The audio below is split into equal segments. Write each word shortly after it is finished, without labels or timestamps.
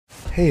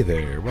Hey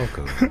there,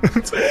 welcome.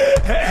 Seth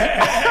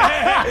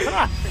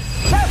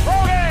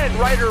Rogen,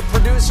 writer,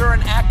 producer,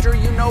 and actor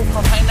you know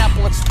from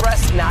Pineapple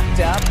Express, Knocked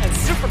Up, and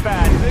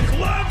Superbad.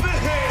 Love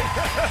it!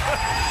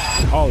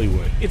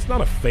 Hollywood, it's not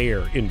a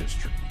fair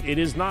industry. It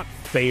is not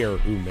fair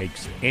who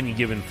makes it. Any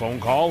given phone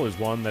call is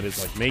one that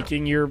is like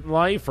making your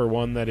life, or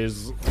one that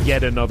is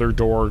yet another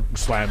door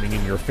slamming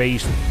in your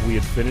face. We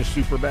had finished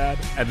Superbad,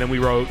 and then we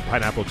wrote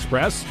Pineapple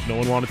Express. No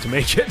one wanted to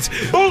make it.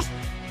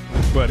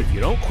 But if you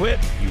don't quit,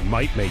 you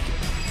might make it.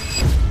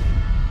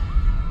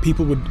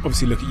 People would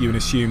obviously look at you and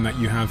assume that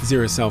you have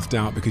zero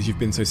self-doubt because you've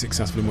been so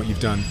successful in what you've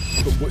done.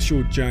 But what's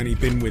your journey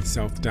been with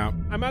self-doubt?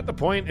 I'm at the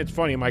point, it's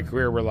funny, in my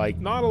career where like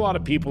not a lot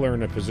of people are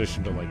in a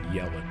position to like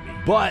yell at me.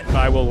 But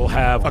I will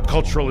have a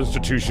cultural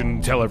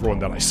institution tell everyone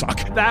that I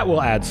suck. That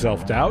will add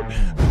self-doubt.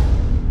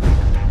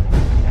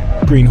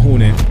 Green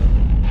Hornet,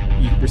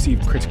 you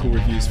received critical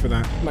reviews for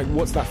that. Like,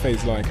 what's that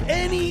phase like?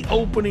 Any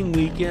opening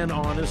weekend,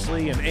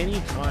 honestly, and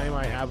any time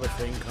I have a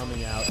thing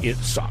coming out, it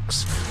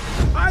sucks.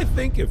 I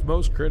think if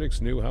most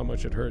critics knew how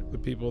much it hurt the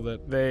people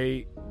that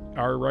they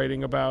are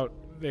writing about,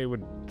 they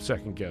would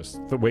second guess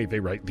the way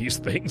they write these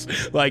things.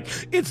 Like,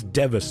 it's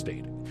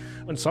devastating.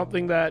 And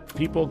something that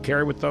people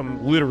carry with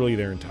them literally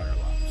their entire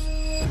lives.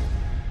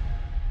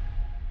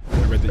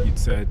 I read that you'd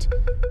said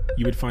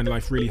you would find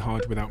life really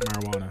hard without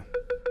marijuana.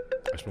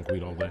 I smoke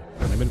weed all day.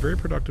 And I've been very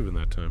productive in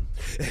that time.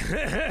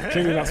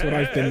 Clearly that's what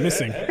I've been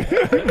missing.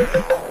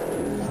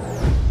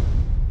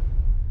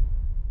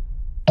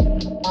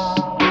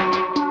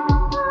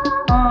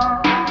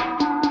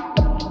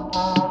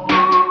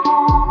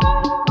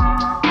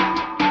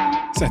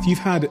 Seth, you've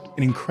had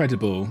an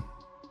incredible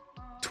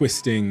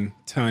twisting,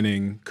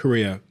 turning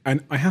career.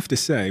 And I have to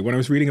say, when I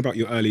was reading about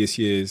your earliest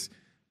years,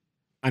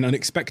 an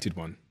unexpected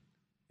one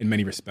in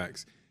many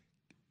respects.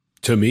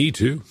 To me,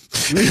 too.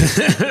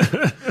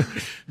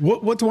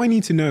 What do I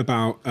need to know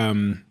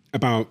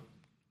about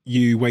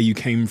you, where you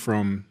came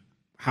from,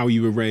 how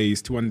you were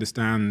raised, to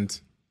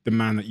understand the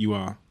man that you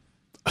are?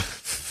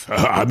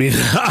 I mean,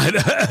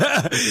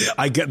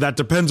 I get that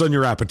depends on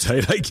your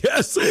appetite, I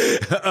guess.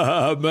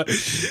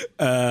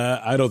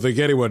 I don't think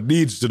anyone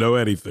needs to know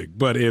anything,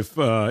 but if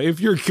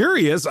you're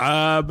curious,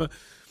 I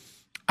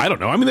don't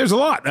know. I mean, there's a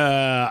lot.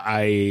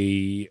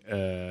 I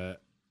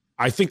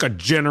think a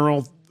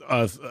general.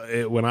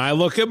 When I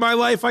look at my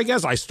life, I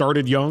guess I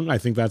started young. I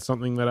think that's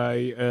something that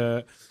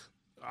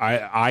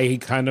I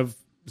kind of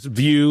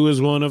view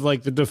as one of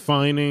like the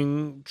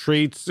defining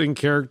traits and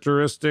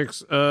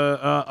characteristics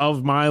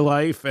of my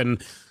life.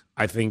 And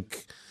I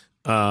think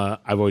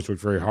I've always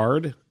worked very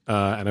hard,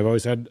 and I've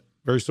always had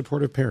very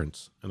supportive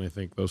parents. And I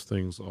think those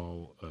things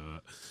all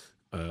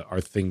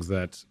are things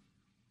that,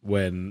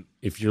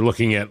 if you're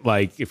looking at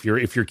like, if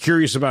you're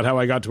curious about how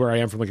I got to where I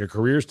am from like a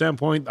career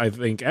standpoint, I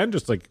think, and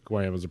just like who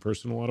I am as a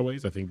person in a lot of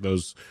ways, I think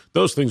those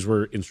things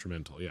were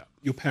instrumental. Yeah.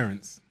 Your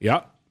parents.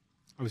 Yeah.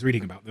 I was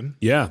reading about them.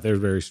 Yeah. They're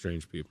very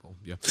strange people.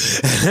 Yeah.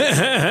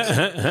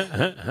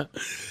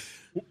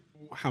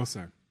 How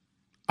so?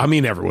 I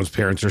mean, everyone's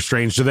parents are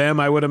strange to them,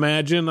 I would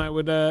imagine.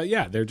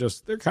 Yeah, they're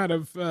kind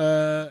of,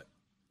 my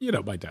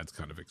dad's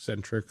kind of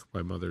eccentric.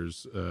 My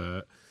mother's,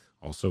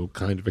 also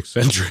kind of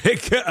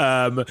eccentric,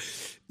 but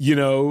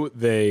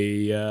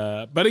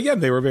again,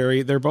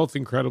 they're both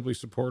incredibly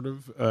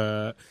supportive.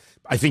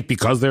 I think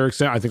because they're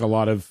eccentric, I think a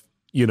lot of,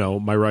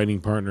 my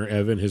writing partner,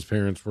 Evan, his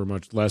parents were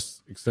much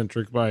less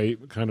eccentric by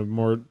kind of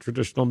more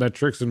traditional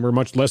metrics, and were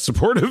much less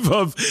supportive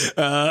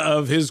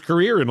of his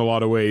career in a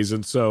lot of ways.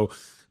 And so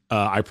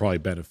I probably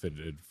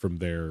benefited from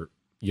their,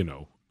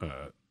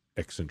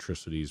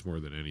 eccentricities more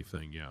than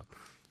anything. Yeah.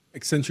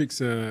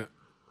 Eccentric's a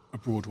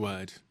broad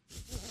word.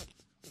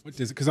 What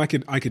does it? Because I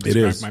could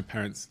describe my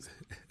parents,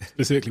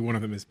 specifically one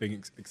of them, as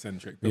being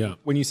eccentric. But yeah.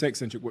 When you say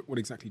eccentric, what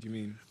exactly do you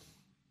mean?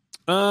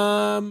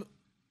 I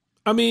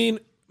mean,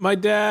 my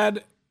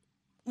dad,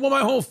 well, my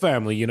whole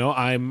family,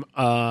 I'm,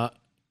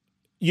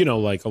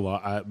 like a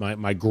lot.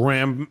 My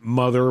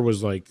grandmother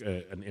was like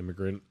an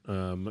immigrant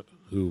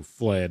who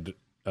fled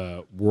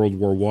World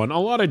War I. A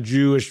lot of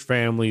Jewish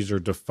families are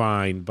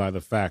defined by the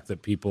fact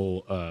that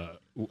people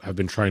have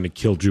been trying to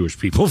kill Jewish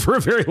people for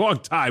a very long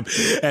time,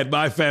 and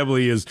my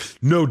family is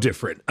no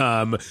different.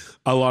 A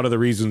lot of the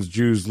reasons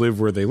Jews live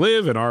where they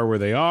live and are where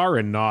they are,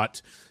 and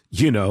not,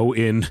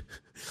 in,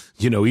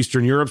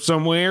 Eastern Europe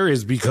somewhere,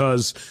 is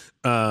because,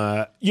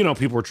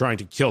 people were trying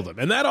to kill them.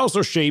 And that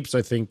also shapes,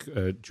 I think,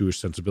 Jewish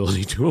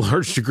sensibility to a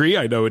large degree.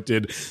 I know it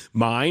did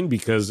mine,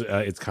 because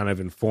it's kind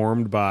of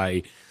informed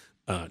by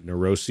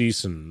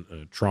neuroses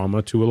and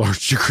trauma to a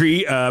large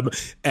degree.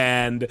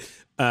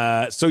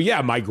 So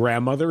my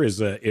grandmother is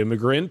an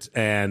immigrant,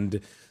 and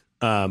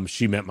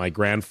she met my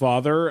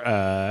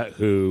grandfather,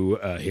 who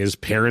his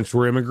parents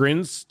were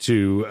immigrants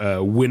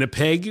to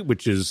Winnipeg,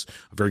 which is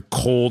a very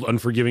cold,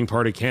 unforgiving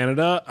part of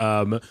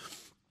Canada.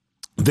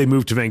 They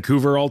moved to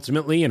Vancouver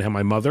ultimately, and had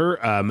my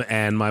mother.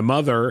 And my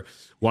mother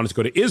wanted to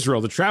go to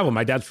Israel to travel.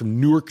 My dad's from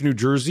Newark, New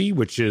Jersey,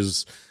 which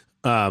is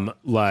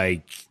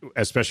like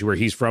especially where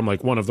he's from,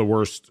 like one of the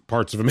worst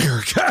parts of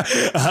America,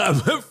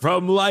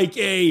 from like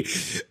a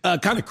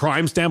kind of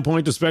crime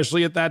standpoint,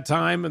 especially at that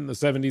time in the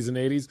 70s and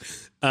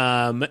 80s.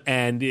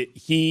 And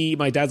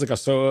my dad's like a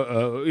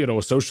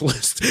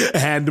socialist,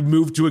 and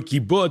moved to a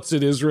kibbutz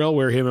in Israel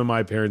where him and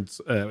my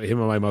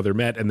mother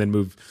met, and then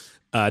moved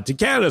to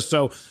Canada.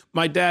 So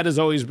my dad has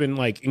always been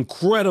like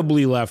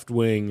incredibly left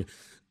wing.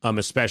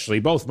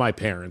 Especially both my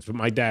parents, but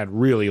my dad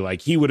really,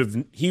 like, he would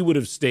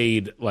have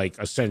stayed like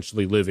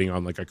essentially living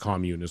on like a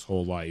commune his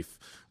whole life,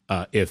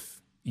 if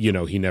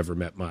he never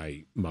met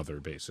my mother,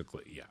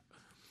 basically. Yeah.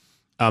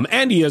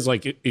 And he has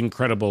like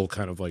incredible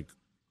kind of like,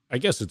 I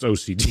guess it's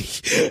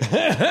OCD.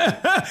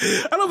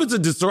 I don't know if it's a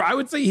disorder. I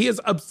would say he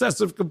has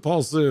obsessive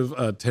compulsive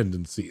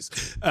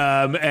tendencies.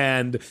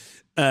 And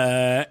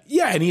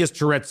he has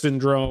Tourette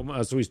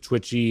syndrome, so he's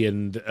twitchy,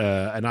 and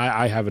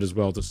I have it as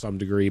well to some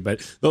degree,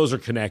 but those are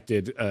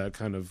connected,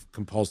 kind of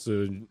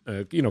compulsive,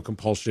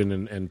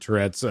 compulsion and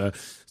Tourette's. No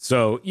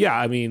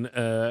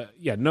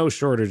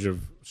shortage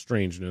of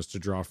strangeness to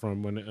draw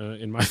from when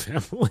in my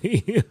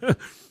family.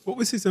 What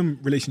was his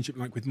relationship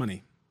like with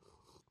money?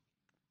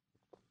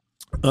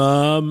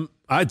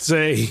 I'd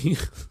say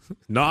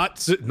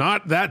not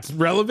that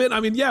relevant.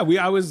 I mean,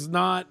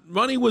 I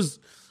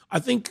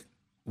think.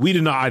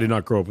 I did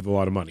not grow up with a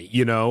lot of money.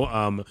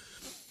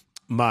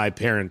 My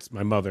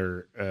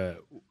mother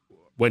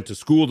went to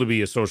school to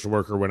be a social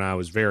worker when I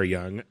was very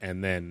young,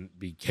 and then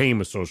became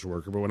a social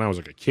worker. But when I was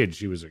like a kid,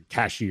 she was a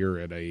cashier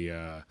at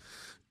a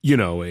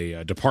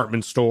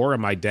department store.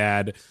 And my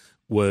dad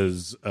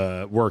was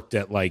worked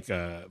at like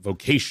a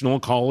vocational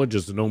college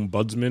as an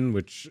ombudsman,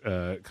 which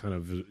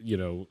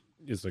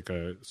is like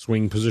a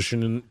swing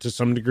position to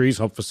some degrees,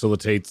 help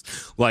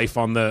facilitates life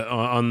on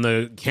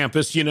the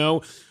campus,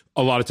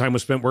 A lot of time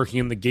was spent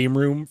working in the game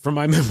room from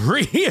my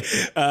memory.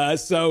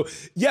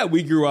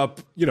 We grew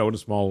up, in a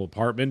small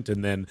apartment.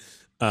 And then,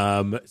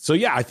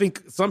 I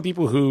think some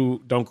people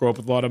who don't grow up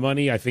with a lot of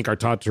money, I think are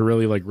taught to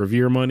really like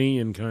revere money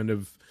and kind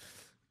of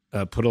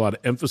put a lot of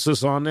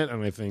emphasis on it.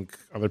 And I think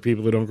other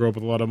people who don't grow up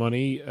with a lot of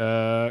money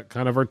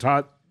kind of are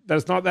taught that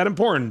it's not that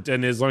important.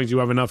 And as long as you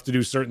have enough to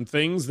do certain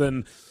things,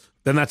 then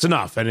that's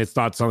enough. And it's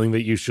not something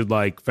that you should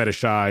like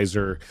fetishize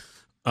or,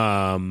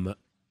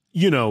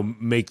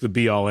 make the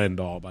be all end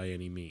all by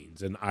any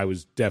means. And I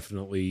was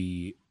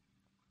definitely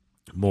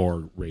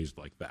more raised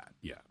like that.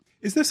 Yeah.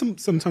 Is there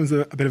sometimes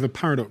a bit of a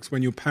paradox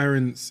when your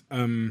parents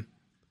don't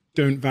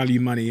value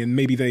money, and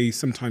maybe they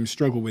sometimes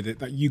struggle with it,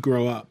 that you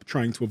grow up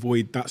trying to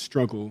avoid that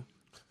struggle?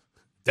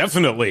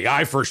 Definitely.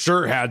 I for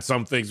sure had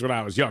some things when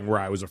I was young where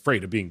I was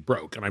afraid of being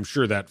broke. And I'm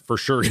sure that for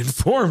sure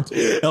informed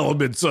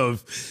elements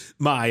of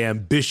my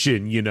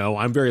ambition.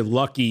 I'm very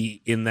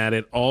lucky in that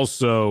it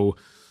also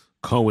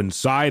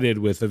coincided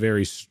with a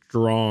very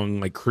strong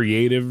like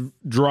creative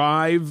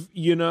drive,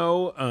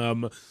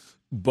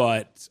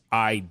 but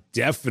I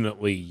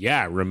definitely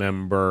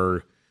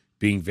remember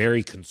being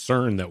very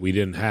concerned that we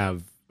didn't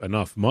have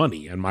enough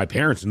money, and my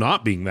parents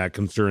not being that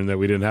concerned that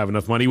we didn't have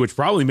enough money, which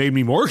probably made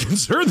me more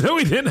concerned that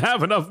we didn't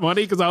have enough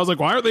money, because I was like,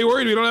 why aren't they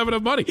worried we don't have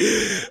enough money?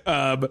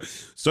 That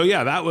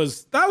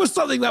was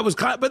something that was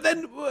but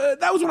then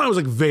that was when I was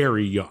like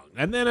very young.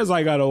 And then as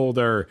I got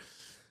older,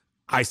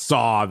 I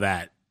saw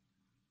that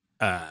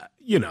when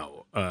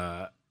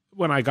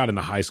I got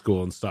into high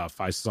school and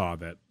stuff, I saw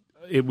that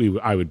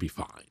I would be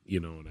fine. You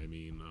know what I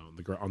mean?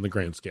 On the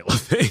grand scale of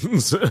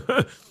things.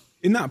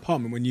 In that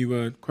apartment, when you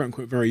were quote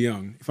unquote very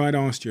young, if I'd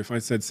asked you, if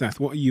I'd said,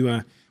 Seth, what are you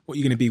going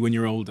to be when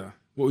you're older?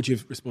 What would you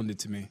have responded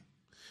to me?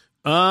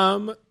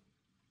 I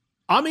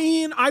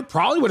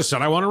probably would have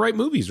said I want to write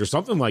movies or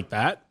something like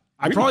that.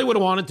 I probably would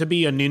have wanted to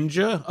be a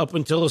ninja up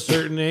until a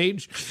certain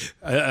age,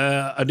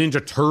 a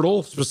ninja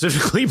turtle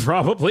specifically,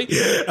 probably.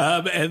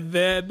 And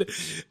then,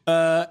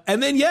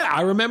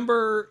 I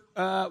remember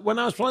when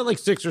I was probably like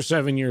 6 or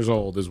 7 years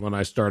old is when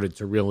I started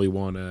to really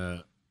want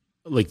to,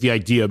 like, the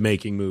idea of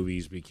making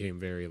movies became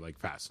very like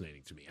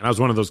fascinating to me. And I was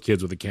one of those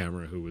kids with a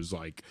camera who was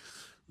like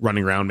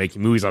running around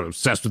making movies. I was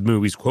obsessed with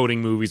movies,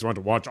 quoting movies.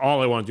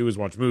 All I want to do is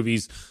watch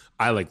movies.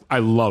 I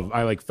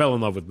fell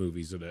in love with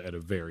movies at a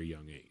very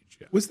young age.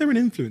 Yeah. Was there an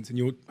influence in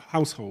your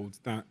household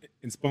that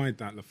inspired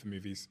that love for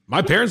movies?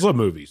 My parents love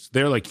movies.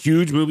 They're like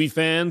huge movie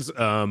fans.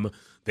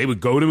 They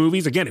would go to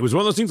movies. Again, it was one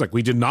of those things like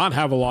we did not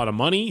have a lot of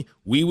money.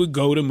 We would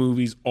go to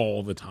movies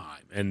all the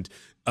time. And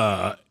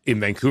in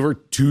Vancouver,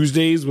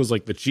 Tuesdays was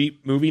like the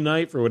cheap movie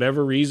night for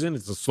whatever reason.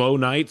 It's a slow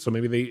night, so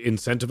maybe they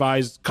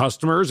incentivized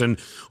customers. And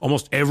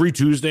almost every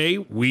Tuesday,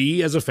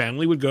 we as a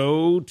family would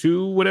go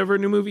to whatever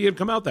new movie had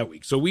come out that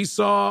week. So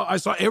I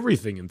saw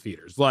everything in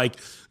theaters, like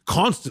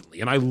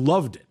constantly, and I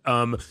loved it.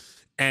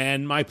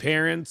 And my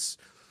parents,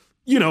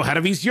 had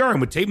a VCR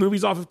and would tape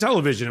movies off of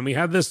television. And we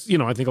had this,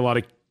 I think a lot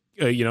of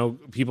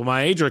people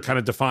my age are kind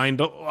of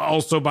defined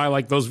also by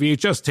like those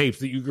VHS tapes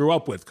that you grew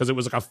up with, because it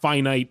was like a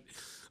finite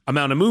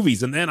amount of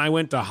movies. And then I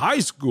went to high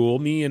school,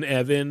 me and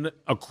Evan,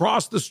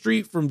 across the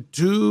street from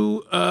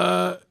two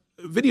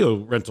video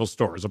rental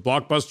stores, a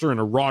Blockbuster and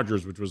a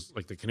Rogers, which was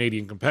like the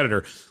Canadian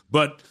competitor.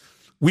 But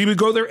we would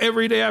go there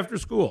every day after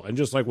school and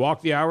just like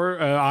walk the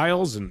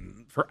aisles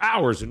and for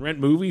hours and rent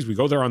movies. We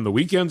go there on the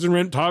weekends and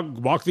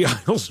walk the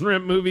aisles and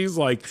rent movies.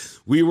 Like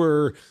we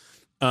were,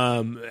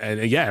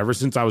 ever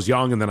since I was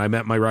young. And then I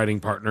met my writing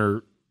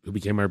partner, who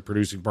became my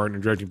producing partner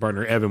and directing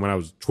partner, Evan, when I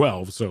was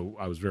 12. So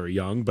I was very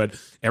young. But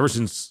ever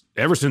since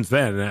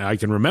then, I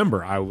can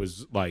remember I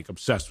was like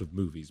obsessed with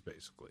movies,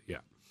 basically. Yeah.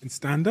 And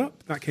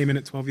stand-up, that came in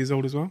at 12 years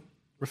old as well,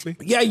 roughly?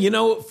 Yeah,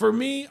 for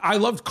me, I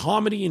loved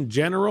comedy in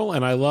general,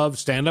 and I love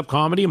stand-up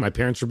comedy. My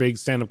parents are big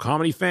stand-up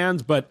comedy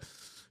fans, but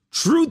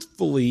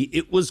truthfully,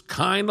 it was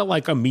kind of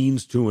like a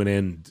means to an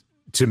end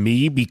to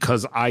me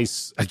because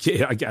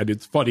again,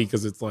 it's funny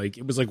because it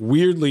was like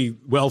weirdly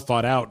well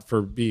thought out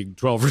for being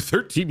 12 or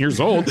 13 years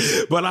old.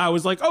 But I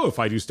was like, oh, if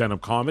I do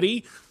stand-up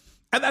comedy,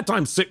 at that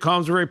time,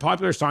 sitcoms were very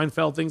popular,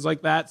 Seinfeld, things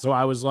like that. So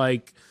I was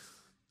like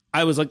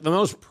the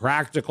most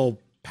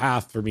practical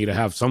path for me to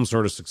have some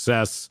sort of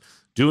success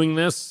doing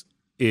this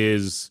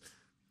is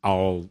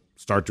I'll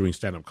start doing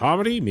stand-up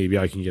comedy. Maybe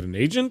I can get an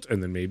agent,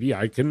 and then maybe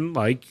I can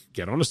like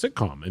get on a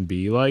sitcom and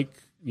be like,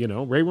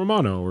 Ray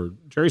Romano or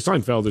Jerry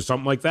Seinfeld or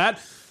something like that.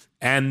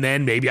 And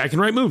then maybe I can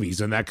write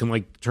movies, and that can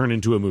like turn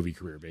into a movie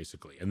career,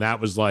 basically. And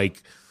that was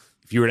like,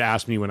 if you were to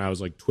ask me when I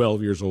was like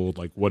 12 years old,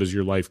 like, what is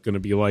your life going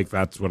to be like?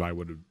 That's what I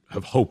would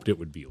have hoped it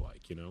would be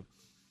like,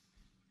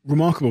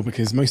 Remarkable,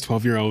 because most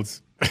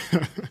 12-year-olds.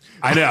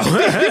 I know.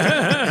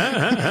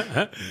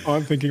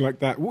 I'm thinking like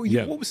that. What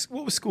was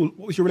school?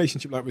 What was your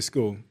relationship like with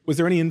school? Was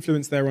there any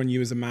influence there on you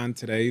as a man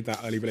today, that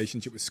early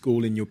relationship with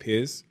school and your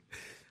peers?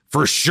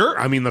 For sure.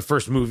 I mean, the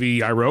first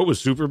movie I wrote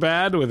was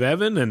Superbad with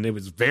Evan, and it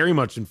was very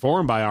much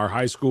informed by our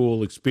high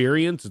school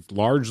experience. It's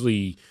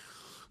largely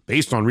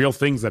based on real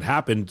things that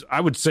happened.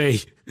 I would say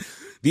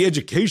the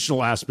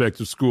educational aspects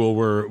of school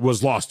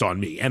was lost on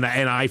me. And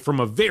I, from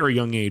a very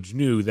young age,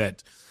 knew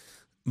that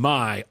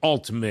my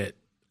ultimate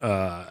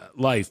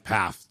life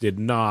path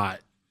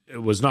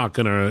was not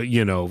going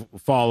to,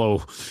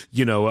 follow,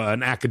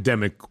 an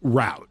academic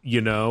route,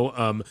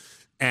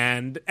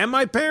 And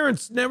my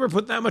parents never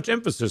put that much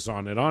emphasis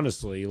on it,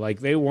 honestly.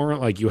 Like, they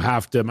weren't like,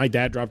 my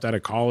dad dropped out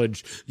of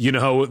college,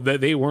 that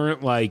they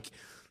weren't like,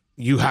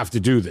 you have to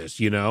do this,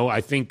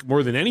 I think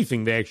more than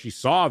anything, they actually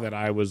saw that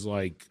I was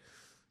like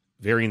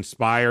very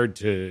inspired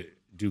to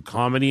do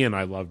comedy and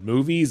I loved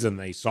movies, and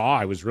they saw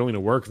I was willing to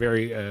work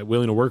very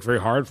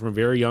hard from a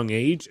very young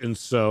age. And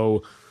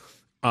so,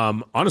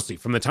 honestly,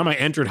 from the time I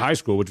entered high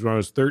school, which was when I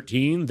was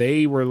 13,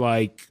 they were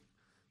like,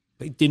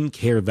 they didn't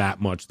care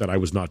that much that I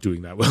was not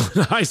doing that well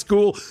in high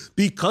school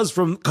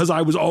because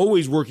I was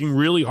always working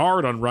really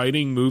hard on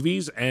writing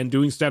movies and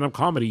doing stand-up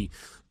comedy,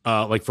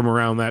 like from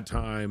around that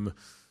time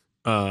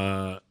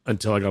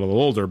until I got a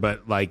little older.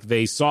 But like,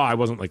 they saw I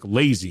wasn't like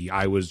lazy.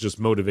 I was just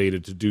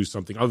motivated to do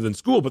something other than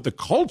school. But the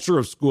culture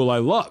of school I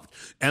loved,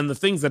 and the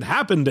things that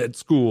happened at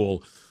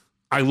school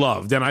I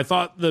loved. And I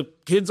thought the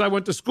kids I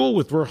went to school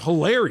with were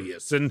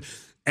hilarious.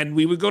 And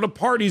we would go to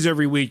parties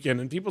every weekend,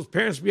 and people's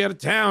parents would be out of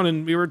town,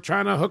 and we were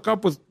trying to hook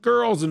up with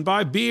girls and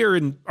buy beer,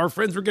 and our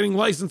friends were getting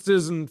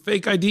licenses and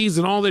fake IDs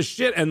and all this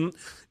shit. And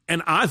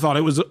I thought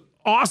it was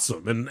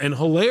awesome and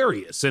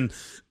hilarious. And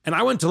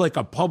I went to like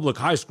a public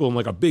high school in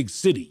like a big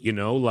city,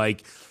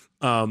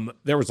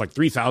 there was like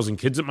 3,000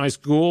 kids at my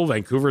school.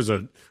 Vancouver's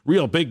a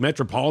real big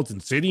metropolitan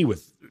city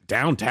with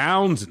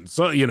downtowns and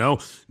so,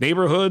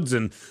 neighborhoods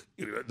and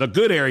the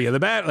good area, the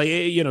bad, like,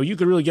 you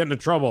could really get into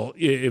trouble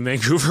in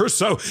Vancouver.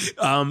 So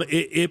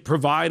it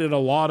provided a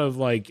lot of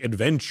like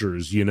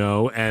adventures,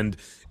 and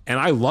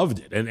I loved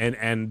it.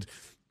 And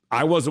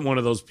I wasn't one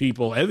of those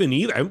people, Evan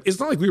either. It's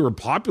not like we were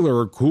popular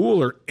or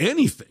cool or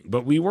anything,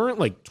 but we weren't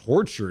like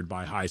tortured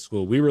by high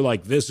school. We were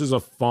like, this is a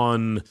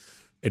fun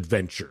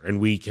adventure and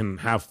we can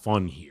have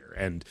fun here.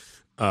 And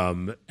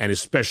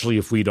especially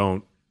if we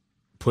don't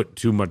put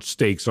too much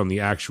stakes on the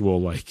actual,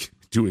 like,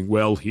 doing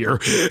well here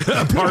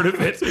part of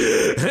it.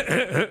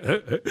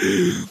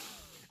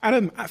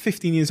 Adam, at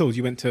 15 years old,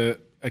 you went to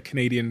a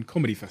Canadian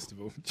comedy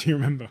festival. Do you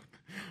remember?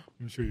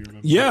 I'm sure you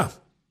remember. Yeah.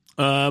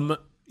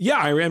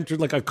 I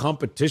entered like a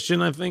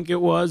competition, I think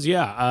it was.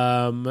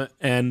 Yeah.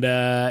 And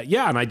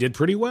I did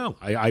pretty well.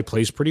 I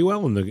placed pretty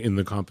well in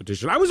the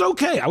competition. I was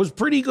okay. I was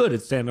pretty good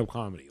at stand-up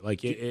comedy.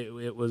 Like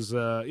it was,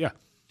 yeah.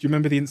 Do you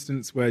remember the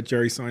instance where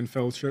Jerry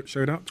Seinfeld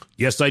showed up?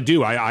 Yes, I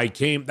do. I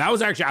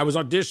was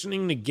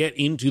auditioning to get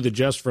into the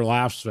Just for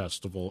Laughs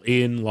festival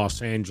in Los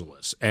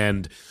Angeles.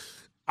 And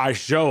I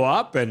show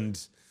up,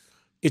 and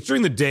it's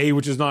during the day,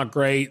 which is not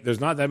great. There's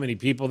not that many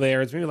people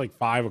there. It's maybe like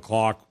 5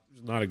 o'clock.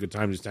 It's not a good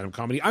time to stand up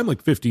comedy. I'm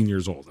like 15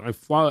 years old, and I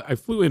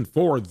flew in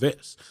for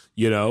this,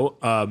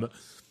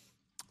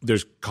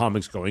 There's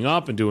comics going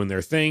up and doing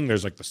their thing.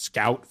 There's like the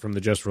scout from the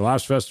Just for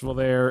Laughs festival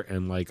there.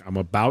 And like, I'm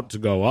about to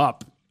go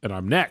up, and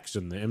I'm next,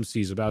 and the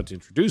MC is about to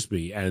introduce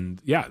me,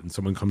 and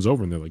someone comes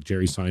over, and they're like,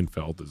 Jerry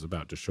Seinfeld is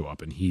about to show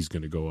up, and he's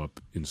going to go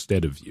up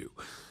instead of you.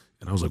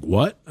 And I was like,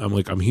 what? I'm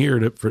like, I'm here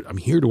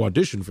to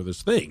audition for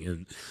this thing,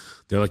 and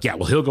they're like, yeah,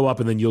 well, he'll go up,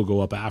 and then you'll go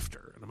up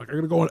after. And I'm like, I'm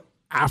going to go on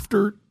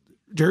after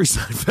Jerry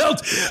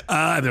Seinfeld?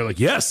 And they're like,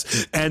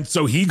 yes. And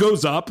so he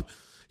goes up.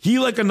 He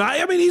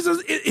I mean,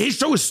 his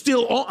show is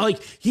still on,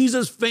 like, he's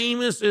as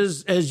famous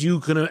as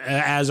you can,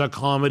 as a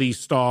comedy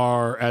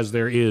star as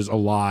there is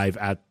alive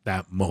at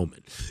that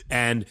moment.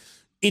 And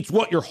it's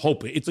what you're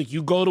hoping. It's like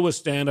you go to a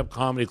stand-up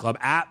comedy club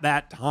at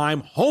that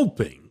time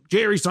hoping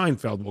Jerry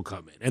Seinfeld will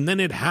come in. And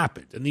then it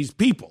happened. And these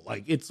people,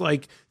 like, it's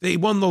like they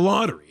won the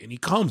lottery. And he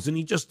comes and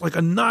he just, like,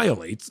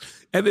 annihilates.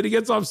 And then he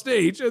gets off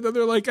stage. And then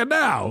they're like, and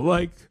now,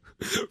 like,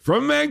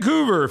 from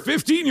Vancouver,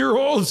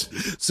 15-year-old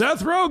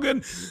Seth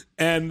Rogen.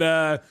 And,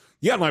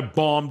 and I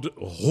bombed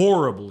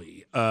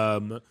horribly.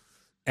 And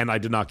I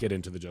did not get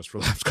into the Just for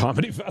Laughs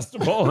Comedy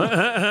Festival.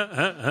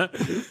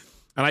 And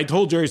I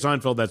told Jerry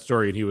Seinfeld that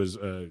story, and he was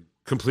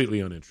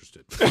completely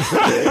uninterested.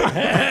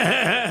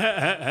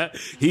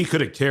 He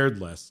could have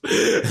cared less.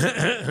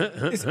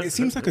 It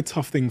seems like a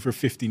tough thing for a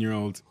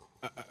 15-year-old,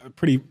 a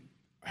pretty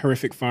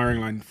horrific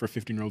firing line for a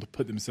 15-year-old to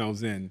put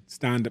themselves in,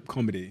 stand-up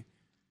comedy.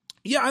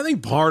 Yeah, I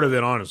think part of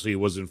it, honestly,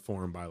 was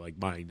informed by like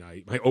my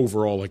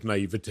overall like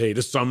naivete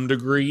to some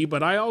degree,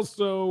 but I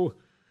also,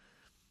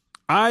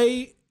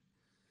 I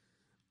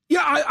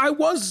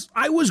was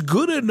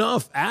good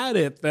enough at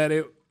it that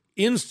it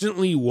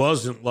instantly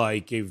wasn't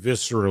like a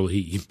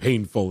viscerally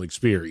painful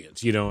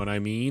experience. You know what I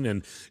mean?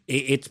 And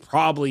it's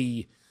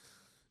probably,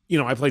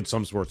 I played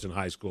some sports in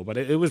high school, but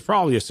it was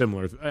probably a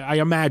similar. I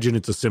imagine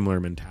it's a similar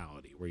mentality.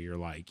 Where you're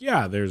like,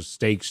 yeah, there's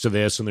stakes to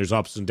this and there's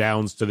ups and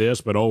downs to this,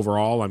 but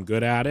overall I'm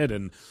good at it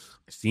and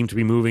I seem to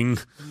be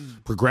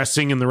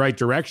progressing in the right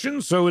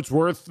direction. So it's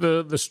worth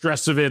the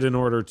stress of it in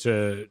order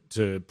to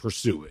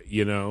pursue it,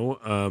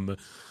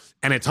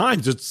 and at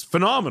times it's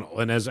phenomenal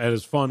and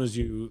as fun as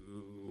you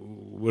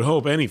would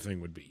hope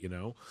anything would be,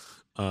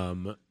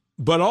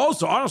 but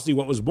also honestly,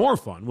 what was more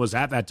fun was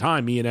at that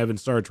time, me and Evan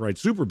started to write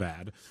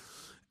Superbad.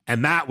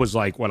 And that was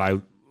like what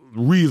I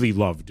really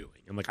loved doing.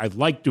 And like I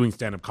liked doing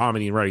stand-up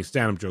comedy and writing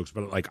stand-up jokes,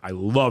 but like I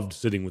loved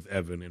sitting with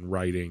Evan and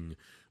writing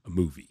a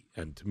movie.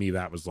 And to me,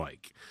 that was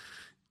like,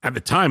 at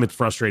the time, it's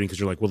frustrating because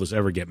you're like, will this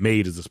ever get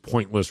made? Is this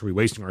pointless? Are we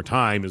wasting our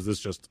time? Is this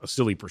just a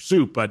silly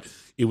pursuit? But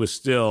I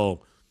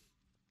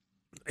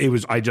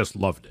just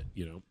loved it,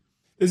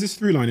 There's this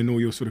through line in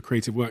all your sort of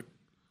creative work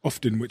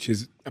often, which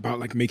is about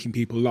like making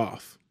people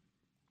laugh.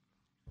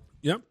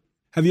 Yep.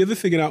 Have you ever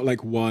figured out like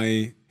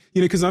why,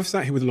 because I've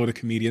sat here with a lot of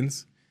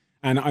comedians.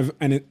 And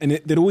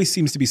there always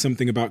seems to be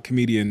something about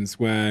comedians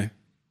where,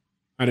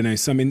 I don't know,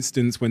 some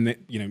instance when they,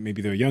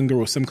 maybe they were younger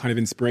or some kind of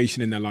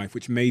inspiration in their life,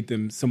 which made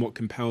them somewhat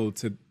compelled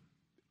to,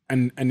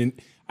 and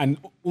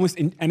almost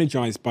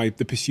energized by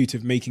the pursuit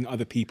of making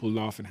other people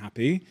laugh and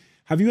happy.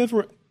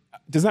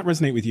 Does that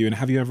resonate with you? And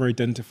have you ever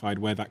identified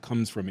where that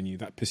comes from in you,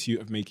 that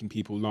pursuit of making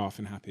people laugh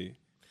and happy?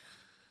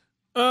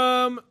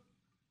 I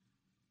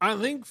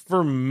think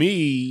for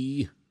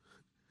me,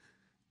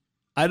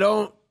 I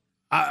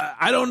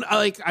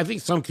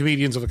think some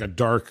comedians have like a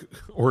dark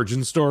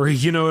origin story,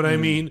 you know what I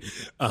mean?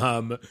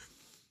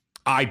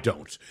 I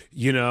don't,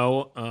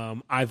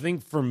 I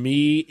think for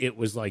me, it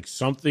was like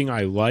something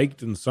I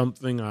liked and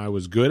something I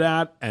was good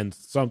at and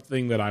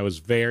something that I was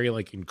very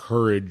like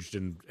encouraged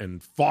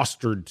and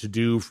fostered to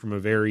do from a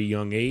very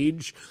young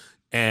age.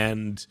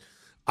 And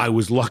I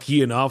was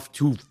lucky enough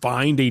to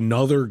find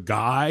another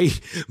guy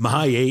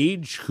my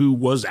age who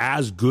was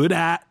as good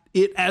at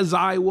it as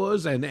I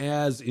was and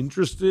as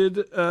interested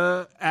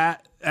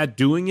at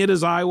doing it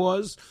as I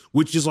was,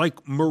 which is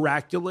like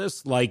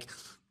miraculous. Like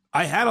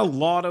I had a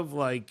lot of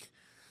like,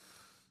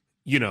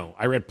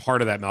 I read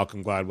part of that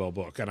Malcolm Gladwell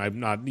book and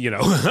I'm not,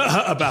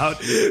 about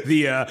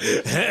the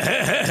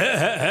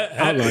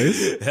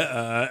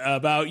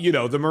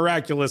about, the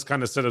miraculous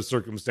kind of set of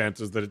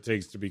circumstances that it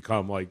takes to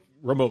become like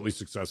remotely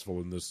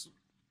successful in this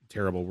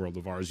terrible world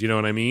of ours. You know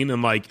what I mean?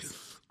 And like,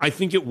 I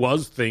think it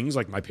was things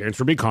like my parents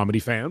were big comedy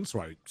fans,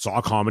 so I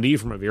saw comedy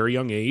from a very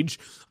young age.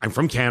 I'm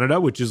from Canada,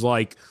 which is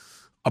like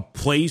a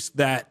place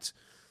that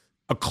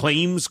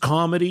acclaims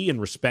comedy and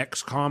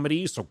respects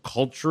comedy. So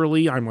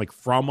culturally, I'm like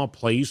from a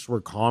place where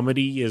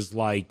comedy is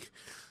like,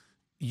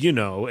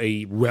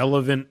 a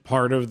relevant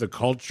part of the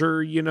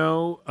culture,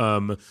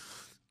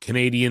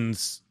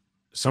 Canadians,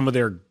 some of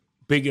their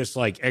biggest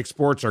like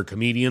exports are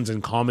comedians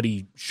and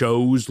comedy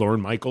shows.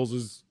 Lorne Michaels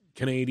is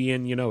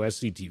Canadian,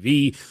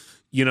 SCTV.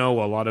 A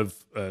lot of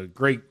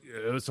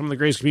some of the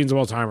greatest comedians of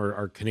all time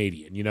are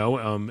Canadian,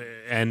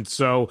 and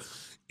so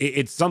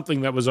it's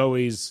something that was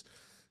always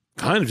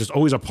kind of just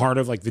always a part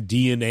of like the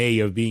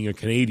DNA of being a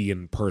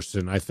Canadian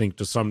person, I think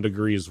to some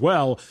degree as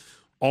well.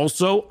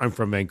 Also, I'm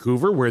from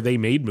Vancouver where they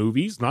made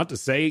movies, not to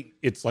say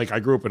it's like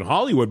I grew up in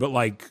Hollywood, but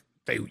like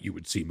you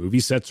would see movie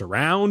sets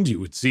around,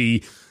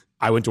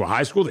 I went to a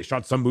high school. They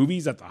shot some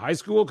movies at the high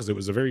school because it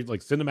was a very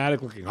like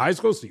cinematic looking high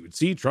school. So you would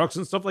see trucks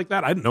and stuff like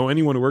that. I didn't know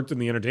anyone who worked in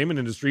the entertainment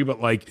industry,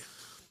 but like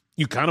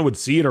you kind of would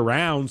see it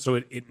around. So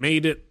it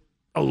made it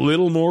a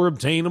little more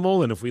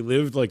obtainable. And if we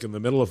lived like in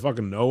the middle of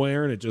fucking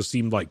nowhere and it just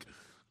seemed like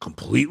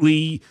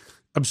completely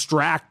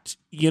abstract,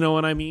 you know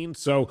what I mean?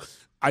 So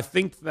I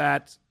think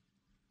that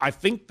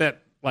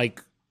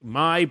like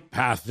my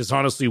path is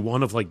honestly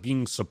one of like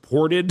being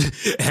supported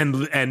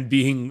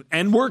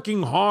and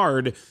working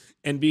hard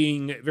and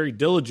being very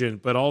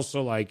diligent, but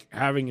also like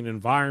having an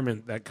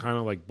environment that kind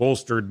of like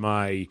bolstered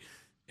my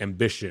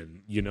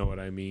ambition. You know what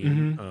I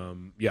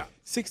mean? Yeah.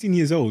 16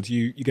 years old,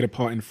 you get a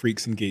part in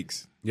Freaks and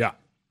Geeks. Yeah.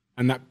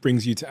 And that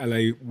brings you to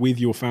LA with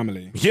your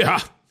family. Yeah.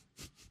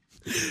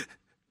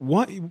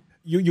 What?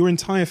 Your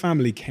entire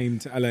family came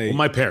to LA? Well,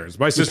 my parents.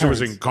 My sister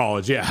was in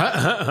college.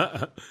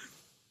 Yeah.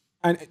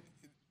 And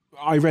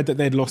I read that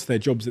they'd lost their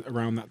jobs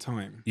around that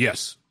time.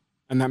 Yes.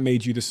 And that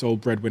made you the sole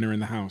breadwinner in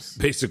the house.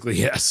 Basically,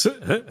 yes. Did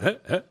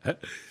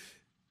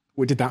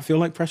that feel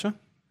like pressure?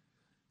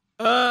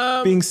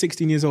 Being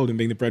 16 years old and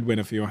being the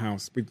breadwinner for your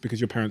house because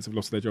your parents have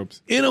lost their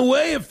jobs. In a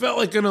way, it felt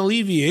like an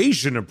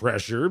alleviation of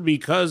pressure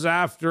because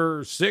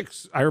after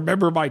I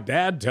remember my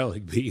dad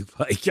telling me,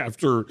 like,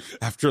 after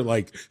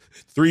like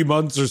 3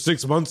 months or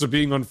 6 months of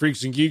being on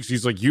Freaks and Geeks,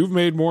 he's like, you've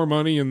made more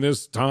money in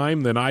this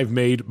time than I've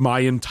made my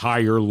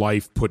entire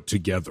life put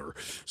together.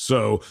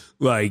 So,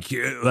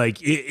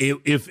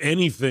 if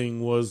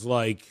anything was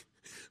like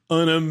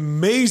an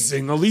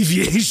amazing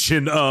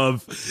alleviation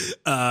of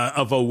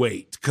a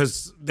weight,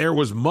 because there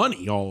was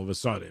money all of a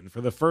sudden. For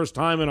the first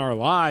time in our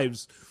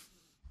lives,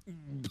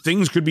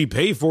 things could be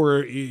paid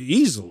for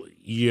easily,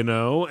 you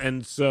know?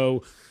 And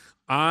so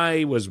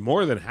I was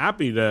more than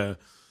happy to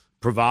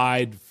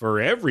provide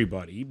for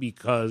everybody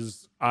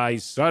because I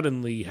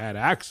suddenly had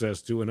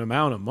access to an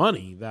amount of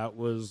money that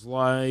was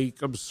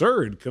like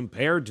absurd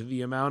compared to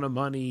the amount of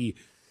money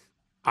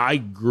I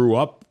grew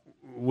up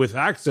with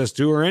access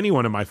to, or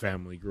anyone in my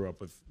family grew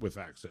up with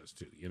access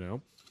to, you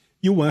know?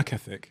 Your work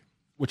ethic,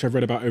 which I've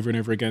read about over and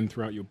over again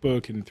throughout your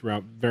book and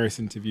throughout various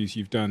interviews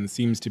you've done,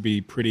 seems to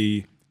be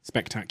pretty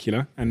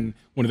spectacular. And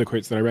one of the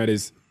quotes that I read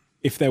is,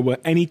 if there were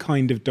any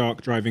kind of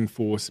dark driving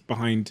force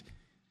behind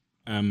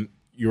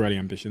your early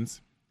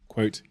ambitions,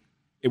 quote,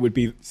 it would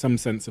be some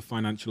sense of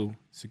financial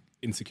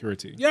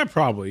insecurity. Yeah,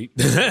 probably.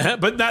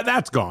 But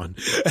that's gone.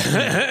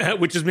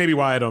 Which is maybe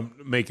why I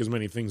don't make as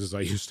many things as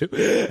I used to.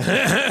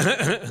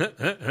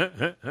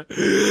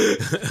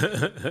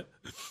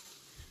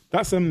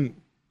 That's an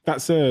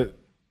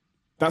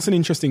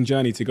interesting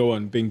journey to go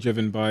on, being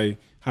driven by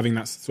having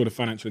that sort of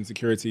financial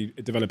insecurity,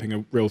 developing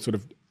a real sort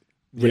of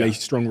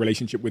strong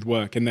relationship with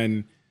work, and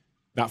then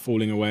that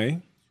falling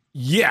away.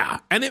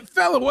 Yeah, and it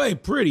fell away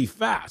pretty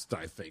fast,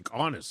 I think,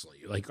 honestly.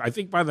 Like, I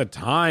think by the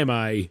time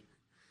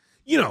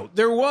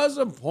there was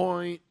a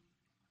point.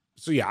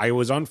 So, yeah, I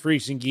was on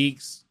Freaks and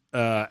Geeks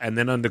and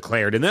then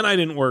Undeclared, and then I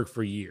didn't work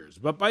for years.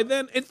 But by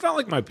then, it felt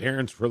like my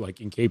parents were,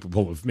 like,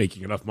 incapable of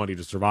making enough money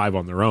to survive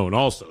on their own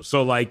also.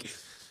 So, like,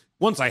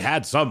 once I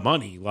had some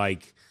money,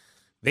 like,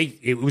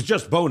 it was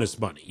just bonus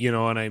money, you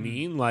know what I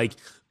mean? Like,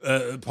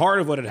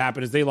 part of what had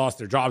happened is they lost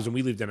their jobs and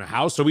we lived in a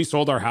house. So we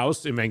sold our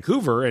house in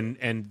Vancouver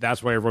and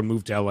that's why everyone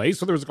moved to LA.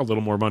 So there was like a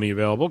little more money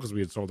available because we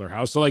had sold our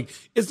house. So like,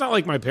 it's not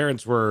like my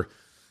parents were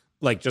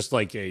like, just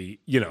like a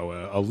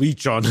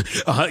leech on,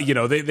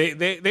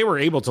 they were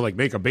able to like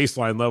make a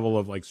baseline level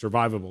of like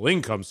survivable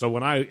income. So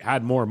when I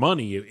had more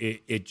money,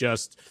 it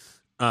just,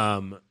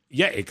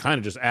 it kind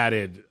of just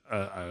added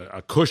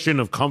a cushion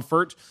of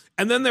comfort.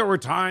 And then there were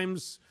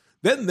times,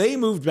 then they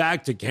moved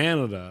back to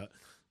Canada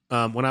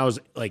when I was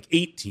like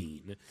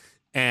 18,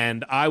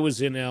 and I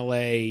was in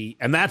LA,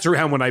 and that's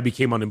around when I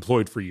became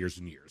unemployed for years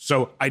and years.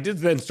 So I did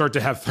then start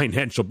to have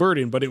financial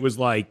burden, but it was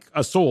like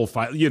a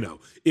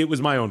it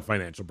was my own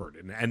financial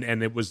burden.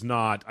 And it was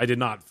not, I did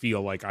not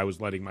feel like I was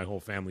letting my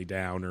whole family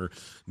down or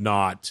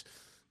not,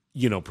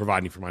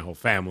 providing for my whole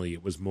family.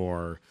 It was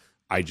more,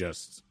 I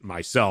just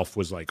myself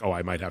was like, oh,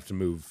 I might have to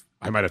move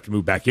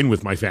back in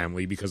with my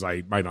family because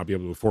I might not be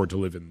able to afford to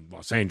live in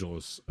Los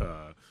Angeles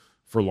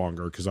for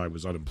longer because I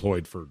was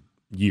unemployed for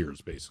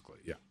years, basically.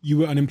 Yeah. You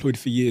were unemployed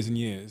for years and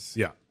years.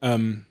 Yeah.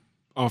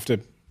 After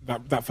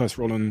that first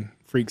role on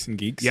Freaks and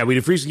Geeks. Yeah, we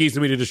did Freaks and Geeks,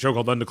 and we did a show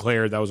called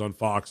Undeclared that was on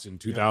Fox in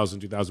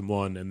 2000,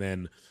 2001, and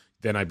then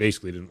I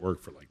basically didn't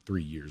work for like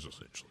 3 years,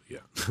 essentially. Yeah.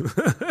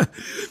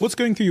 What's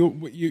going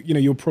through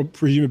you're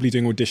presumably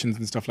doing auditions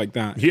and stuff like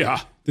that. Yeah.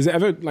 Does it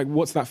ever, like,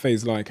 what's that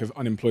phase like of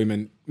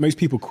unemployment? Most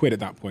people quit at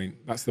that point.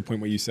 That's the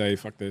point where you say,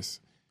 fuck this.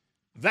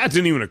 That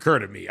didn't even occur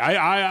to me.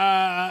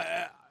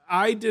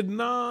 I did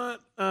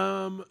not.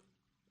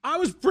 I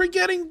was pretty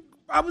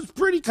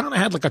kind of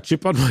had like a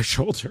chip on my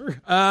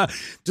shoulder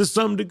to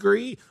some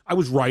degree. I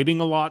was writing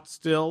a lot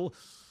still,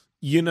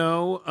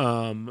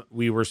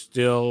 we were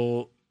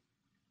still,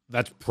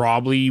 that's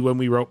probably when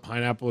we wrote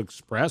Pineapple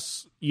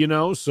Express,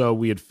 so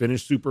we had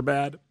finished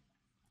Superbad.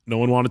 No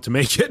one wanted to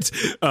make it.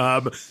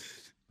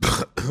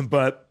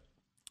 But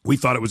we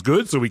thought it was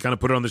good. So we kind of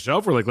put it on the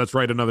shelf. We're like, let's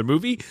write another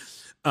movie.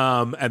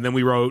 And then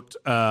we wrote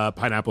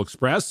Pineapple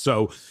Express.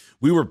 So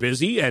we were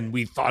busy and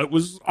we thought it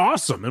was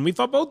awesome. And we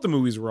thought both the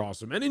movies were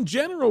awesome. And in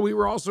general, we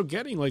were also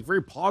getting like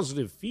very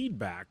positive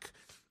feedback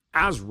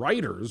as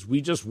writers. We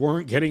just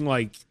weren't getting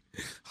like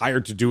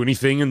hired to do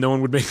anything and no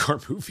one would make our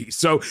movie.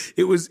 So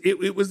it was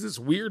this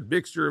weird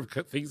mixture of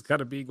things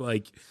kind of being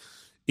like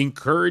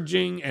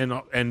encouraging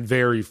and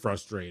very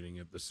frustrating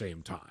at the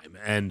same time.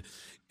 And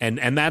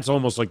and that's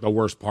almost like the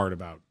worst part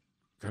about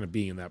kind of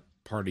being in that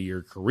part of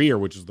your career,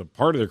 which is the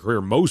part of their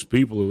career most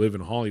people who live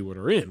in Hollywood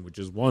are in, which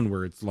is one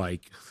where it's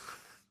like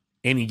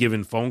any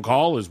given phone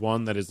call is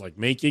one that is like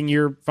making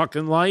your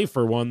fucking life,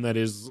 or one that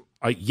is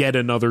yet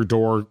another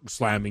door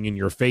slamming in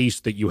your face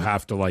that you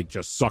have to like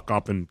just suck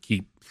up and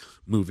keep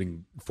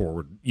moving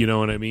forward. You know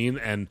what I mean?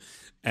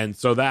 And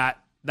so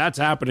that's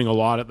happening a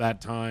lot at that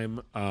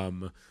time.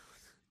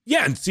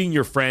 Yeah, and seeing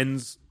your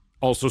friends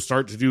also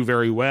start to do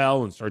very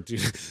well and start to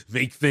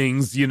make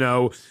things,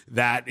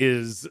 that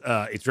is,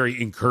 it's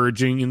very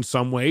encouraging in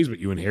some ways, but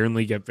you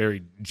inherently get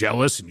very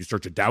jealous and you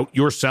start to doubt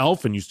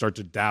yourself, and you start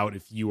to doubt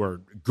if you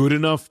are good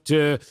enough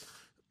to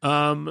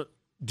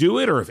do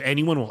it, or if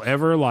anyone will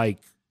ever like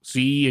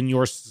see in you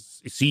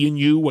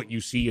what you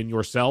see in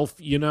yourself,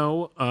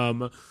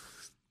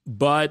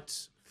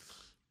 but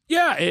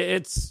yeah,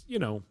 it's,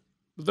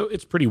 though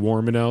it's pretty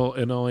warm in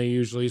LA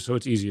usually, so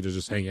it's easy to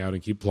just hang out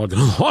and keep plugging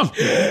along.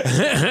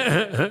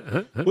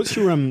 What's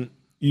your you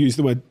use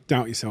the word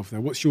doubt yourself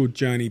there? What's your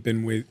journey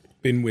been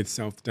with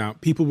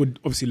self-doubt? People would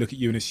obviously look at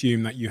you and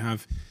assume that you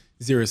have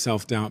zero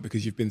self-doubt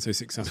because you've been so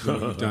successful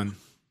at what you've done.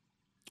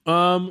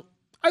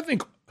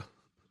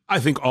 I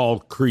think all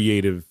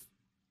creative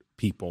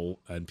people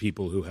and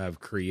people who have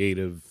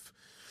creative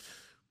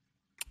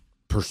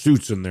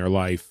pursuits in their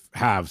life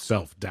have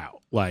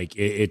self-doubt. Like,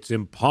 it's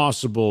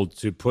impossible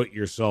to put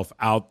yourself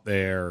out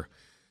there,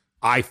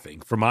 I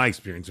think, from my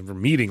experience and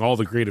from meeting all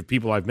the creative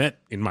people I've met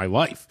in my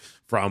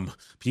life, from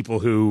people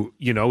who,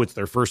 it's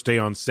their first day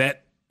on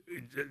set,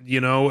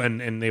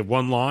 and they have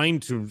one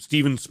line, to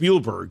Steven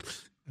Spielberg.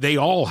 They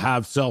all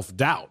have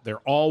self-doubt. They're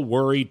all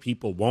worried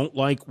people won't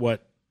like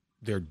what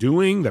they're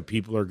doing, that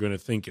people are going to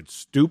think it's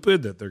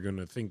stupid, that they're going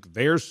to think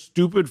they're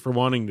stupid for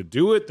wanting to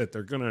do it, that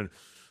they're going to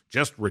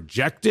just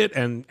reject it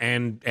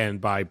and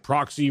by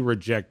proxy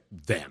reject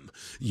them.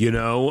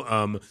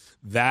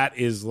 That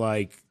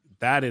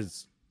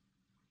is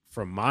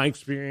from my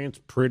experience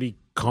pretty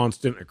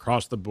constant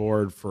across the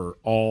board for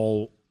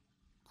all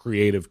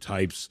creative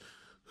types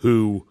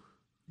who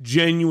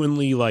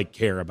genuinely like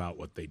care about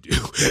what they do.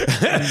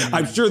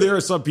 I'm sure there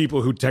are some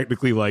people who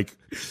technically like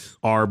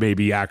are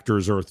maybe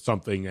actors or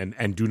something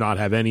and do not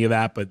have any of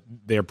that, but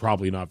they're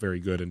probably not very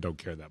good and don't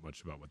care that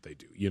much about what they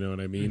do. You know what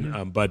I mean?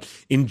 Mm-hmm. But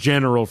in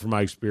general, from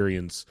my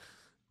experience,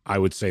 I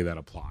would say that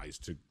applies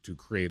to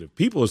creative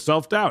people, is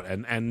self-doubt.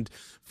 And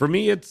for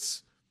me,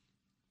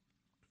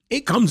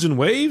 it comes in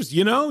waves.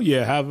 You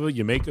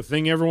make a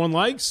thing everyone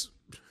likes,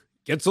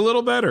 gets a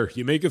little better.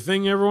 You make a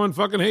thing everyone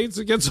fucking hates,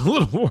 it gets a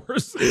little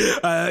worse.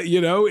 And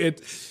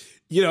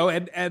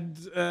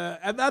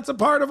that's a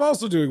part of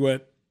also doing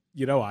what,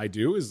 I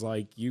do, is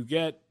like you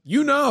get,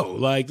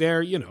 like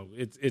there,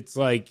 it's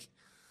like,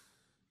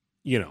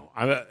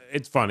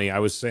 it's funny. I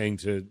was saying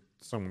to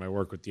someone I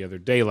work with the other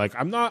day, like,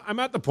 I'm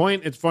at the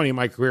point, it's funny in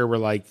my career where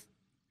like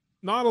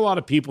not a lot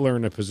of people are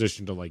in a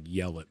position to like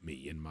yell at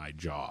me in my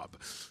job,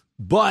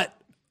 but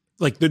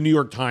like the New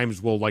York Times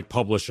will like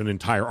publish an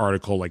entire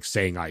article like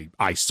saying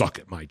I suck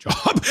at my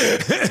job.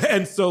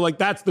 And so like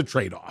that's the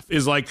trade-off,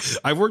 is like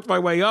I've worked my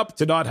way up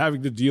to not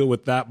having to deal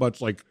with that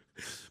much like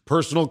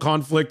personal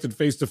conflict and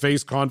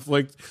face-to-face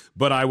conflict,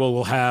 but I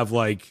will have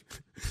like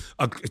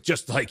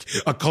just like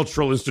a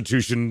cultural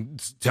institution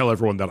tell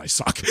everyone that I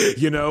suck,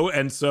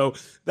 And so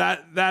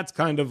that's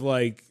kind of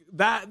like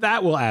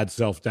that will add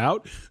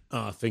self-doubt,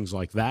 things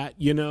like that,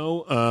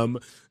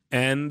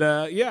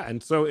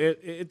 and so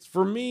it's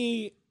for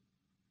me.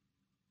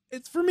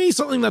 It's for me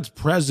something that's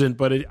present,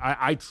 but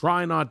I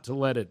try not to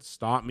let it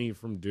stop me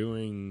from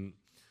doing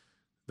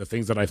the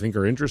things that I think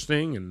are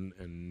interesting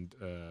and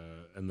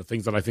the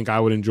things that I think I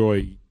would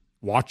enjoy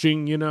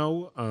watching.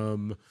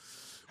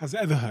 Has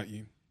it ever hurt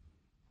you?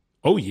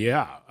 Oh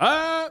yeah.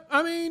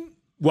 I mean,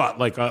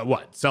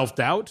 what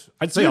self-doubt?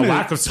 I'd say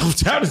lack of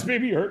self-doubt has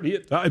maybe hurt me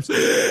at times.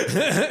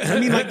 I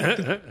mean, like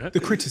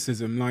the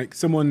criticism, like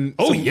someone.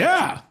 Oh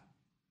yeah,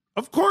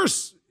 of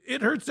course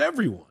it hurts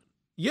everyone.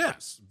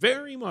 Yes,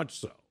 very much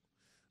so.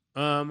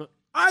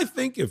 I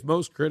think if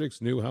most critics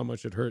knew how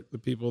much it hurt the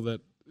people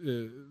that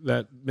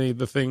made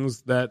the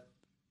things that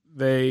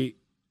they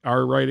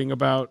are writing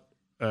about,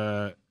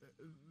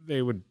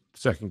 they would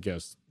second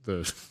guess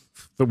the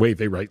way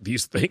they write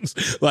these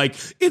things. Like,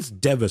 it's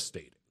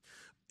devastating.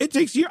 It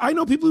takes years. I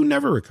know people who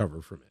never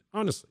recover from it.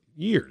 Honestly,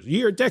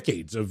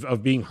 decades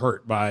of being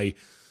hurt by,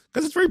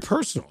 because it's very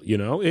personal.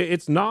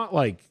 It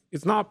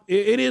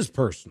is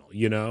personal.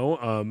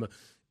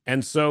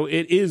 And so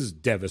it is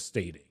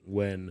devastating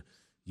when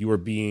you are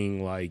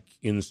being like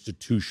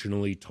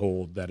institutionally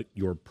told that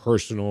your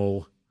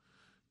personal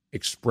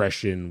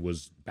expression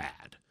was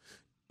bad.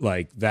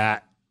 Like,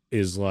 that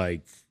is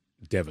like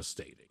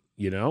devastating,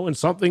 and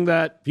something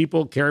that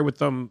people carry with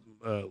them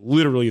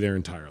literally their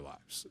entire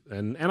lives.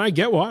 And I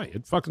get why.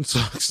 It fucking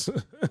sucks.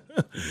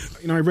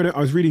 I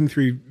was reading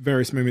through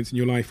various moments in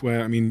your life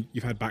where, I mean,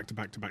 you've had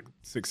back-to-back-to-back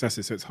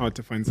successes, so it's hard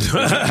to find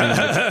something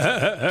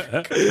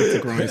that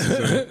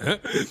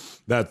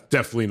categorizes. That's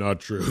definitely not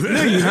true.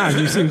 No, you have.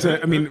 You seem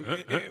to, I mean,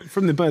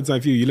 from the bird's eye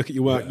view, you look at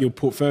your work, your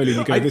portfolio, and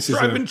you go,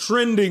 I've been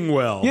trending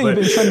well. Yeah, you've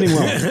been trending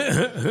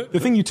well. The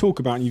thing you talk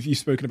about, and you've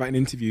spoken about in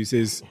interviews,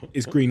 is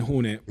Green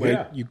Hornet,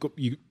 where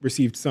you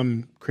received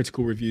some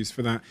critical reviews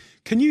for that.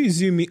 Can you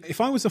zoom me, if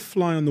I was a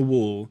fly on the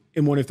wall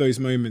in one of those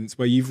moments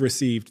where you've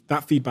received,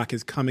 that feedback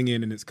is coming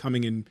in and it's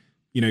coming in,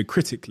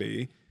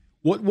 critically,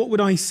 what would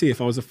I see if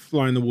I was a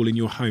fly on the wall in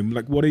your home?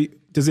 Like, do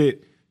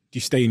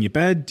you stay in your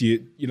bed? Do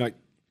you like,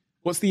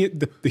 what's the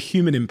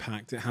human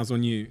impact it has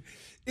on you?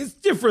 It's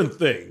different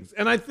things.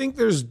 And I think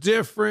there's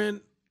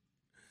different,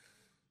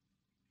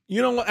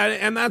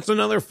 and that's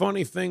another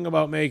funny thing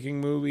about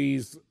making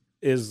movies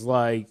is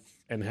like,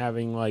 and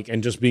having like,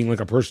 and just being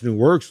like a person who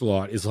works a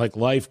lot is like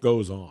life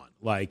goes on.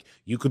 Like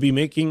you could be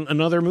making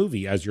another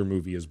movie as your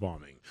movie is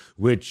bombing,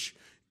 which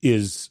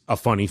is a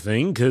funny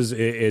thing because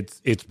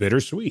it's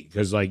bittersweet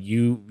because like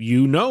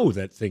you know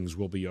that things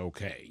will be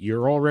okay.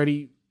 You're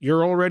already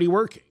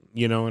working.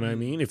 You know what I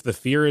mean? If the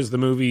fear is the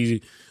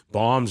movie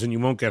bombs and you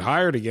won't get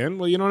hired again,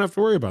 well, you don't have to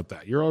worry about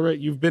that.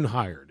 You've been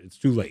hired. It's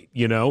too late.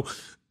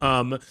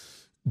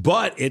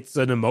 But it's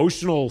an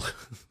emotional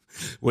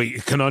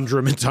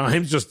conundrum at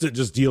times,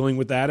 just dealing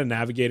with that and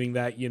navigating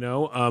that.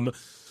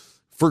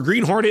 For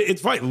Green Hornet,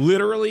 it's fine.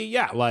 Literally,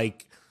 yeah,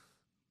 like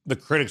the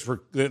critics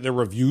the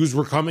reviews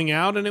were coming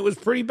out and it was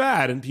pretty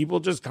bad and people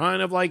just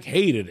kind of like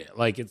hated it.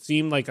 Like it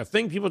seemed like a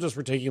thing people just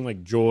were taking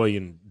like joy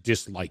in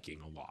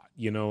disliking a lot.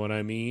 You know what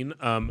I mean?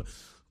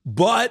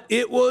 But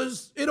it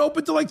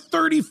opened to like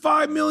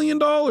 $35 million,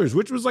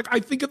 which was like,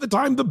 I think at the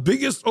time, the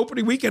biggest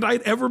opening weekend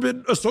I'd ever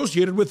been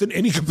associated with in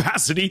any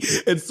capacity.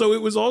 And so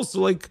it was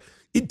also like,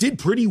 it did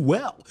pretty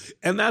well.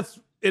 And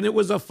it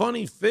was a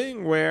funny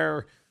thing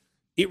where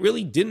it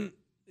really didn't,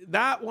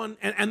 that one,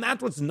 and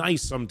that's what's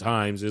nice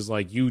sometimes is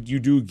like you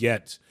do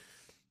get,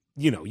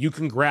 you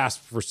can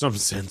grasp for some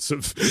sense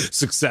of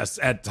success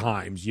at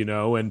times,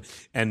 but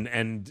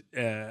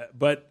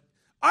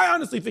I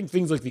honestly think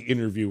things like The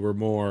Interview were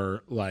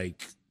more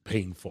like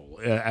painful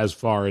as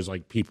far as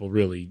like people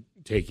really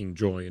taking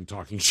joy and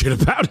talking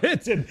shit about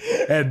it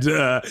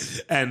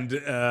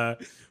and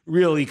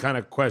really kind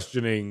of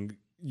questioning,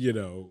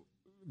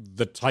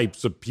 the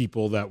types of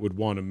people that would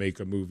want to make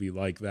a movie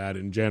like that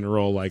in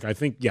general. Like, I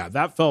think,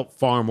 that felt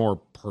far more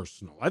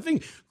personal. I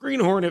think Green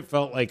Hornet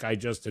felt like I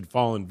just had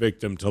fallen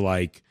victim to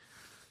like,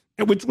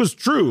 which was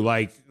true.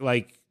 Like,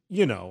 a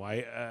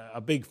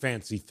big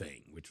fancy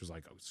thing, which was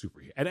like a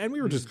super, and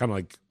we were just kind of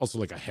like, also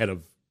like ahead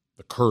of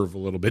the curve a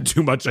little bit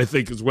too much, I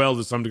think, as well,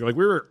 to some degree. Like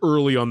we were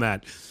early on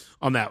that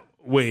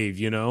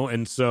wave,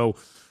 and so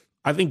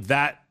I think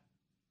that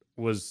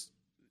was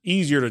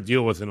easier to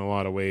deal with in a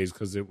lot of ways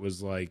because it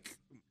was like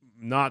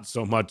not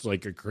so much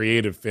like a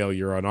creative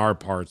failure on our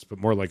parts, but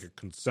more like a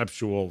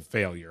conceptual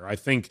failure. I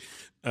think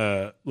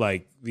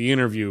like The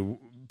Interview,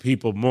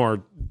 people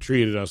more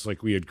treated us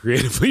like we had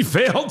creatively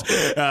failed,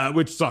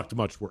 which sucked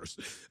much worse.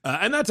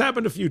 And that's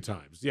happened a few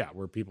times,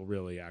 where people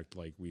really act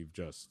like we've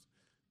just...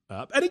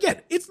 and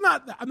again,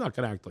 I'm not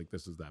going to act like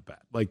this is that bad.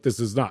 Like, this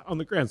is not, on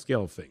the grand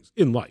scale of things,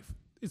 in life,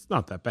 it's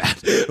not that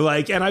bad.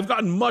 Like, and I've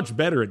gotten much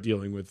better at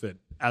dealing with it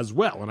as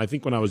well. And I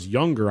think when I was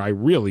younger, I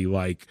really,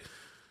 like,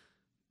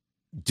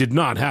 did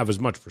not have as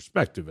much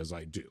perspective as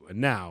I do.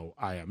 And now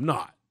I am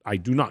not. I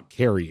do not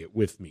carry it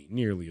with me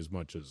nearly as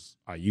much as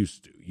I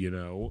used to,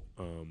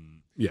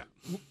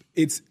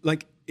 It's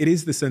like, it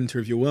is the center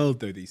of your world,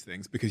 though, these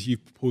things, because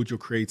you've poured your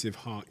creative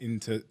heart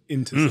into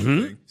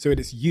something. So it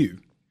is you.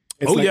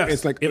 It's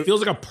yes. It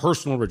feels like a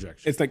personal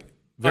rejection. It's like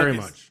very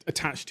much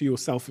attached to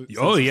yourself.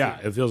 Oh yeah.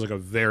 It feels like a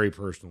very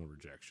personal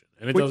rejection.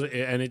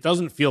 And it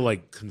doesn't feel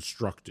like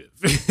constructive.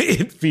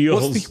 It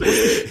feels what's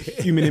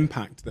the human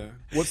impact there.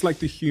 What's like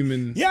the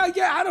human? Yeah.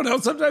 I don't know.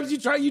 Sometimes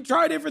you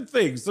try different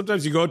things.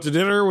 Sometimes you go out to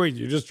dinner where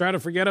you just try to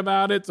forget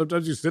about it.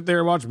 Sometimes you sit there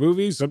and watch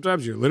movies.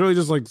 Sometimes you're literally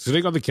just like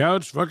sitting on the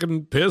couch,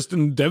 fucking pissed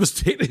and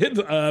devastated.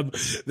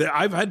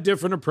 I've had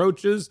different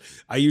approaches.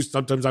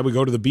 Sometimes I would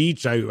go to the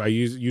beach. I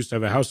used to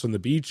have a house on the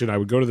beach, and I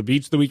would go to the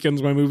beach the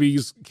weekends my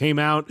movies came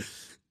out.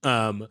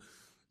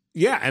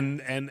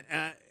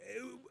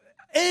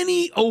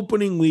 Any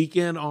opening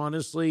weekend,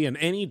 honestly, and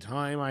any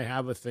time I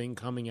have a thing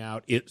coming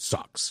out, it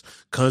sucks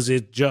because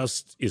it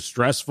just is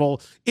stressful.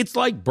 It's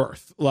like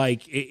birth,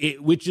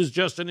 which is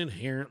just an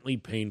inherently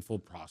painful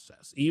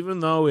process. Even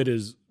though it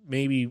is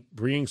maybe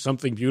bringing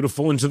something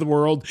beautiful into the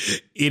world,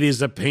 it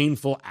is a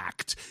painful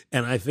act.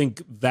 And I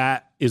think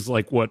that is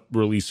like what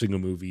releasing a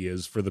movie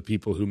is for the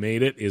people who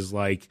made it, is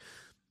like,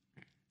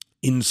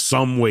 in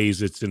some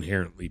ways it's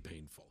inherently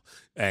painful.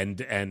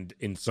 And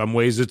in some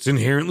ways it's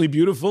inherently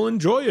beautiful and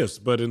joyous,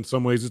 but in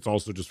some ways it's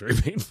also just very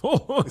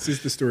painful. This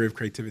is the story of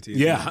creativity.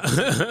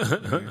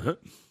 Yeah.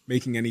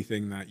 Making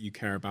anything that you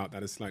care about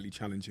that is slightly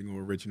challenging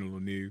or original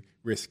or new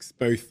risks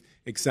both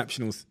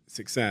exceptional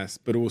success,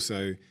 but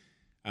also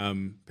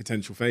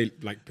potential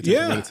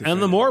relative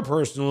and the more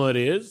personal it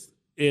is,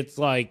 it's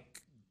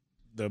like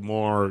the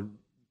more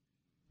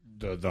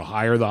the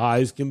higher the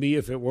highs can be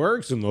if it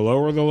works, and the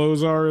lower the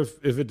lows are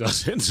if it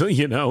doesn't. So,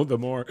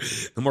 the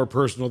more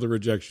personal the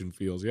rejection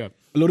feels. Yeah.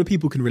 A lot of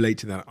people can relate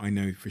to that, I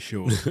know for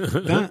sure.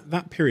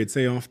 that period,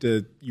 say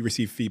after you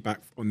receive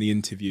feedback on the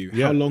interview,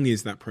 how long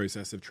is that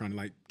process of trying to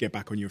like get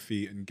back on your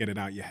feet and get it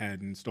out your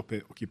head and stop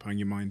it occupying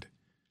your mind?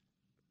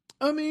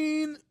 I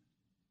mean,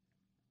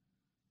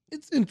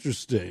 it's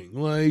interesting.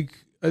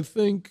 Like, I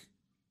think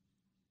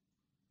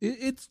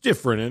it's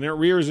different, and it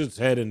rears its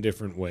head in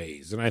different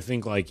ways. And I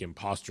think like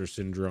imposter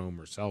syndrome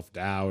or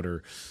self-doubt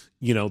or,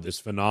 this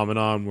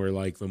phenomenon where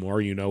like the more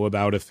you know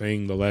about a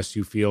thing, the less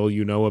you feel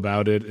you know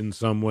about it in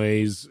some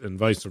ways, and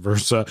vice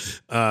versa.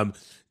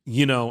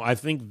 I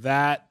think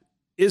that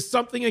is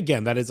something,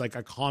 again, that is like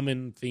a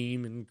common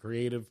theme in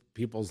creative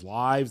people's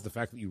lives. The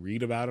fact that you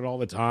read about it all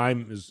the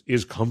time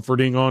is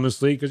comforting,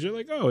 honestly, because you're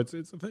like, oh, it's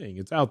a thing.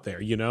 It's out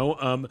there,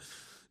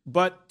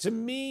 But to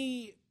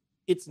me,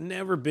 it's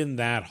never been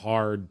that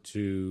hard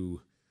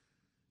to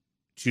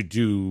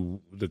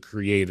do the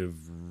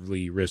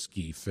creatively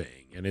risky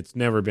thing. And it's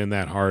never been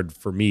that hard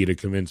for me to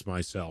convince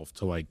myself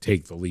to like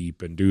take the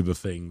leap and do the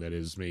thing that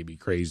is maybe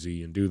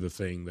crazy and do the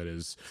thing that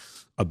is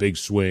a big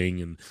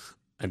swing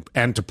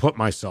and to put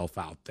myself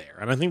out there.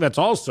 And I think that's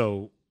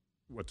also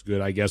what's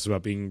good, I guess,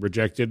 about being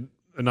rejected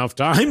enough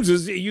times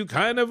is you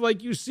kind of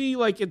like, you see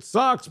like it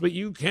sucks, but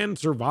you can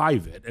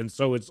survive it. And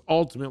so it's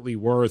ultimately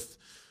worth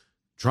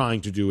trying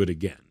to do it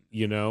again,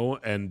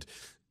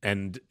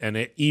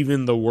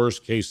 even the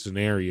worst case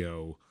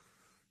scenario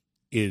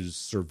is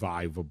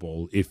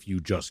survivable if you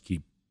just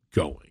keep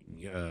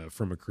going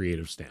from a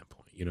creative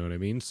standpoint. You know what I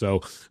mean?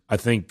 So I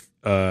think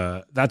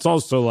that's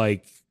also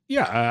like, we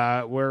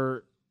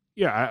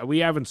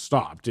haven't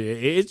stopped.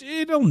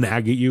 It'll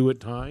nag at you at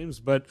times,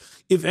 but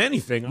if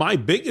anything, my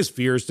biggest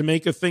fear is to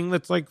make a thing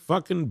that's like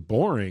fucking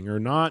boring or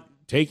not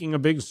taking a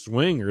big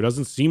swing or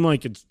doesn't seem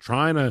like it's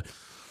trying to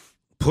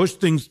push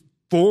things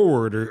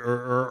forward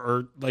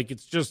or like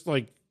it's just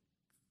like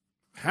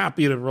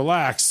happy to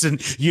relax. And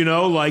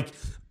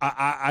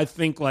I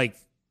think like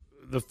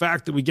the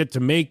fact that we get to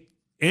make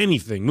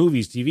anything,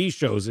 movies, TV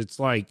shows, it's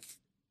like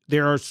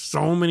there are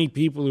so many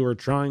people who are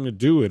trying to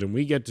do it and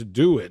we get to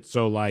do it.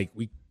 So like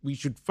we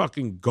should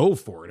fucking go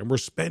for it. And we're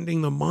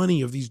spending the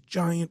money of these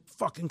giant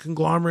fucking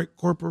conglomerate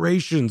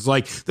corporations.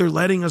 Like they're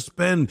letting us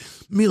spend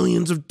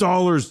millions of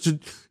dollars to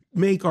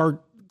make our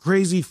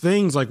crazy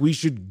things. Like we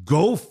should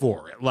go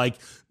for it. Like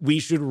we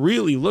should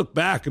really look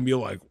back and be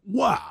like,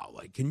 wow,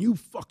 like, can you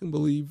fucking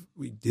believe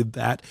we did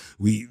that?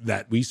 We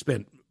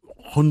spent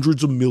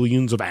hundreds of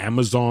millions of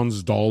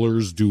Amazon's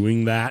dollars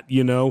doing that,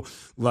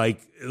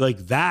 like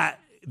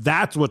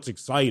that's what's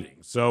exciting.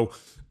 So,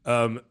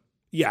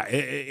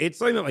 it's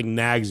something that like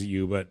nags at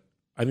you, but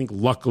I think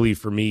luckily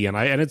for me, and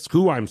it's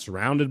who I'm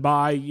surrounded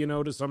by,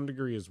 to some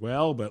degree as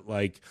well. But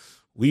like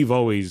we've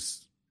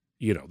always,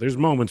 there's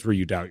moments where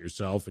you doubt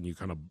yourself and you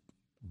kind of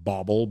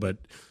bobble, but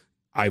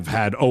I've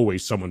had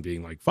always someone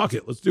being like, fuck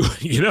it, let's do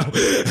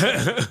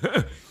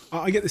it,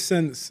 I get the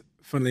sense,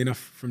 funnily enough,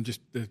 from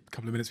just the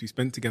couple of minutes we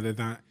spent together,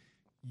 that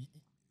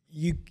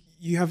you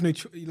have no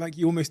like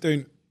you almost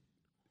don't.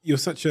 You're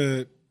such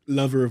a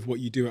lover of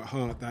what you do at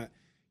heart that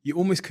you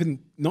almost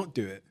couldn't not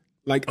do it.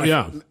 Like,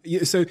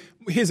 so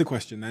here's a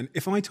question then: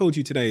 if I told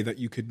you today that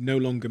you could no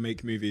longer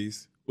make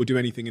movies or do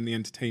anything in the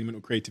entertainment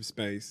or creative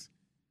space,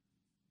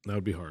 that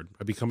would be hard.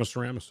 I'd become a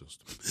ceramicist.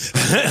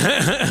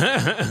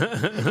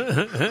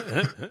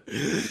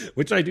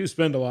 Which I do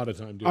spend a lot of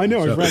time doing. I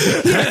know, I've read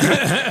it.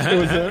 It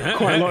was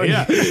quite a lot.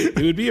 Yeah,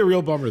 it would be a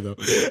real bummer, though.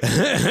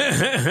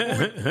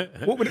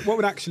 What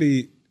would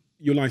actually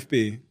your life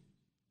be?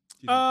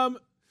 I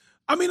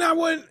mean,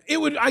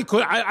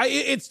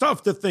 it's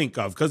tough to think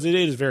of because it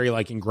is very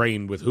like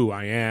ingrained with who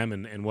I am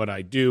and what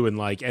I do. And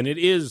it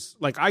is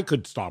like, I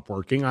could stop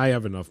working. I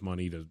have enough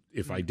money to,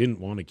 if I didn't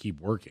want to keep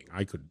working,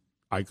 I could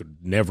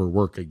never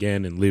work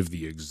again and live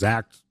the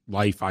exact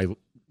life I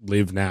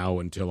live now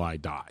until I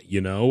die.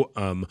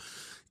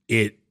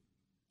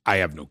 I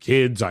have no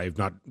kids. I'm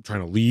not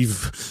trying to leave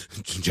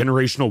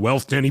generational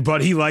wealth to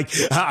anybody. Like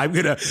I'm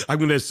gonna,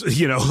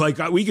 like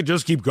we could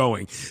just keep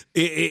going.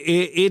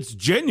 It's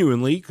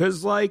genuinely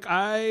because like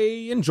I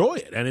enjoy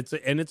it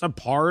and it's a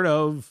part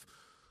of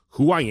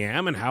who I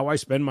am and how I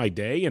spend my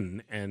day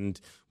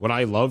and what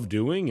I love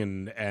doing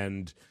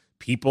and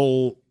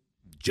people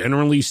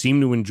generally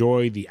seem to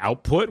enjoy the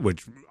output,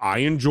 which I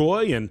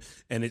enjoy, and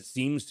it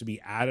seems to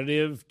be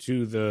additive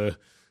to the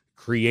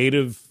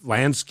creative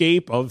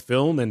landscape of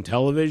film and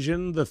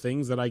television, the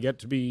things that I get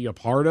to be a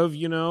part of,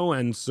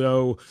 and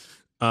so,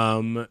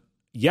 it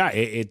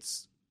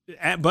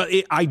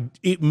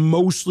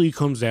mostly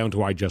comes down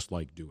to I just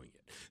like doing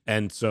it,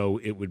 and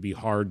so it would be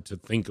hard to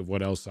think of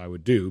what else I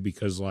would do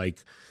because,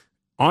 like,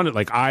 on it,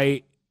 like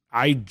I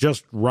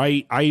just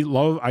write. I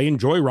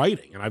enjoy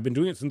writing, and I've been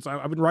doing it since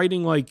I've been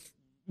writing like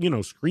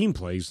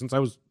screenplays since I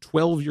was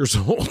 12 years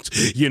old.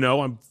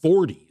 I'm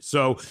 40,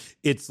 so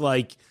it's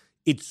like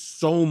it's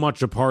so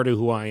much a part of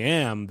who I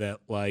am that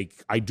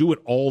like I do it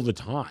all the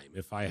time.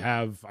 If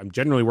I'm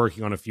generally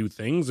working on a few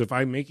things. If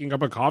I'm making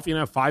up a coffee and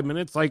I have 5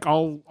 minutes, like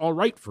I'll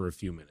write for a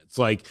few minutes.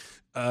 Like,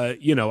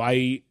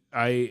 I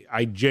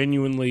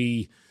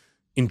genuinely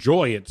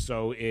enjoy it.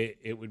 So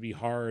it would be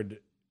hard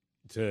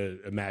to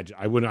imagine.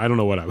 I don't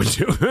know what I would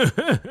do.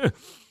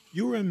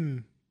 You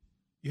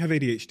have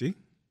ADHD?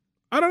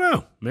 I don't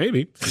know.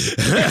 Maybe.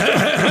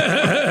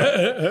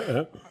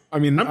 I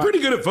mean, I'm pretty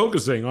good at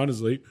focusing,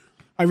 honestly.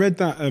 I read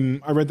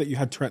that you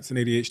had Tourette's and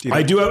ADHD.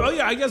 I do have. Oh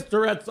yeah, I guess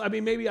Tourette's. I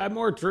mean, maybe I'm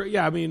more.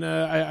 Yeah, I mean,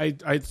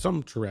 I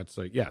some Tourette's.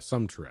 Like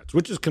some Tourette's,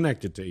 which is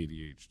connected to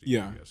ADHD.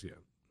 Yeah. I guess, yeah.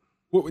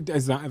 What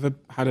has that ever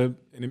had a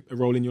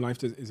role in your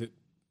life? Is it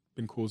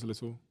been causal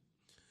at all?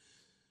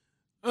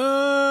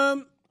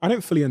 I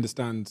don't fully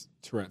understand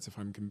Tourette's. If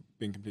I'm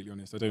being completely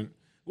honest, I don't.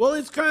 Well,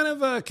 it's kind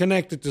of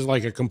connected to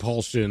like a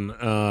compulsion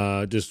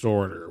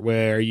disorder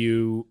where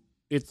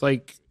it's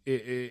like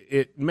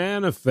it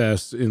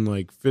manifests in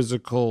like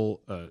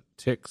physical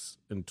tics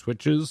and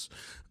twitches.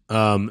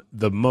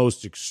 The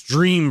most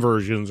extreme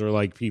versions are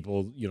like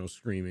people,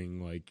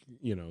 screaming like,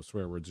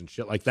 swear words and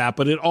shit like that.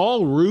 But it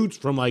all roots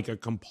from like a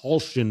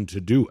compulsion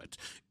to do it.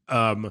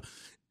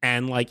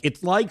 And like,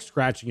 it's like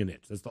scratching an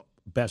itch. That's the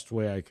best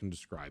way I can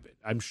describe it.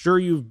 I'm sure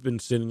you've been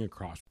sitting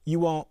across.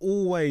 You are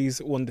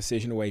always one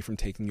decision away from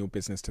taking your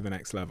business to the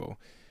next level.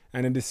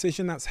 And a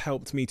decision that's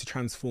helped me to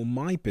transform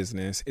my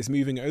business is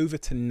moving over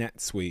to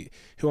NetSuite,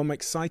 who I'm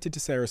excited to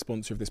say are a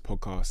sponsor of this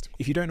podcast.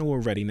 If you don't know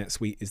already,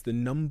 NetSuite is the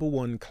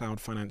 #1 cloud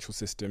financial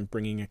system,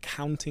 bringing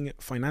accounting,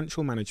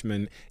 financial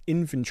management,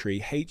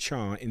 inventory,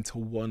 HR into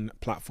one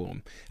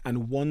platform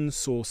and one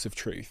source of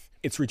truth.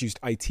 It's reduced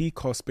IT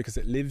costs because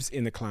it lives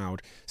in the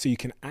cloud, so you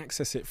can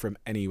access it from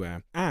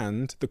anywhere.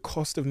 And the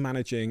cost of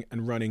managing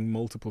and running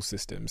multiple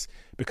systems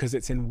because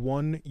it's in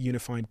one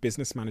unified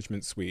business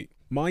management suite.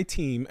 My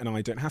team and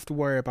I don't have to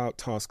worry about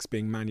tasks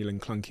being manual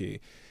and clunky.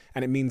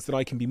 And it means that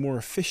I can be more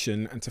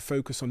efficient and to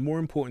focus on more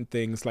important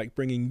things like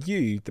bringing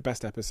you the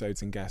best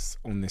episodes and guests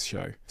on this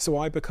show. So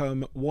I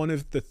become one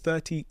of the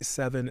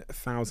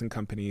 37,000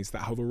 companies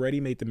that have already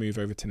made the move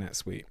over to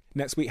NetSuite.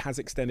 NetSuite has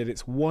extended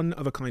its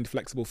one-of-a-kind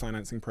flexible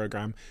financing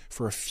program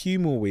for a few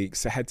more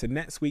weeks. So head to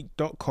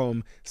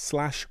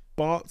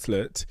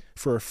netsuite.com/Bartlett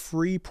for a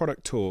free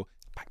product tour.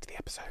 Back to the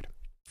episode.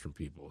 From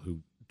people who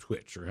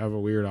twitch or have a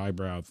weird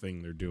eyebrow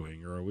thing they're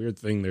doing or a weird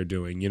thing they're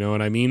doing, you know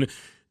what I mean?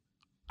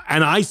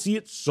 And I see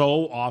it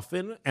so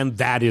often, and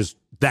that is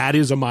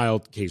a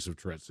mild case of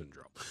Tourette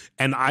syndrome.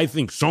 And I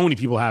think so many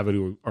people have it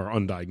who are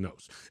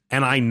undiagnosed.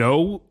 And I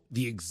know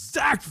the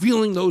exact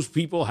feeling those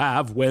people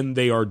have when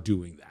they are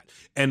doing that.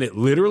 And it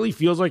literally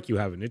feels like you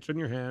have an itch on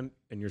your hand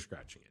and you're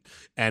scratching it.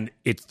 And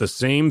it's the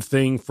same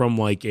thing from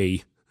like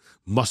a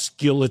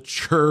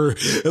musculature,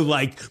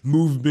 like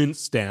movement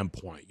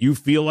standpoint. You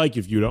feel like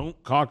if you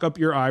don't cock up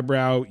your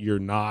eyebrow, you're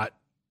not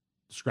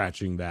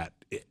scratching that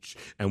itch.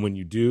 And when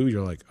you do,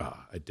 you're like,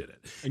 I did it.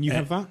 And you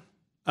have that?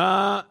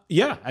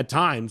 Yeah, at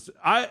times.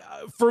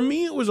 For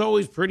me, it was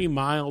always pretty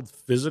mild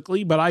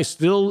physically, but I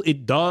feel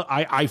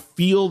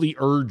the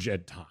urge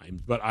at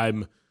times, but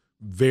I'm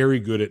very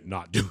good at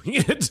not doing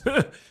it.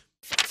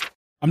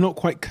 I'm not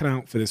quite cut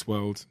out for this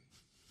world,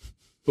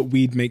 but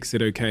weed makes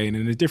it okay. And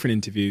in a different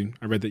interview,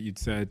 I read that you'd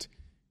said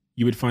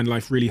you would find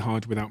life really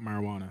hard without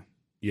marijuana.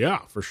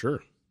 Yeah, for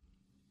sure.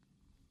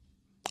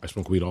 I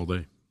smoke weed all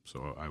day.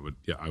 So I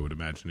would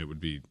imagine it would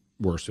be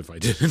worse if I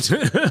didn't.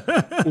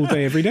 All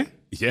day, every day?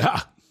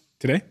 Yeah.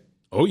 Today?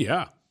 Oh,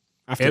 yeah.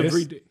 After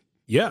every this? day.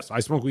 Yes,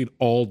 I smoke weed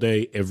all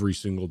day, every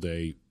single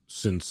day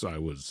since I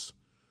was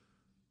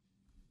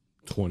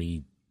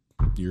 20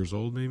 years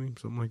old, maybe,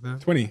 something like that.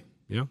 20?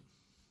 Yeah.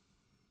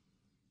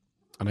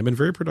 And I've been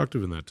very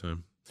productive in that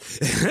time.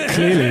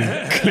 Clearly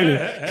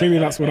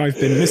that's what I've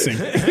been missing.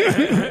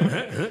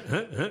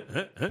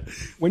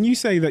 When you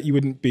say that you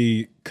wouldn't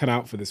be cut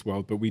out for this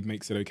world, but weed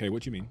makes it okay,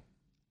 what do you mean?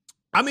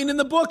 I mean, in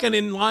the book and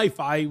in life,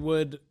 I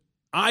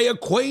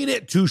equate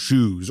it to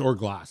shoes or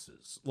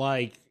glasses.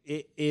 Like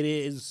it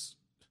is,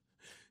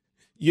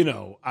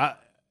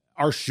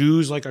 are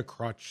shoes like a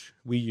crutch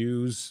we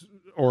use,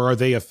 or are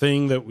they a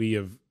thing that we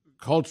have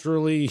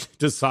culturally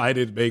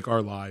decided make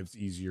our lives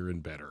easier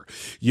and better?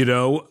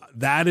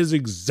 That is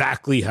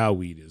exactly how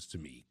weed is to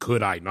me.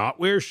 Could I not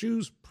wear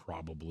shoes?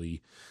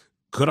 Probably.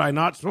 Could I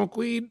not smoke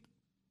weed?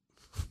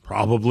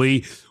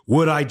 Probably.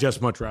 Would I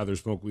just much rather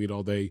smoke weed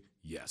all day?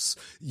 Yes.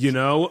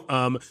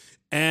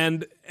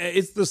 And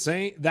it's the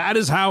same. That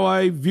is how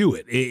I view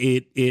it.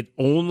 It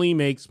only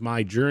makes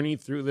my journey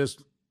through this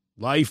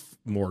life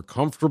more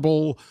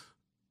comfortable,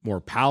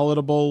 more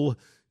palatable,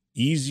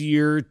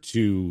 easier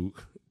to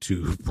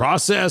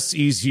process,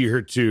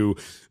 easier to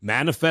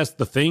manifest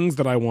the things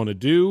that I want to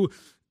do,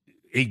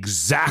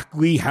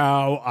 exactly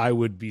how I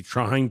would be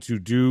trying to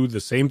do the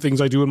same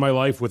things I do in my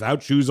life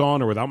without shoes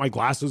on or without my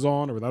glasses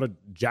on or without a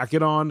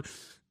jacket on.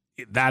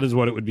 That is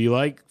what it would be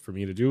like for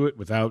me to do it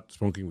without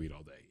smoking weed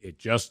all day.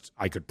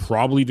 I could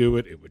probably do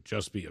it. It would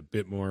just be a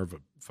bit more of a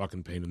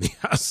fucking pain in the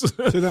ass.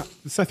 So that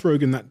Seth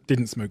Rogen that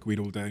didn't smoke weed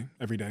all day,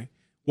 every day,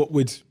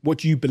 what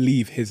do you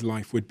believe his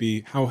life would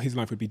be? How his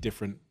life would be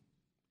different?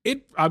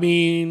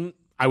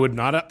 I would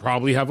not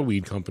probably have a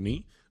weed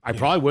company. I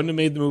probably wouldn't have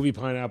made the movie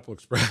Pineapple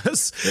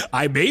Express.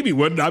 I maybe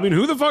wouldn't. I mean,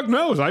 who the fuck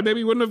knows? I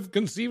maybe wouldn't have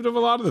conceived of a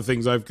lot of the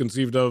things I've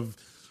conceived of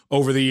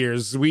over the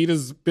years. Weed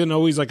has been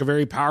always like a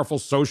very powerful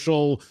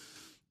social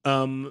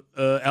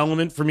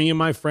element for me and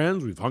my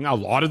friends. We've hung out.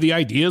 A lot of the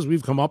ideas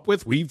we've come up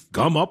with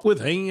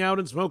hanging out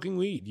and smoking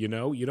weed. You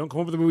know, you don't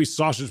come up with a movie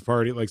Sausage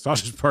Party,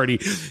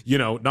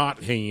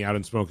 not hanging out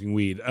and smoking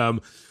weed.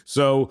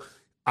 So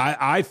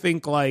I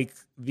think like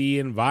the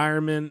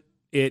environment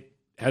it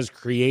has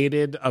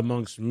created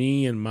amongst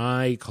me and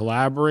my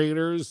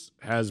collaborators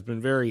has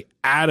been very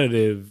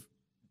additive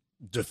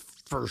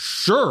for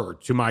sure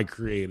to my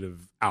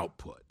creative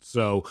output.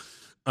 So,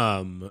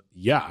 in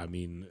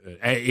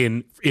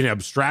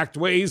abstract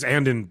ways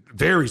and in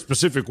very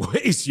specific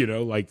ways,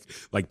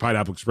 like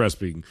Pineapple Express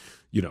being,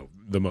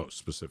 the most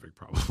specific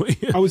probably.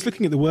 I was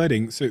looking at the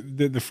wording. So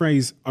the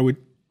phrase,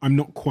 I'm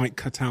not quite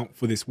cut out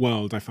for this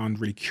world, I found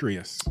really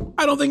curious.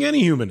 I don't think any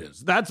human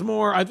is. I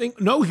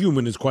think no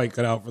human is quite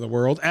cut out for the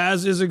world,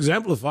 as is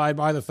exemplified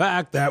by the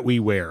fact that we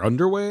wear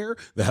underwear,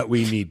 that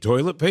we need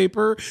toilet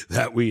paper,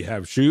 that we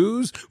have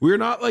shoes. We're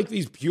not like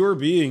these pure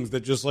beings that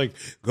just like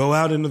go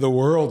out into the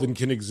world and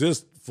can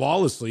exist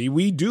flawlessly.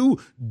 We do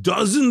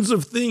dozens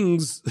of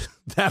things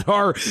that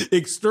are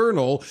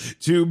external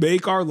to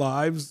make our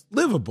lives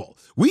livable.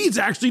 Weed's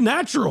actually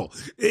natural,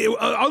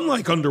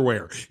 unlike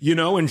underwear,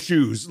 and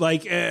shoes,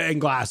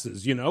 and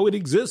glasses. It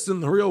exists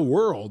in the real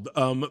world.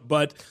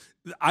 But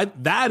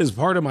that is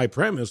part of my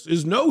premise: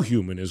 is no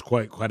human is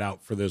quite cut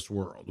out for this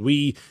world.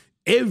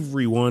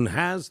 Everyone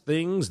has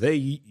things they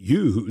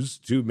use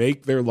to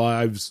make their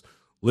lives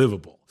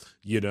livable.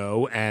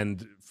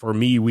 And for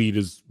me, weed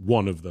is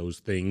one of those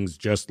things,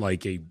 just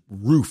like a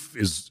roof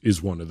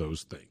is one of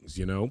those things,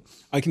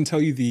 I can tell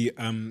you the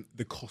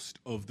cost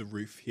of the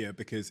roof here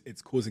because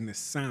it's causing this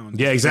sound.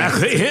 Yeah,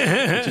 exactly.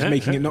 Which is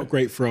making it not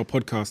great for our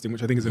podcasting,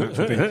 which I think is an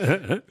actual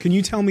thing. Can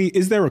you tell me,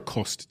 is there a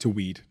cost to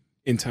weed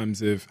in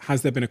terms of,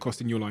 has there been a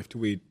cost in your life to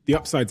weed? The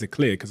upsides are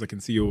clear because I can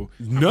see your...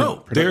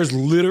 No, there's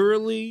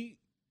literally,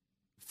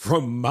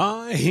 from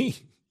my,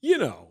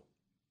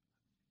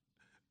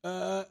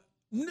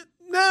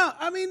 No,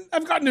 I mean,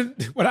 I've gotten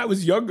it when I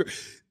was younger.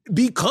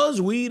 Because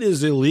weed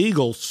is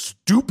illegal,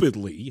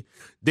 stupidly,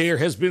 there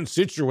has been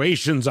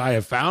situations I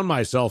have found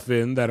myself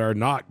in that are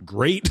not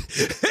great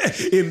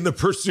in the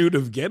pursuit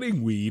of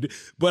getting weed.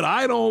 But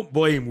I don't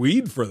blame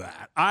weed for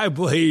that. I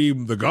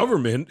blame the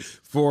government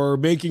for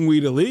making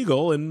weed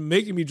illegal and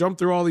making me jump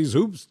through all these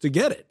hoops to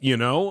get it,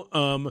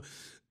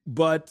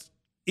 But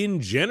in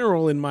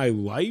general, in my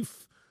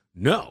life,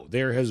 no,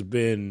 there has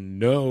been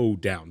no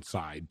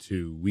downside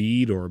to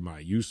weed or my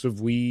use of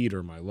weed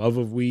or my love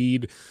of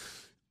weed.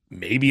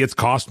 Maybe it's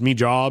cost me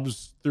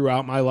jobs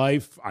throughout my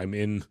life. I'm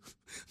in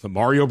the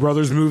Mario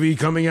Brothers movie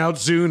coming out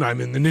soon.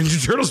 I'm in the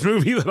Ninja Turtles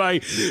movie that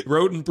I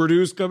wrote and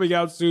produced coming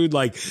out soon.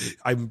 Like,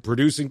 I'm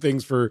producing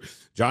things for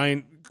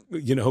giant,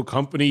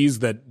 companies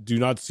that do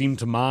not seem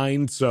to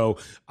mind. So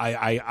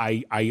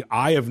I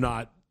have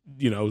not,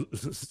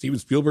 Steven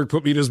Spielberg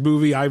put me in his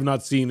movie. I've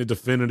not seen a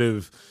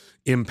definitive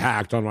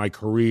impact on my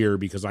career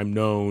because I'm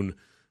known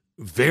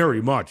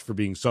very much for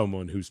being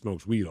someone who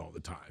smokes weed all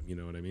the time. You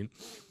know what I mean?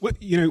 Well,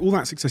 all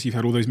that success you've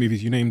had, all those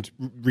movies you named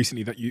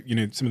recently that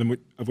some of them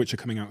of which are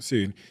coming out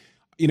soon.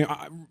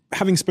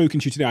 Having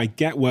spoken to you today, I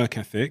get work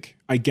ethic.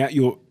 I get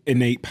your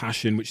innate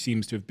passion, which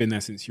seems to have been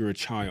there since you were a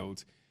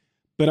child.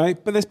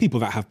 But there's people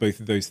that have both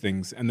of those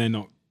things and they're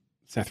not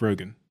Seth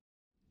Rogen.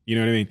 You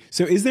know what I mean?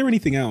 So is there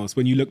anything else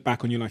when you look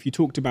back on your life? You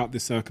talked about the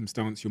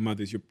circumstance, your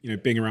mother's,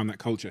 being around that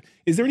culture.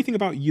 Is there anything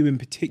about you in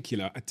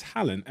particular, a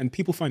talent? And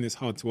people find this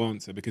hard to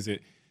answer because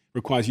it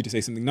requires you to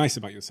say something nice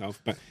about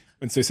yourself.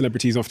 And so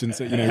celebrities often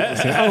say, say,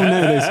 oh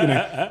no,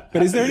 there's,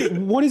 But is there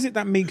what is it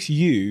that makes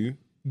you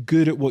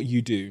good at what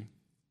you do?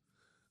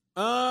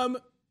 I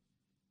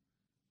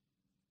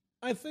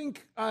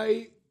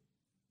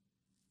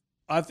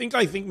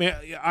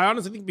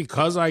honestly think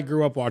because I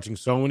grew up watching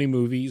so many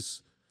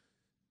movies,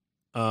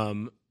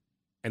 and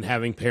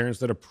having parents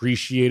that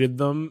appreciated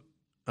them,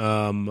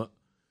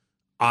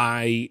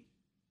 I,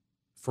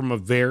 from a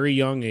very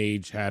young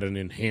age, had an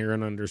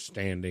inherent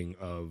understanding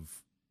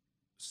of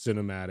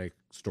cinematic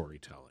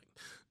storytelling,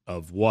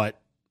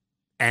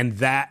 and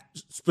that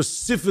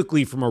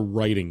specifically from a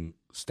writing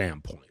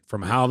standpoint,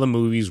 from how the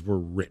movies were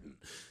written.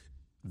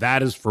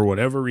 That is, for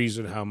whatever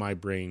reason, how my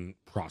brain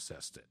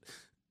processed it.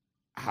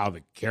 How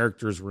the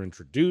characters were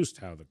introduced,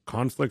 how the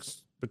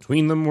conflicts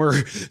between them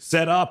were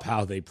set up,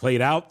 how they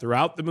played out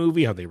throughout the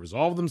movie, how they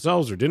resolved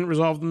themselves or didn't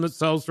resolve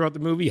themselves throughout the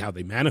movie, how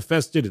they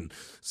manifested in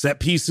set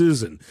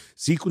pieces and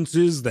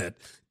sequences that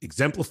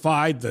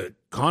exemplified the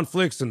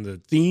conflicts and the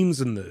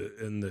themes and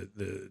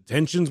the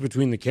tensions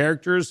between the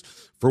characters.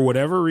 For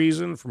whatever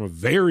reason, from a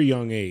very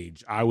young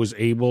age, I was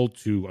able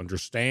to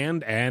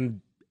understand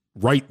and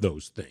write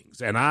those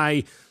things. And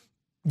I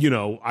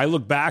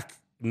look back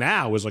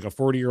now as like a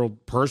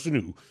 40-year-old person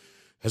who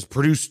has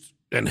produced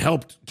and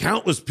helped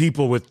countless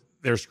people with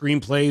their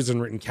screenplays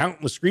and written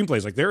countless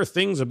screenplays. Like there are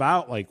things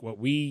about like what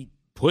we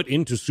put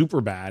into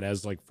Superbad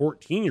as like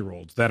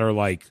 14-year-olds that are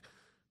like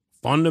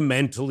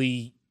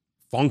fundamentally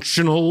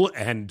functional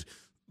and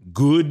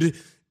good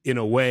in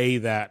a way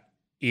that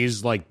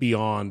is like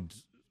beyond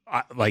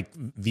like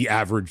the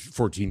average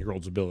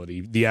 14-year-old's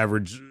ability, the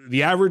average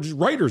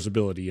writer's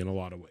ability in a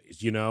lot of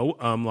ways,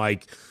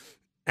 like,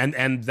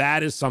 and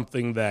that is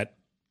something that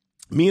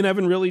me and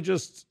Evan really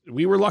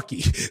we were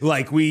lucky.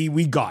 Like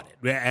we got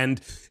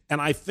it.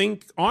 And I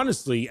think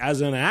honestly,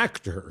 as an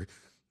actor,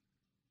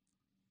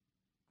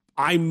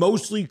 I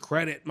mostly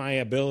credit my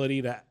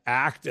ability to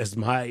act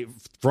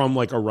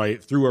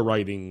through a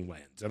writing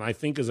lens. And I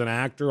think as an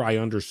actor, I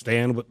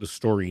understand what the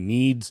story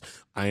needs.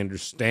 I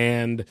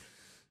understand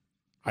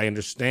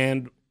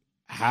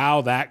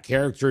how that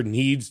character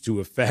needs to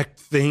affect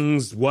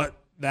things, what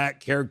that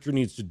character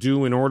needs to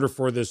do in order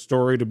for this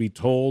story to be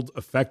told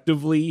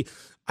effectively.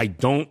 I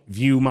don't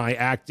view my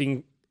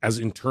acting as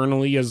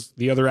internally as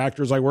the other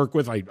actors I work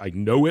with. I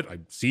know it. I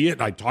see it.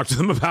 I talk to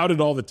them about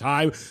it all the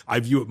time. I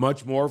view it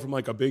much more from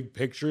like a big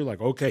picture. Like,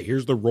 okay,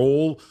 here's the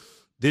role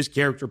this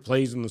character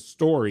plays in the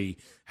story.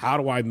 How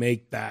do I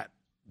make that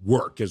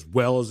work as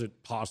well as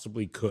it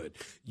possibly could,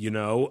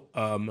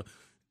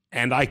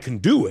 and I can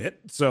do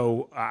it.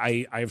 So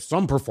I have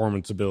some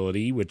performance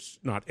ability, which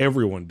not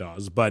everyone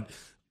does, but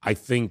I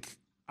think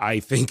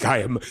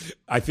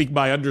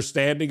my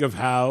understanding of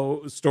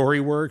how story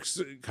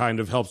works kind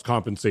of helps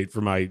compensate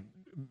for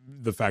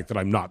the fact that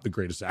I'm not the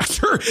greatest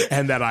actor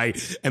and that I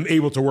am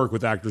able to work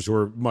with actors who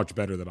are much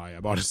better than I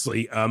am,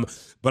 honestly.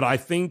 But I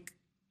think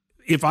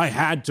if I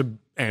had to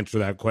answer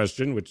that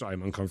question, which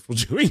I'm uncomfortable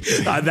doing,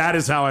 that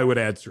is how I would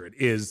answer it,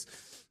 is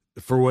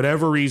for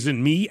whatever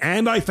reason,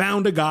 I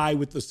found a guy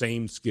with the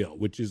same skill,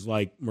 which is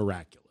like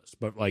miraculous.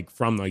 But like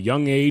from a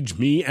young age,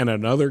 me and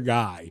another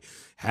guy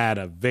had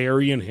a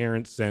very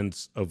inherent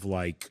sense of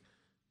like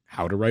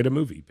how to write a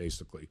movie,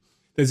 basically.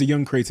 There's a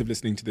young creative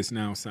listening to this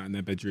now, sat in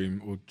their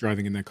bedroom or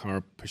driving in their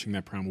car, pushing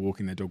their pram or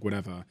walking their dog,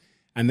 whatever.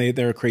 And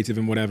they're a creative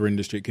in whatever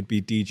industry. It could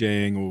be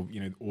DJing or,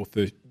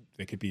 author.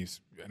 They could be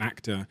an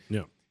actor.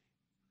 Yeah.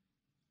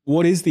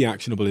 What is the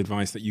actionable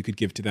advice that you could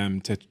give to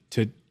them to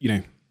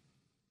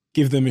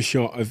give them a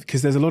shot of,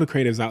 because there's a lot of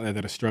creatives out there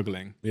that are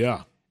struggling.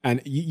 Yeah.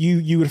 And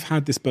you would have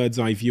had this bird's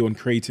eye view on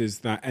creators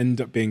that end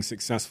up being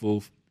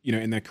successful,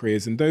 in their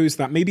careers, and those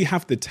that maybe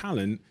have the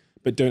talent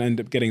but don't end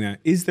up getting there.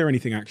 Is there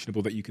anything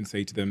actionable that you can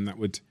say to them that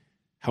would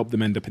help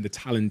them end up in the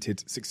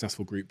talented,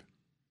 successful group?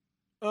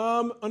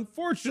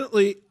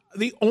 Unfortunately,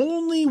 the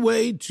only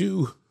way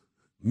to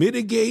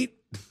mitigate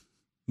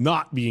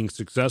not being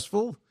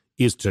successful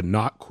is to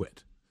not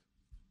quit.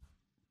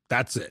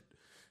 That's it.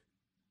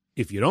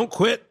 If you don't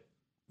quit,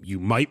 you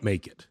might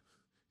make it.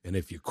 And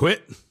if you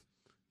quit,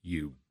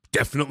 you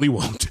definitely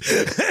won't.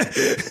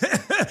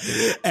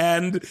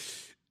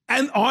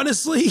 And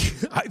honestly,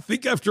 I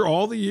think after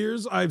all the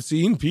years I've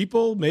seen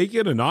people make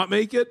it and not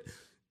make it,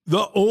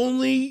 the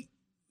only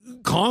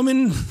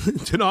common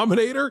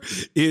denominator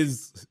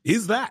is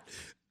that.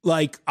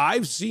 Like,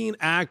 I've seen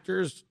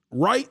actors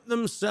write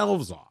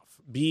themselves off,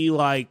 be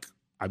like,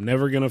 I'm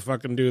never going to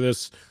fucking do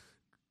this.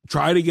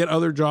 Try to get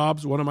other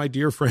jobs. One of my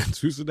dear friends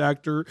who's an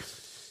actor,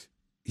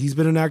 he's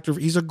been an actor.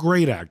 He's a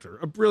great actor,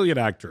 a brilliant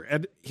actor.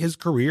 And his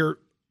career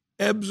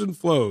ebbs and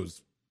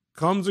flows,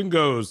 comes and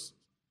goes.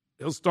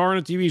 He'll star in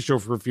a TV show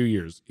for a few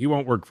years. He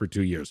won't work for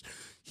 2 years.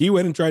 He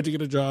went and tried to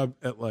get a job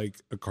at like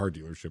a car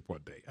dealership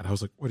one day. And I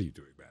was like, what are you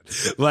doing, man?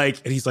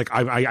 Like, and he's like,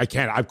 I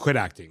can't, I've quit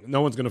acting.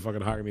 No one's going to fucking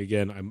hire me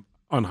again. I'm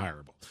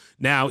unhireable.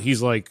 Now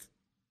he's like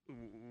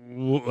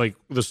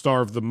the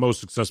star of the most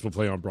successful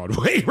play on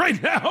Broadway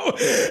right now.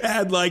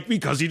 And like,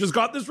 because he just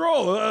got this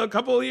role a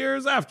couple of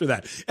years after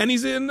that. And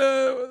he's in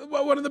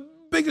one of the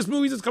biggest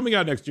movies that's coming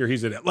out next year.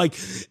 He's in it. Like,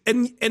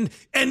 and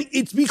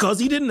it's because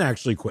he didn't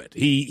actually quit.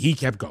 He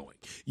kept going,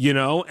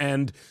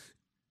 and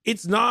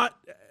it's not,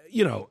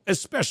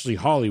 especially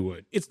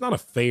Hollywood, it's not a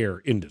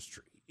fair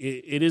industry.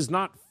 It is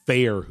not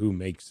fair who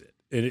makes it.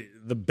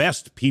 The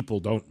best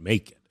people don't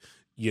make it,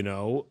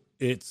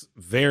 It's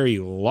very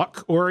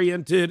luck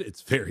oriented.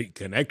 It's very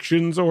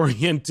connections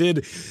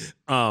oriented.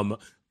 I'm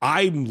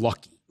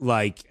lucky,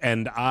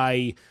 and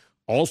I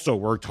also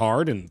worked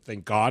hard, and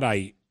thank God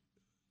I,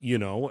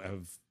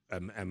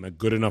 am a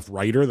good enough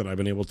writer that I've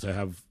been able to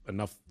have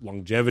enough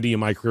longevity in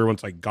my career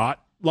once I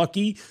got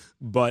lucky.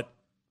 But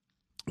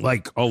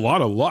like, a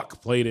lot of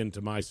luck played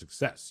into my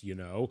success,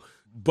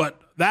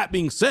 But that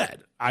being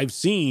said, I've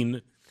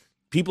seen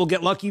people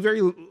get lucky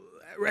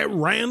at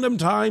random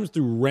times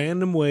through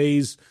random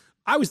ways.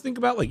 I always think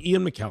about like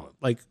Ian McKellen.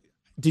 Like,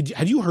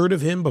 had you heard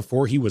of him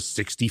before he was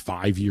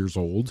 65 years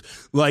old?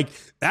 Like,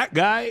 that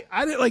guy,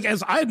 I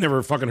had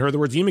never fucking heard the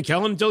words Ian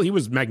McKellen until he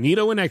was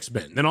Magneto in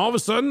X-Men. Then all of a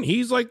sudden,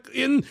 he's like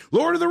in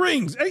Lord of the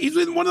Rings. He's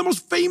one of the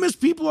most famous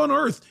people on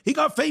earth. He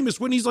got famous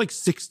when he's like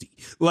 60.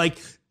 Like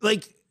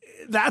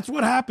that's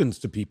what happens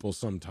to people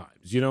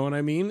sometimes. You know what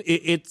I mean?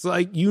 It's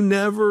like, you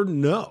never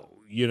know,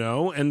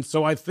 And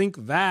so I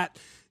think that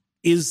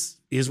is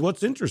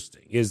what's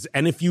interesting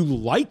and if you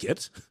like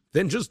it,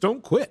 then just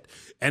don't quit.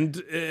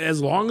 And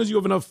as long as you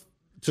have enough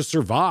to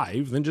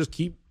survive, then just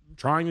keep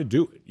trying to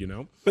do it, you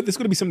know? But there's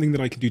got to be something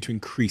that I can do to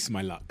increase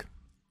my luck.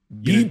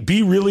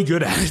 Be really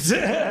good at it.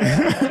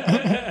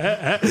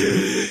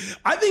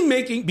 I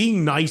think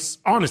being nice,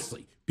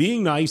 honestly,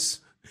 being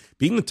nice,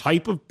 being the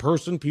type of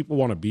person people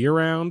want to be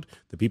around,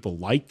 that people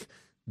like,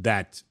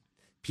 that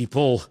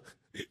people,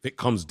 if it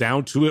comes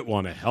down to it,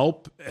 want to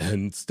help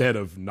instead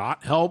of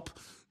not help,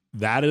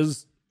 that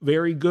is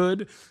very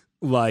good.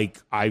 Like,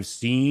 I've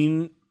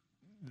seen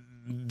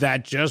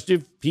that just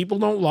if people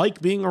don't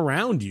like being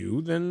around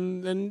you,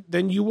 then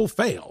you will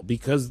fail,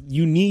 because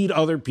you need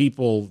other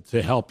people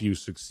to help you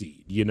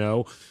succeed, you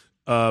know?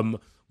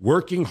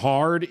 Working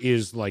hard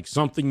is like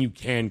something you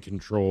can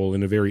control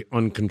in a very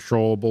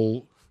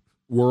uncontrollable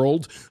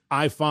world,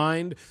 I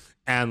find.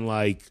 And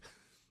like,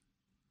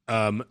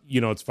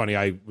 it's funny,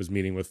 I was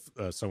meeting with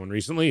someone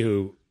recently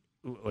who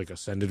like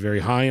ascended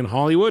very high in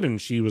Hollywood,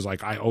 and she was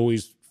like, I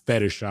always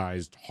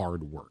fetishized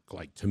hard work.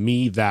 Like, to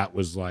me, that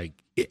was like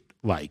it.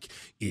 Like,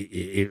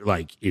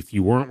 like if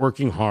you weren't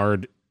working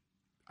hard,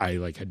 I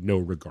like had no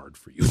regard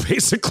for you,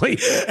 basically.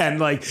 And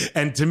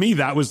to me,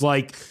 that was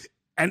like,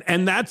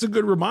 and that's a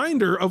good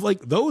reminder of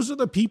like, those are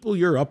the people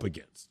you're up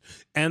against.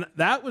 And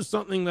that was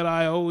something that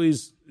I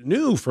always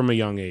knew from a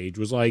young age,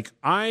 was like,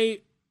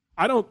 I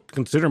don't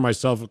consider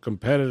myself a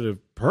competitive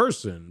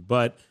person,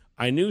 but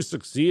I knew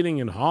succeeding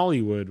in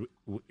Hollywood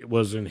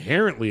was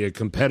inherently a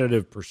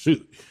competitive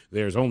pursuit.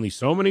 There's only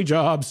so many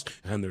jobs,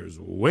 and there's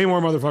way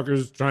more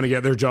motherfuckers trying to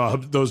get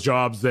those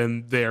jobs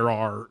than there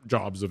are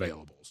jobs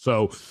available.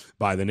 So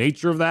by the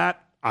nature of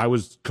that, I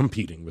was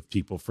competing with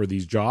people for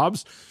these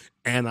jobs,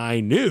 and I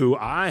knew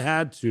I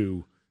had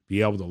to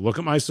be able to look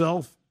at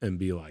myself and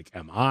be like,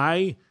 am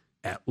I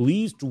at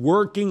least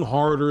working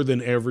harder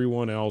than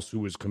everyone else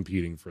who is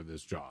competing for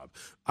this job?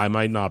 I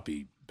might not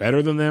be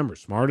better than them or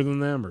smarter than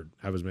them or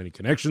have as many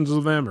connections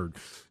as them or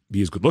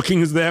be as good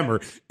looking as them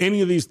or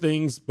any of these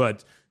things,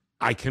 but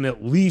I can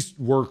at least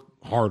work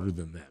harder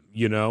than them,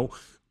 you know?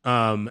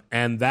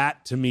 And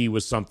that to me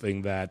was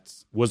something that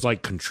was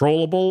like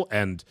controllable,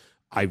 and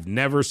I've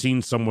never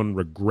seen someone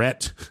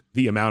regret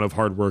the amount of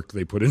hard work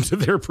they put into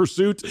their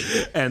pursuit.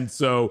 And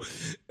so,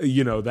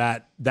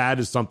 that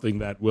is something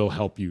that will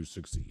help you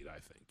succeed, I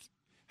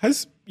think.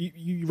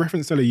 You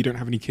referenced earlier you don't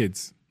have any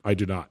kids. I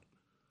do not.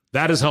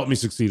 That has helped me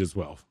succeed as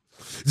well.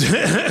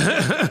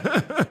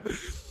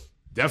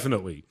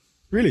 Definitely.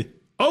 Really?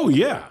 Oh,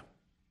 yeah.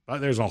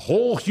 There's a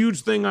whole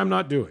huge thing I'm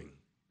not doing,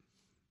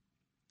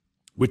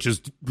 which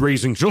is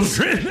raising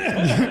children.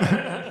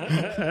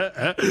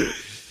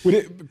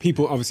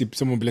 People, obviously,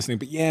 someone will be listening,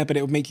 but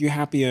it would make you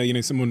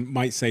happier. Someone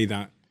might say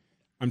that.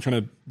 I'm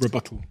trying to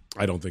rebuttal.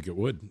 I don't think it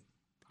would.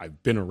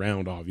 I've been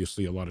around,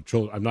 obviously, a lot of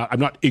children. I'm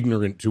not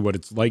ignorant to what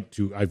it's like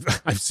to.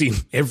 I've seen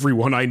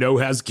everyone I know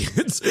has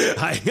kids.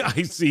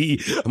 I see.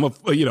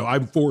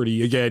 I'm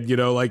 40 again.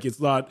 It's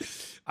not.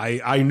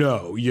 I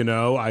know.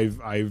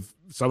 I've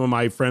some of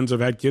my friends have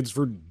had kids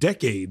for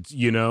decades.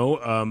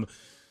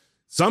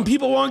 Some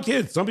people want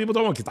kids. Some people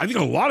don't want kids. I think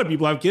a lot of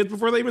people have kids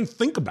before they even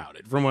think about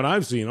it. From what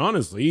I've seen,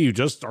 honestly, you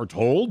just are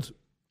told.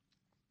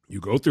 You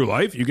go through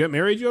life. You get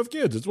married. You have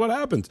kids. It's what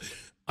happens.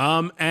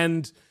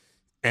 And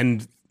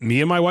me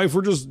and my wife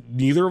were just,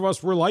 neither of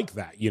us were like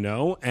that,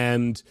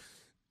 And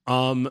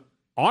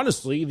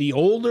honestly, the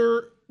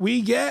older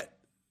we get,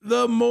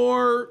 the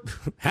more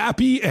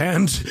happy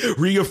and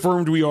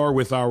reaffirmed we are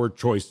with our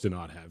choice to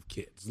not have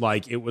kids.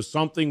 Like, it was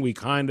something we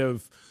kind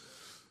of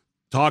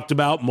talked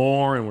about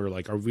more, and we were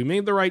like, have we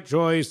made the right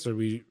choice? Are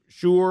we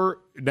sure?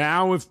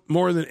 Now, if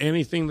more than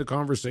anything, the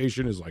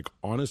conversation is like,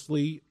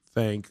 honestly,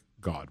 thank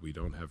God we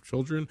don't have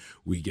children.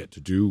 We get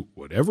to do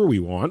whatever we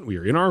want. We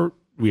are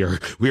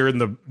in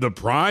the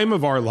prime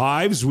of our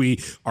lives. We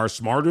are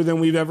smarter than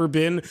we've ever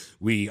been.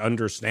 We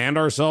understand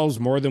ourselves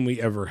more than we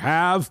ever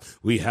have.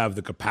 We have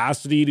the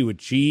capacity to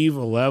achieve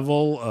a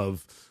level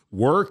of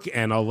work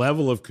and a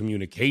level of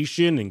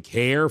communication and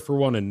care for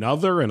one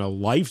another and a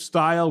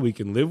lifestyle we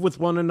can live with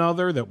one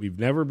another that we've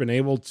never been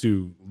able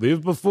to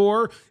live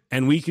before.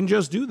 And we can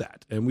just do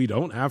that. And we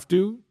don't have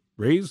to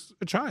raise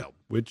a child,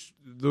 which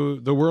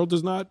the world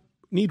does not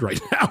need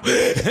right now.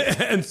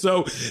 It's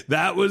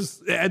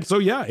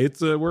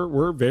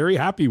we're very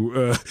happy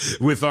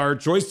with our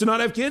choice to not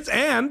have kids.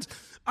 And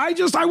I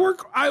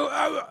work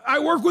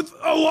with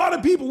a lot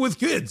of people with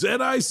kids,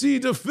 and I see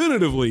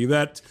definitively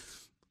that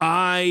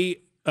I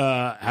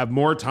have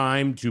more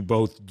time to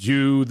both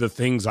do the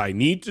things I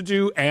need to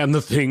do and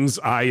the things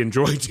I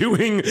enjoy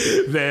doing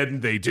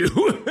than they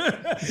do.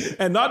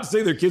 And not to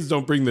say their kids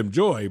don't bring them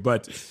joy,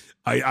 but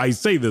I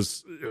say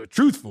this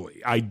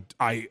truthfully.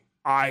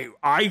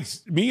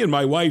 Me and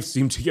my wife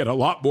seem to get a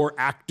lot more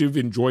active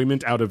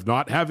enjoyment out of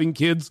not having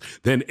kids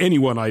than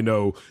anyone I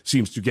know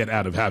seems to get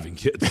out of having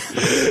kids.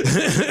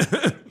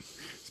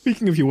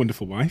 Speaking of your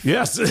wonderful wife.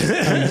 Yes.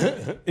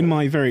 In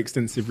my very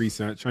extensive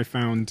research, I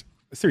found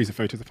a series of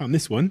photos. I found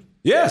this one.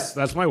 Yes,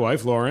 that's my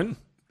wife, Lauren.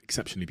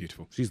 Exceptionally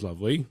beautiful. She's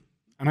lovely.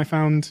 And I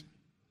found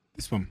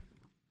this one.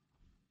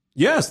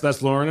 Yes,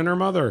 that's Lauren and her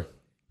mother.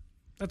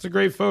 That's a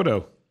great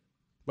photo.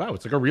 Wow,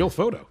 it's like a real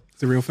photo.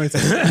 It's a real photo.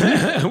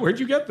 Where'd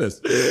you get this?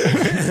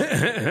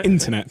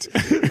 Internet.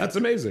 That's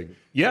amazing.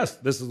 Yes,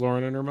 this is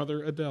Lauren and her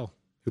mother, Adele,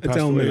 who passed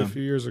Adele away Miller. a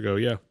few years ago.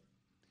 Yeah.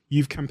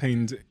 You've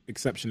campaigned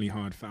exceptionally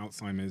hard for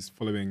Alzheimer's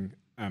following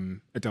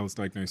Adele's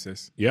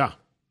diagnosis. Yeah.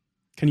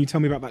 Can you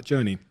tell me about that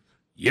journey?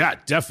 Yeah,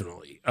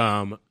 definitely.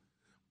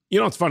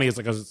 It's funny. It's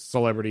like a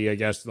celebrity, I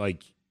guess,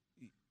 like,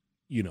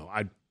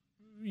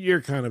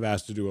 you're kind of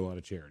asked to do a lot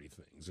of charity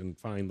things and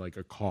find like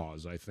a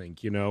cause, I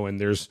think, and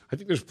I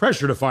think there's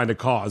pressure to find a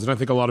cause. And I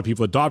think a lot of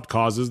people adopt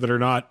causes that are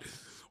not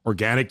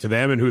organic to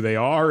them and who they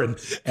are.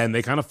 And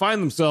they kind of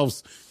find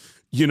themselves,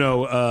 in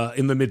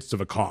the midst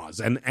of a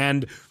cause. And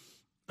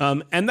that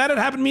had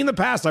happened to me in the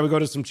past. I would go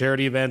to some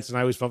charity events and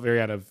I always felt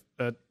very out of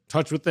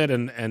touch with it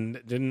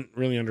and didn't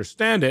really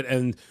understand it.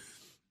 And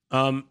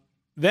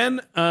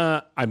then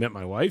I met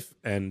my wife,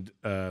 and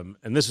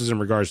this is in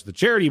regards to the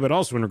charity, but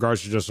also in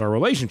regards to just our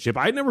relationship.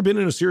 I'd never been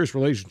in a serious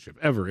relationship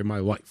ever in my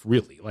life,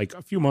 really. Like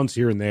a few months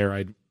here and there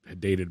I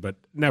had dated, but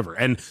never.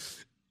 And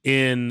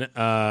in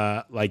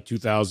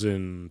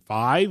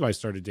 2005, I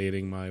started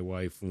dating my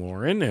wife,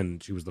 Lauren,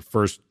 and she was the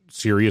first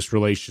serious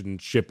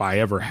relationship I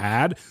ever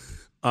had.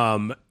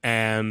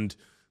 And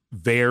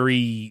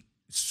very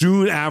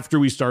soon after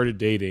we started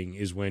dating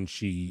is when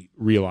she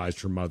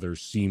realized her mother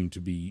seemed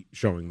to be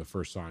showing the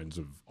first signs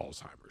of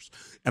Alzheimer's.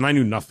 And I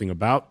knew nothing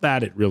about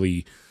that.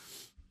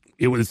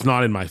 It's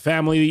not in my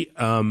family.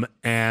 And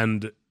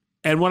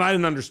what I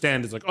didn't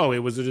understand is like, oh, it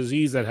was a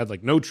disease that had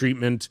like no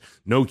treatment,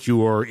 no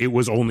cure. It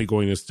was only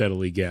going to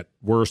steadily get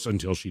worse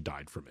until she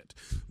died from it,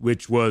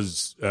 which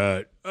was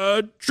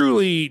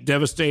truly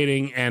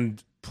devastating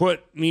and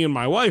put me and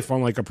my wife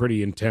on like a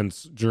pretty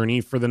intense journey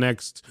for the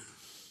next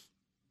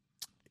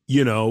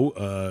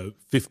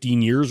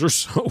 15 years or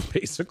so,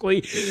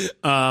 basically.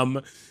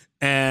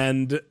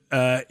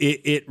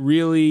 It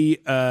really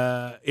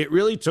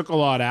took a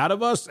lot out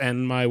of us,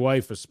 and my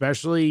wife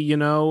especially,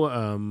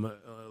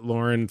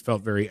 Lauren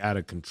felt very out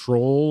of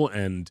control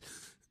and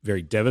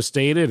very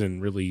devastated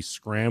and really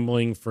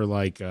scrambling for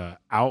like a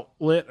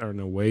outlet or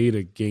a way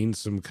to gain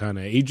some kind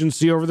of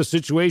agency over the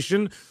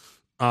situation.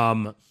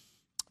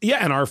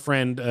 And our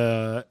friend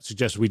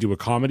suggested we do a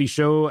comedy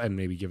show and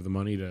maybe give the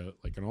money to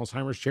like an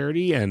Alzheimer's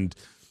charity. And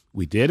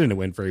we did, and it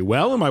went very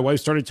well. And my wife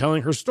started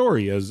telling her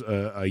story as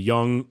a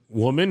young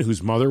woman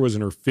whose mother was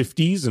in her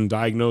 50s and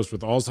diagnosed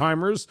with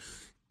Alzheimer's.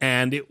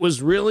 And it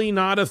was really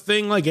not a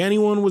thing like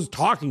anyone was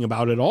talking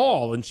about at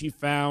all. And she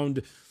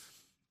found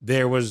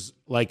there was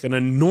like an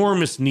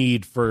enormous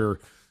need for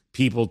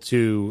people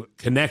to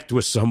connect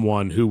with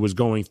someone who was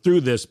going through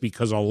this,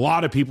 because a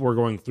lot of people were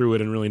going through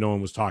it and really no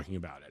one was talking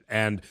about it.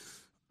 And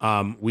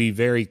we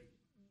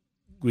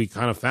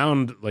kind of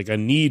found like a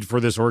need for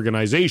this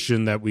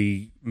organization that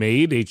we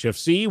made,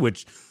 HFC,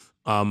 which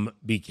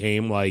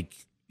became like,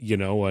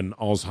 an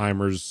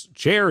Alzheimer's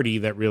charity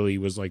that really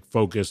was like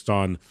focused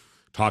on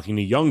talking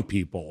to young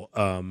people,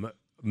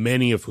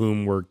 many of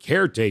whom were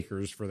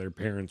caretakers for their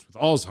parents with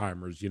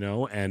Alzheimer's,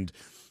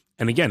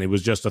 and again, it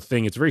was just a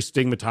thing. It's a very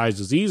stigmatized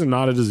disease and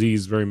not a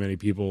disease very many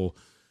people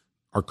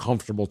are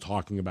comfortable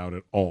talking about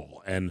at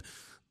all. And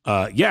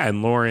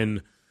and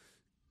Lauren,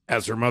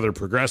 as her mother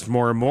progressed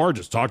more and more,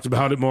 just talked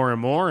about it more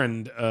and more.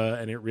 And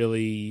it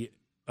really,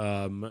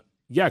 kind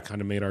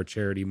of made our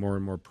charity more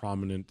and more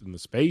prominent in the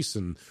space.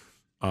 And,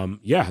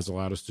 has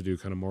allowed us to do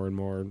kind of more and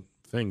more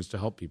things to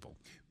help people.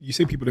 You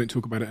say people don't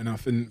talk about it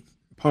enough. And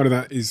part of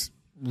that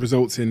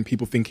results in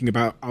people thinking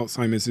about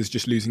Alzheimer's as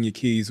just losing your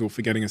keys or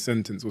forgetting a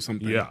sentence or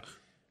something. Yeah.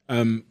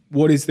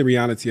 What is the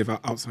reality of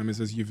Alzheimer's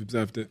as you've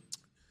observed it?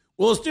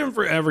 Well, it's different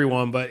for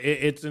everyone, but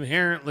it's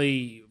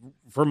inherently,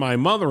 for my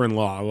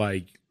mother-in-law,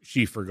 like,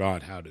 she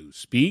forgot how to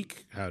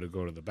speak, how to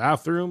go to the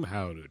bathroom,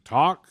 how to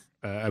talk,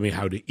 how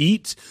to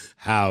eat,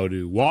 how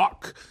to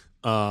walk,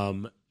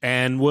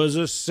 and was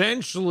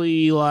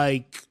essentially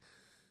like,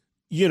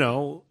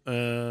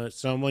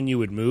 someone you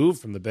would move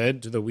from the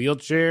bed to the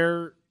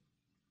wheelchair,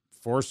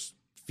 force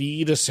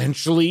feed,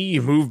 essentially.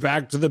 You move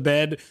back to the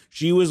bed.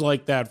 She was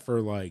like that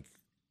for like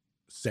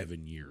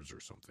 7 years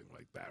or something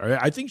like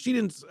that. I think she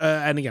didn't,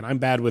 and again, I'm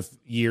bad with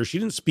years. She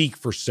didn't speak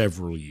for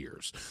several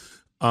years.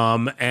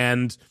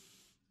 And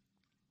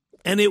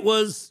it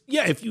was,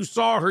 if you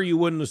saw her, you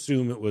wouldn't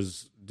assume it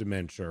was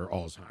dementia or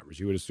Alzheimer's.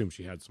 You would assume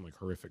she had some like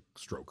horrific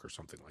stroke or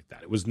something like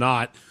that. It was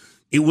not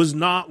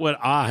what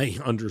I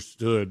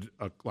understood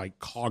like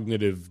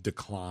cognitive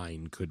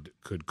decline could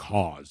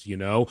cause,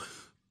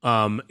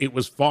 It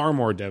was far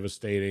more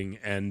devastating.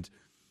 And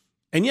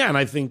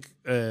I think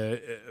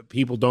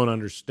people don't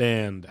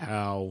understand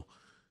how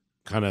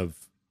kind of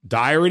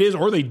dire it is,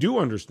 or they do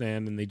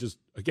understand and they just,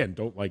 again,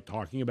 don't like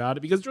talking about it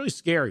because it's really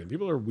scary. And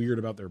people are weird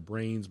about their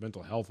brains,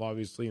 mental health,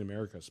 obviously, in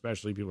America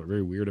especially. People are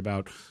very weird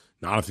about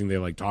not a thing they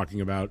like talking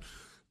about.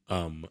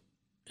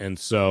 And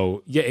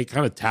so, it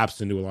kind of taps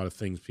into a lot of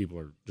things people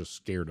are just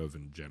scared of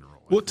in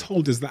general. What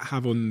toll does that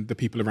have on the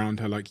people around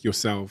her, like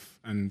yourself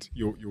and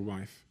your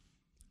wife?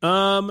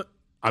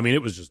 I mean,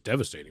 it was just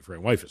devastating for my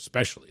wife,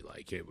 especially.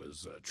 Like, it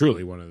was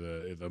truly one of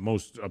the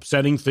most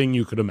upsetting thing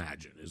you could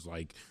imagine is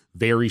like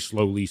very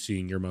slowly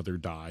seeing your mother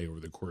die over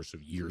the course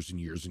of years and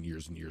years and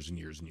years and years and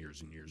years and years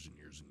and years and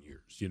years and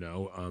years. You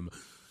know,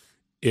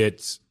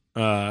 it's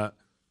yeah.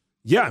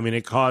 I mean,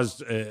 it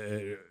caused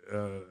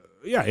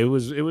yeah. It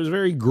was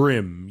very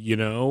grim. You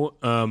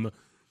know,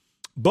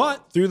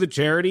 but through the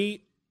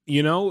charity,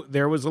 you know,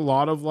 there was a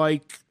lot of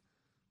like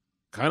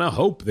kind of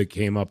hope that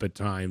came up at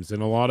times,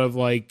 and a lot of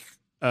like.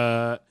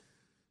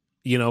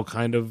 You know,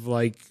 kind of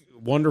like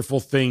wonderful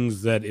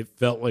things that it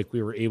felt like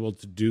we were able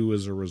to do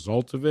as a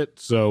result of it.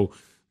 So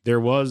there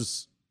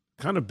was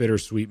kind of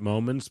bittersweet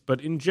moments,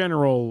 but in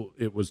general,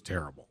 it was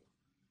terrible.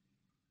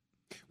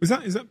 Has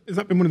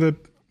that been one of the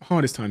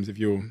hardest times of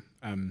your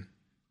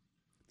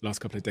last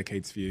couple of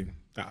decades for you?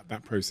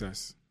 That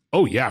process?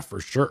 Oh yeah, for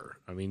sure.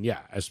 I mean,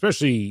 yeah,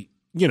 especially,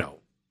 you know,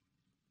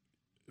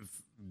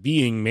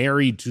 being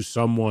married to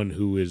someone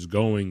who is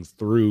going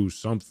through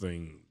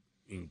something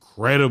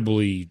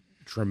incredibly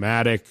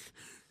traumatic,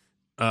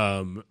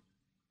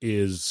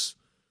 is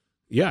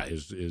you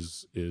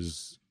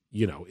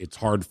know, it's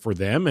hard for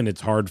them, and it's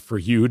hard for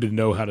you to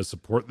know how to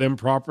support them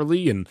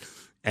properly,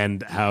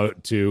 and how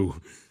to,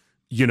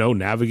 you know,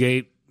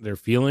 navigate their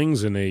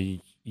feelings in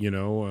a, you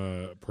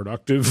know,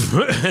 productive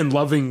and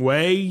loving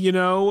way, you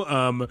know,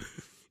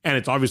 and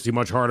it's obviously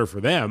much harder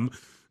for them,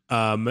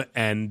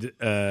 and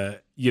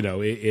you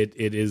know, it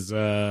is,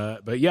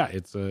 but yeah,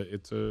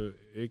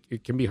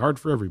 it can be hard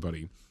for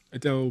everybody.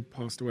 Adele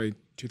passed away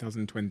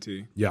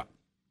 2020. Yeah.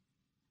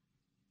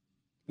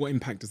 What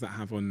impact does that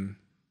have on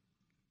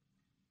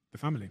the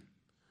family?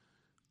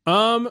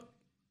 I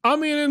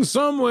mean, in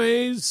some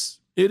ways,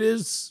 it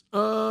is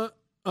a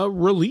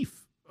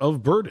relief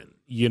of burden,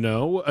 you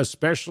know,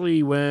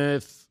 especially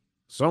with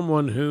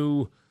someone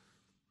who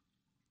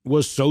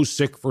was so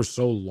sick for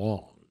so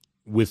long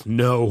with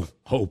no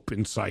hope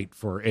in sight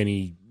for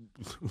any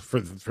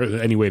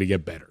way to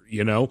get better,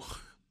 you know?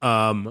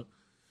 And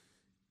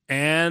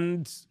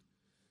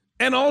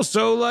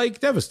also like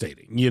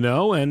devastating, you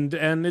know, and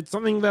it's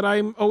something that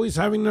I'm always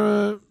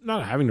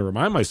not having to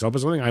remind myself,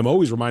 but something I'm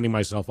always reminding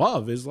myself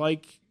of is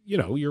like, you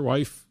know, your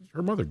wife,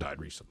 her mother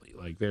died recently.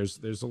 Like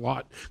there's a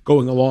lot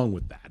going along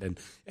with that.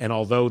 And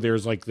although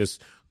there's like this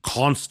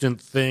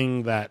constant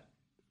thing that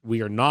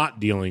we are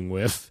not dealing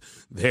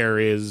with, there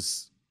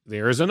is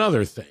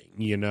another thing,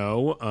 you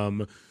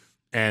know,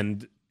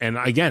 and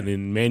again,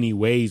 in many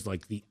ways,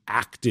 like the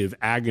active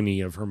agony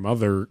of her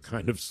mother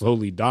kind of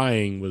slowly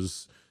dying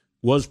was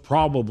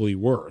probably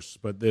worse,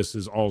 but this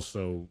is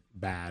also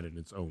bad in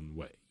its own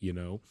way, you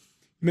know?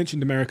 You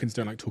mentioned Americans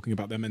don't like talking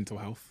about their mental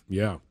health.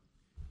 Yeah.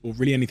 Or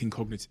really anything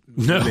related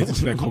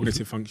to their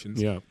cognitive functions.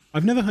 Yeah.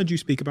 I've never heard you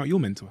speak about your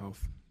mental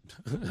health.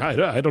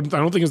 I don't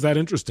think it's that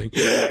interesting.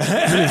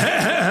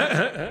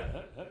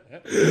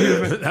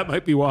 That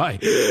might be why.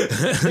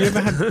 Have you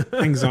ever had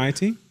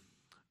anxiety?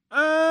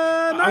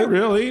 Not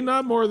really.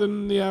 Not more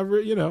than the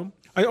average, you know.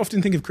 I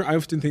often think that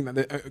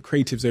the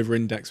creatives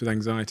over-index with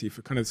anxiety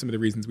for kind of some of the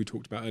reasons we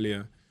talked about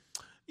earlier.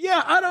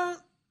 Yeah,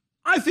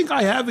 I think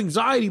I have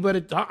anxiety,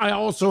 but I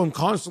also am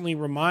constantly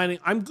reminding.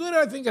 I'm good,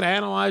 I think, at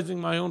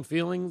analyzing my own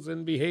feelings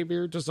and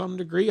behavior to some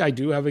degree. I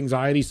do have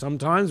anxiety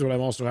sometimes, but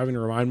I'm also having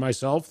to remind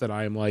myself that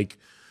I am like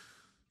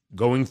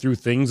going through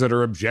things that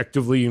are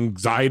objectively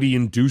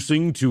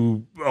anxiety-inducing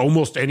to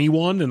almost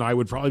anyone, and I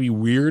would probably be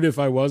weird if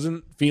I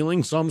wasn't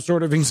feeling some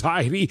sort of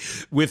anxiety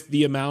with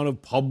the amount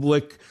of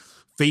public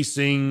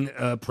facing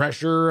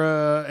pressure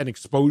and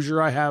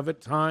exposure I have at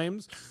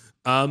times.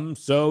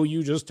 So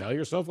you just tell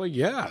yourself like,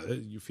 yeah,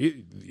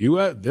 you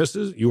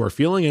are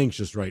feeling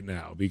anxious right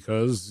now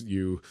because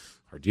you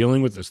are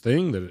dealing with this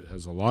thing that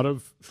has a lot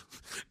of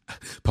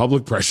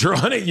public pressure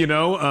on it, you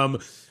know?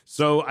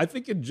 So I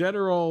think in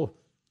general,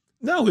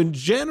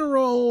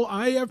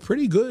 I have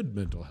pretty good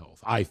mental health,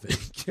 I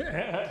think.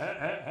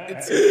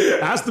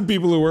 Ask the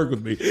people who work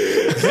with me.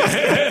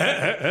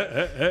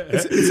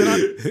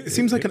 It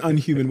seems like an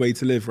unhuman way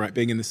to live, right?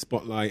 Being in the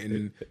spotlight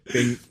and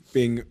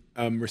being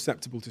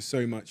receptible to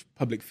so much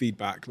public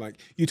feedback. Like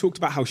you talked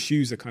about how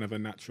shoes are kind of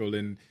unnatural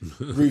and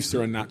roofs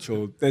are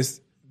unnatural. There's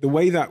the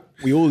way that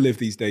we all live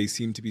these days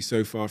seem to be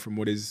so far from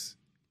what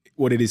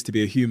it is to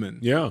be a human.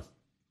 Yeah.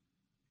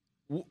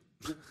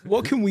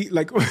 What can we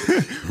like?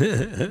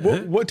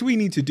 What do we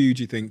need to do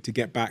you think, to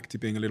get back to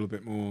being a little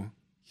bit more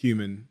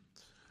human?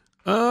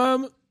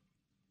 I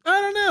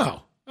don't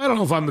know. I don't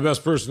know if I'm the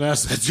best person to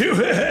ask that to,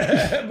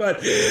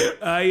 but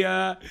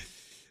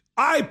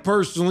I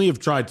personally have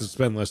tried to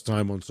spend less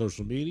time on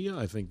social media.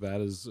 I think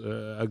that is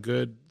a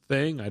good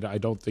thing. I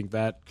don't think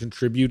that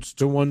contributes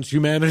to one's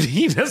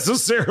humanity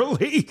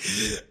necessarily.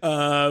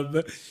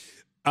 What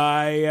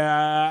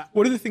are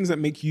the things that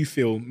make you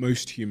feel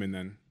most human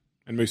then?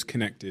 And most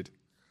connected?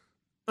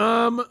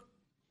 I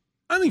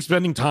think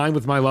spending time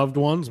with my loved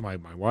ones, my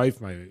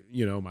wife, my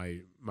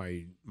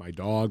my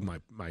dog, my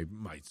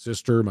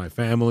sister, my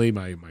family,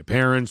 my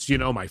parents,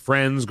 my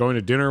friends, going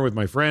to dinner with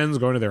my friends,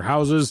 going to their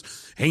houses,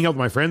 hanging out with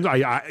my friends.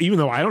 I even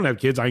though I don't have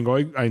kids, I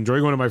enjoy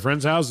going to my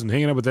friend's house and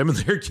hanging out with them and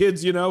their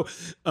kids,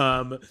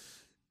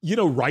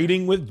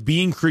 writing with,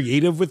 being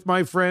creative with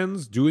my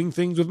friends, doing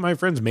things with my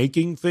friends,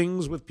 making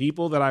things with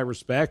people that I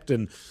respect,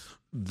 and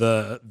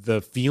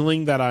the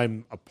feeling that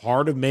I'm a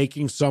part of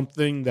making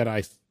something that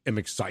I am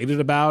excited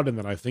about and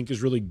that I think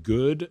is really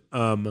good.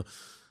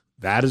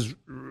 That is,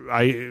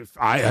 I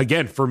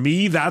again, for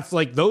me, that's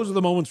like, those are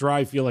the moments where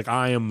I feel like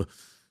I am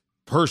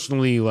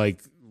personally like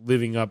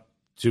living up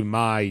to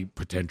my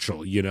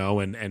potential,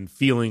 and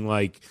feeling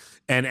like,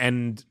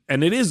 and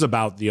it is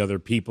about the other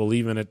people,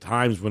 even at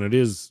times when it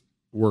is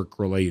work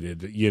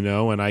related,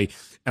 and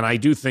I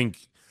do think,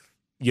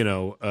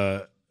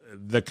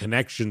 the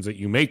connections that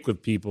you make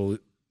with people,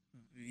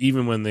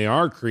 even when they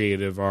are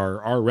creative,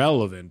 are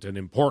relevant and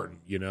important,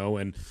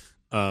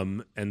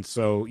 and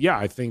so, yeah,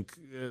 I think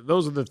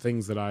those are the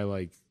things that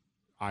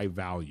I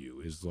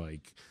value, is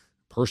like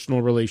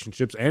personal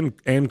relationships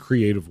and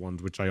creative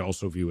ones, which I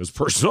also view as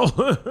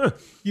personal.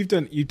 You've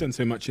done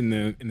so much in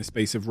the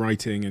space of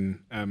writing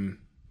and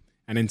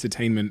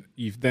entertainment.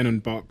 You've then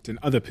embarked in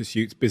other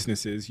pursuits,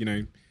 businesses,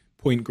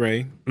 Point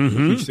Grey,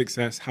 huge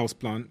success,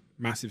 Houseplant,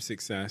 massive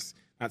success.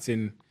 That's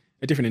in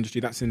a different industry.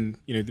 That's in,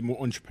 the more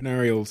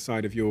entrepreneurial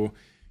side of your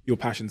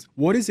passions.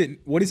 What is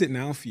it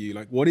now for you?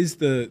 Like, what is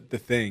the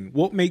thing?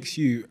 What makes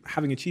you,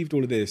 having achieved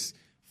all of this,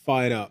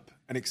 fired up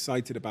and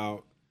excited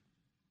about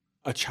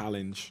a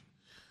challenge?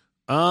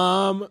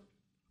 I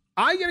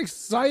get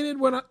excited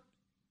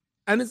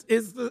and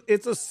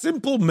it's a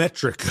simple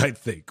metric, I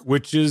think,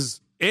 which is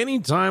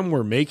anytime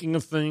we're making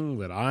a thing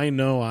that I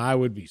know I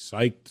would be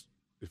psyched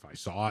if I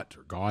saw it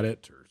or got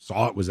it or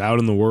saw it was out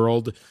in the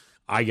world,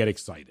 I get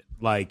excited.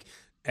 Like,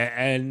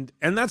 and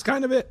that's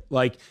kind of it.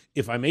 Like,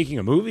 if I'm making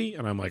a movie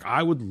and I'm like,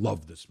 I would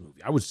love this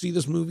movie, I would see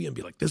this movie and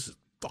be like, this is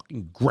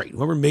fucking great.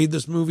 Whoever made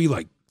this movie,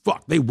 like,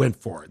 fuck, they went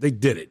for it. They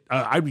did it.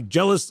 I'd be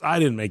jealous I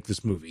didn't make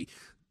this movie.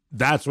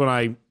 That's when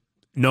I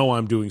know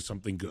I'm doing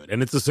something good.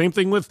 And it's the same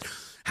thing with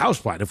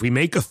Houseplant. If we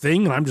make a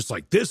thing and I'm just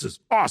like, this is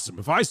awesome.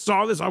 If I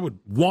saw this, I would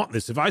want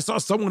this. If I saw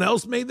someone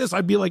else made this,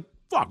 I'd be like,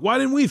 fuck, why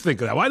didn't we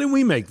think of that? Why didn't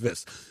we make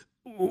this?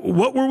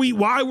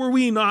 Why were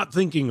we not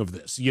thinking of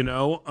this?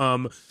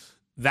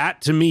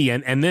 That to me,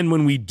 and then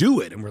when we do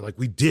it and we're like,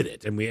 we did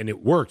it and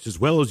it works as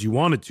well as you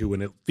wanted to,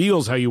 and it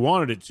feels how you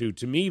wanted it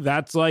to me,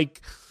 that's like,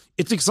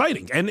 it's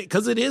exciting. And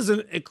because it is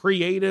a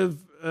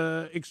creative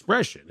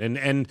expression.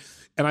 And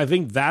I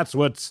think that's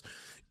what's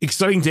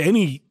exciting to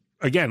any,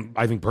 again,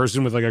 I think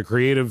person with like a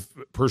creative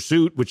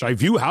pursuit, which I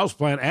view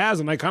Houseplant as,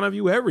 and I kind of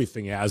view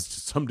everything as to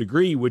some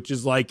degree, which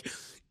is like,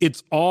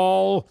 it's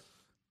all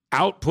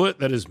output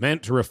that is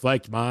meant to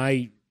reflect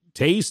my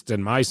taste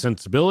and my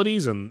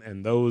sensibilities and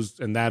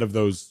that of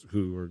those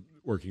who are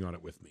working on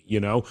it with me,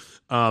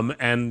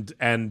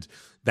 and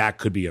that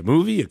could be a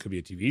movie, it could be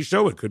a TV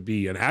show, it could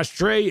be an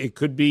ashtray, it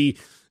could be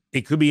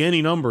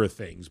any number of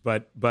things.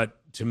 But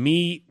to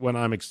me, when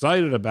I'm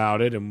excited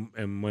about it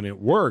and when it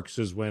works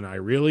is when I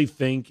really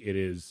think it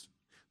is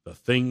the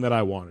thing that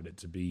I wanted it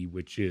to be,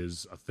 which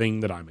is a thing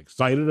that I'm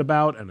excited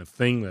about and a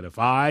thing that if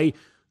I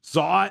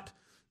saw it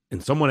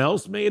and someone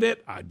else made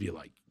it, I'd be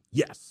like,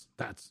 yes,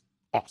 that's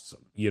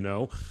awesome,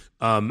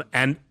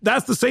 and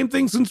that's the same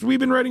thing since we've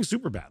been writing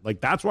Superbad.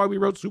 Like, that's why we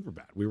wrote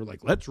Superbad. We were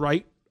like, let's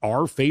write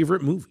our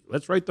favorite movie.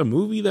 Let's write the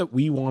movie that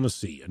we want to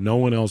see and no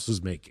one else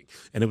is making.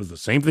 And it was the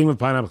same thing with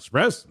Pineapple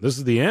Express. This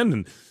is the end.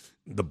 And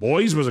The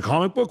Boys was a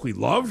comic book we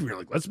loved. We were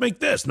like, let's make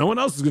this. No one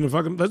else is going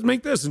to let's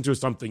make this into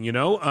something,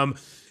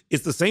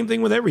 It's the same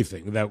thing with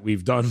everything that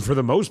we've done for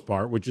the most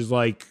part, which is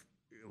like,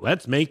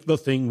 let's make the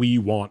thing we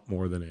want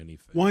more than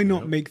anything. Why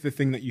not make the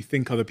thing that you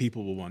think other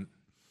people will want?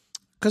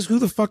 Because who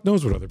the fuck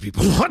knows what other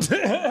people want?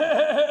 And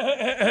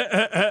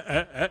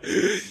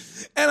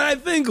I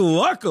think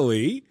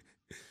luckily,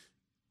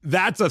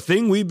 that's a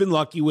thing we've been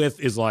lucky with,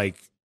 is like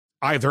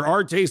either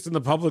our taste and the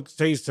public's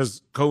taste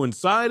has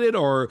coincided,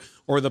 or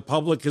the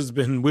public has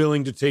been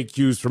willing to take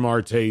cues from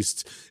our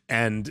taste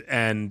and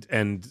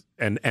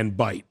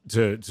bite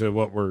to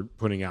what we're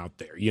putting out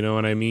there. You know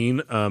what I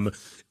mean?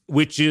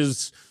 Which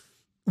is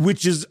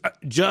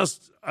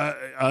just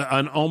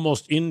an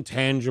almost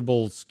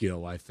intangible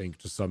skill, I think,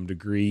 to some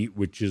degree,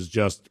 which is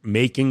just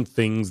making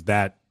things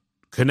that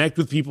connect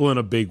with people in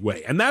a big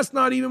way. And that's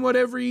not even what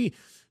every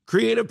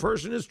creative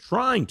person is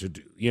trying to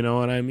do. You know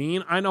what I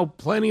mean? I know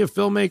plenty of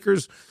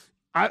filmmakers.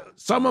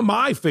 Some of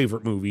my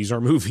favorite movies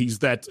are movies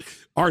that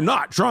are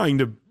not trying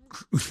to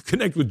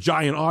connect with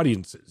giant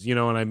audiences. You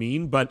know what I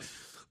mean? But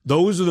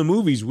those are the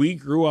movies we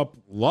grew up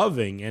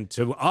loving. And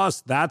to us,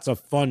 that's a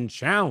fun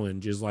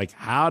challenge, is like,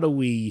 how do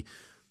we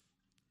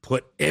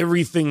put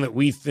everything that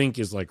we think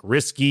is like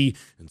risky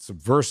and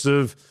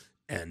subversive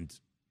and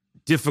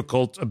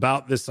difficult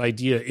about this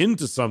idea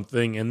into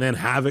something, and then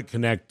have it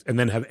connect, and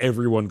then have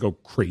everyone go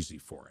crazy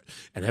for it,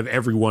 and have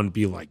everyone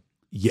be like,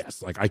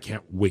 yes, like, I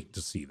can't wait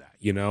to see that,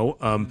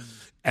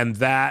 and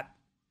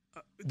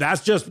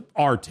that's just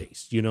our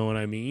taste. You know what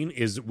I mean?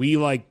 Is we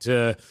like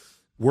to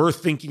we're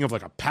thinking of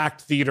like a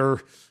packed theater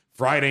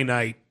Friday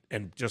night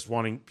and just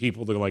wanting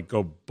people to like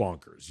go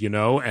bonkers,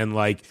 and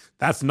like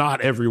that's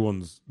not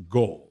everyone's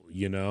goal,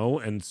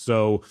 and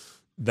so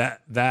that's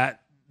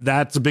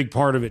a big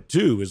part of it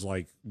too, is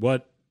like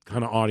what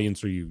kind of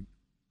audience are you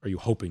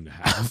hoping to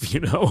have,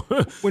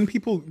 When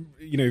people,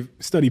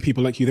 study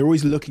people like you, they're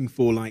always looking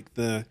for like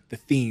the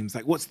themes,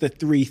 like what's the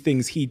 3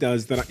 things he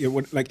does that,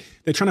 like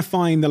they're trying to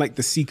find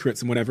the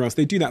secrets and whatever else.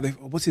 They do that.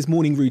 What's his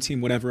morning routine,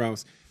 whatever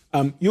else.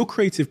 Your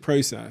creative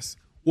process,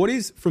 what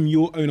is, from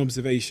your own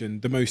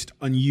observation, the most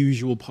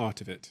unusual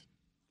part of it?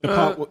 The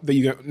part that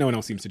you go, no one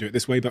else seems to do it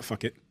this way, but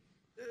fuck it.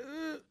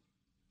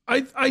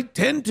 I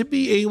tend to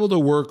be able to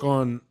work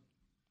on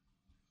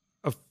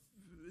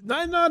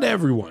not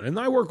everyone, and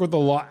I work with a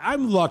lot.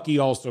 I'm lucky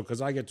also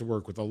because I get to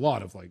work with a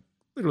lot of like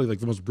literally like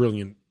the most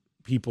brilliant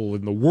people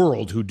in the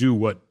world who do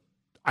what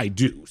I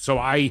do. So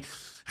I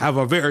have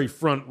a very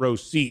front row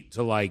seat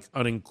to like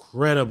an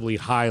incredibly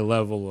high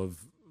level of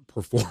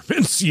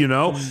performance,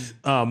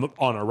 on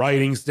a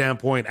writing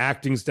standpoint,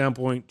 acting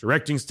standpoint,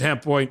 directing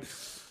standpoint,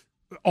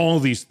 all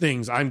these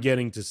things. I'm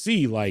getting to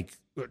see like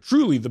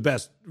truly the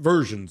best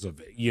versions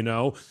of it,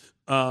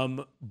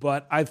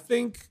 but I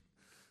think,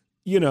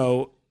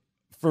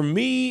 for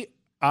me,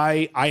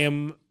 I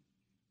am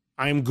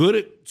good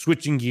at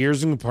switching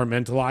gears and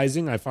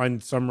compartmentalizing. I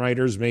find some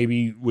writers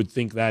maybe would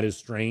think that is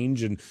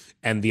strange,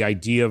 and the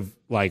idea of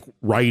like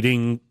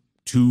writing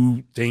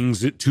 2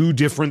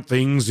 different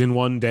things in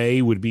one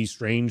day would be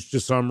strange to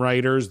some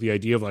writers. The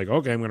idea of like,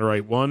 okay, I'm going to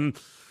write one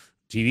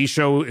TV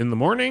show in the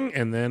morning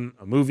and then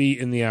a movie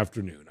in the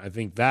afternoon. I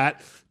think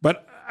that,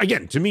 but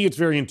again, to me, it's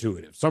very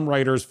intuitive. Some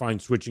writers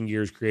find switching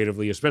gears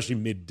creatively, especially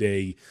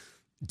midday,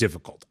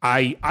 difficult.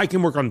 I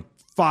can work on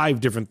 5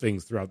 different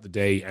things throughout the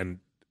day, and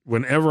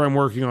whenever I'm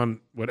working on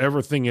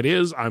whatever thing it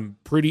is, I'm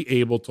pretty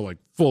able to like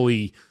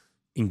fully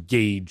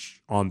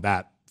engage on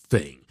that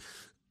thing.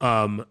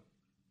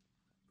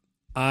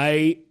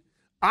 I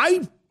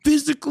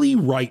physically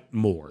write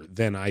more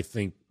than I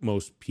think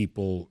most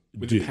people do.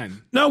 With a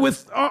pen? No,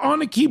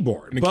 on a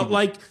keyboard.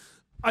 Like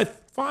I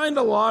find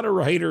a lot of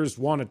writers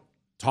want to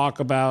talk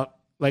about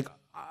like.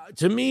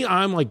 To me,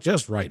 I'm like,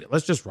 just write it.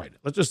 Let's just write it.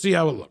 Let's just see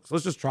how it looks.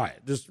 Let's just try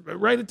it. Just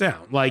write it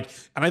down. Like,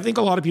 and I think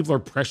a lot of people are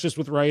precious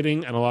with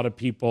writing, and a lot of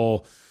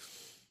people,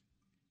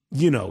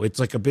 it's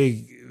like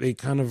they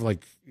kind of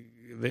like,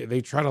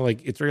 they try to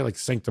like, it's very like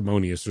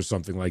sanctimonious or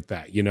something like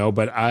that,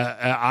 but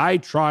I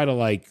try to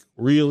like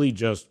really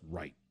just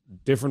write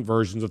different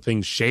versions of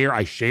things.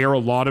 I share a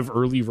lot of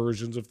early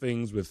versions of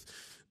things with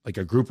like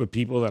a group of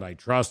people that I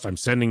trust. I'm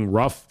sending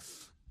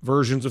rough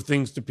versions of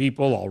things to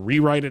people. I'll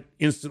rewrite it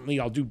instantly.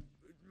 I'll do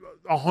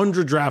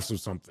 100 drafts of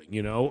something,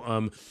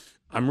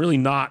 I'm really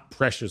not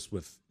precious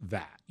with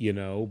that,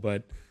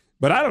 but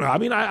I don't know. I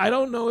mean, I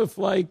don't know if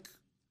like,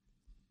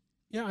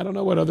 I don't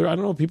know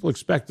what people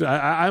expect.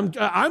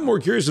 I'm more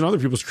curious than other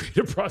people's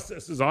creative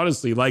processes,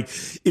 honestly. Like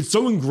it's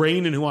so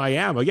ingrained in who I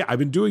am. Like, I've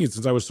been doing it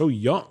since I was so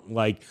young.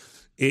 Like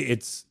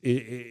it's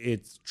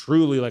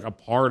truly like a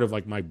part of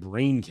like my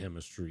brain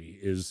chemistry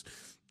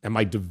and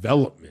my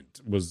development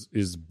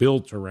is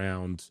built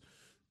around,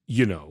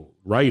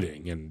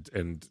 writing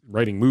and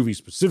writing movies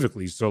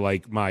specifically. So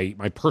like my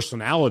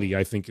personality,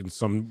 I think in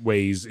some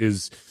ways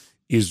is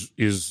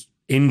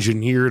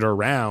engineered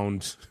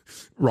around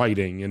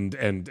writing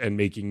and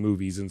making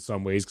movies in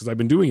some ways, because I've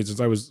been doing it since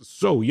I was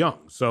so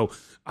young. So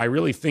I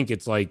really think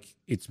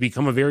it's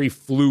become a very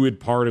fluid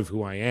part of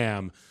who I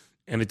am,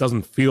 and it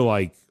doesn't feel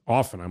like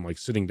often I'm like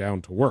sitting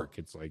down to work.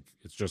 It's like,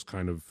 it's just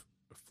kind of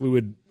a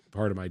fluid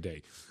part of my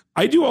day.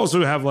 I do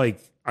also have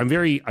like, I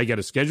get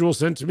a schedule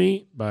sent to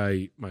me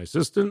by my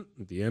assistant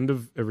at the end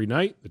of every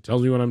night that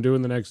tells me what I'm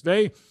doing the next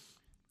day.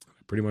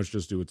 I pretty much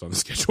just do what's on the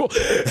schedule.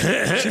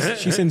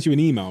 She sends you an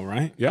email,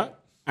 right? Yeah.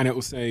 And it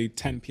will say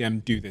 10 p.m.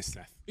 do this,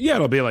 Seth. Yeah,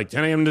 it'll be like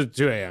 10 a.m. to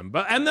 2 a.m.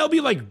 And there'll be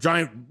like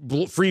giant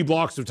free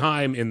blocks of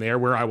time in there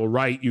where I will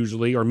write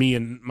usually, or me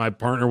and my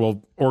partner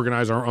will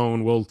organize our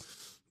own. We'll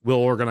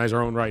organize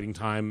our own writing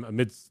time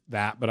amidst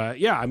that. But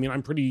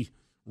I'm pretty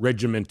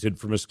regimented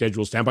from a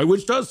schedule standpoint,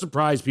 which does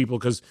surprise people,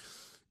 because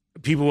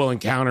people will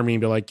encounter me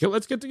and be like,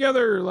 let's get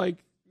together like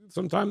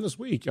sometime this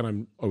week. And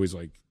I'm always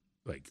like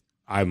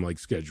I'm like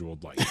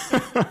scheduled like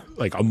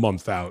like a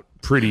month out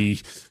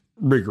pretty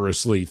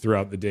rigorously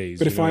throughout the days.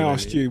 But if I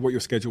asked you what your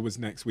schedule was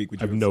next week,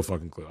 would you? I have no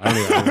fucking clue.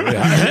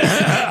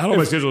 I don't know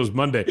my schedule is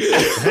Monday.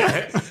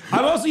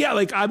 I'm also,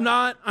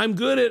 I'm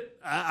good at,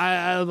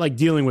 I like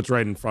dealing what's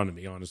right in front of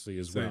me, honestly,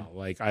 as well.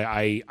 Like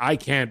I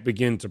can't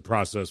begin to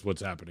process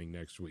what's happening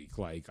next week.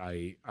 Like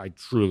I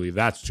truly,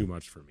 that's too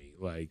much for me.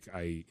 Like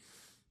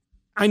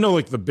I know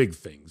like the big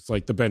things,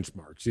 like the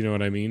benchmarks, you know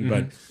what I mean? Mm-hmm.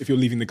 But if you're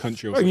leaving the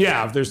country or something.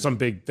 Yeah, if there's some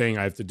big thing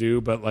I have to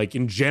do, but like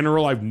in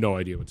general, I have no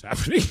idea what's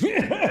happening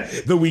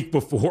the week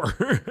before.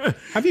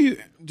 Have you,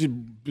 a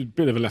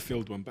bit of a left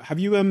field one, but have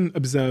you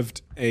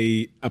observed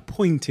a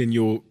point in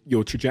your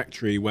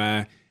trajectory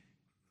where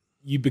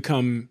you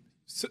become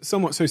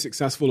somewhat so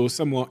successful or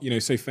somewhat,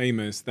 so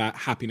famous that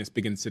happiness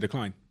begins to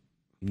decline?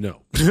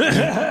 No.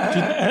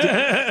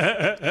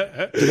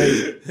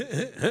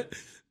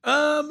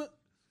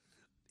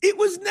 It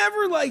was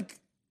never like,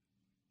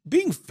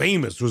 being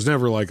famous was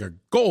never like a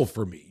goal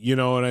for me, you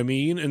know what I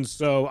mean? And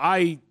so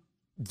I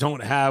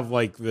don't have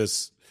like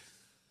this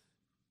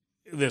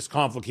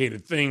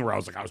complicated thing where I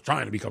was like, I was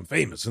trying to become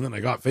famous, and then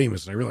I got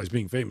famous and I realized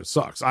being famous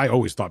sucks. I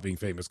always thought being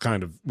famous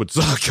kind of would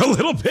suck a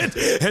little bit.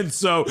 And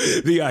so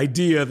the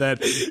idea that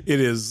it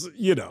is,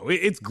 you know,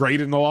 it's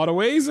great in a lot of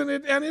ways, and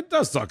it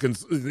does suck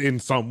in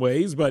some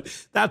ways, but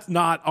that's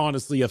not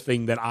honestly a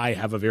thing that I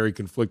have a very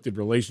conflicted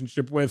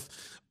relationship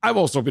with. I've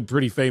also been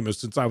pretty famous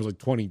since I was like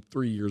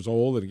 23 years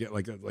old, and get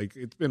like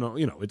it's been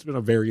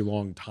a very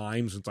long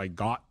time since I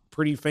got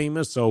pretty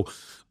famous. So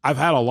I've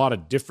had a lot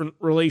of different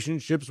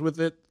relationships with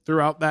it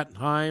throughout that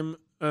time,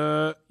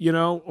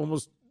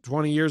 almost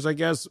 20 years, I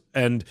guess.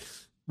 And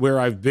where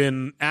I've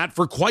been at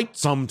for quite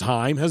some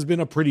time has been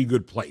a pretty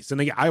good place.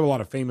 And I have a lot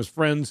of famous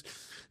friends.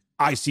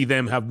 I see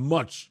them have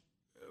much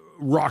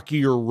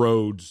rockier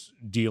roads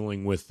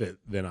dealing with it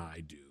than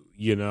I do,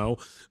 you know?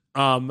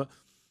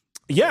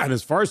 Yeah, and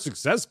as far as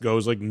success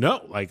goes, like,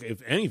 no, like,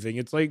 if anything,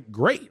 it's like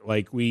great.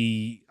 Like,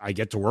 I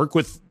get to work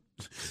with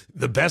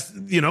the best,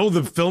 you know,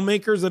 the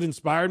filmmakers that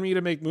inspired me to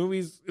make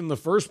movies in the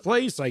first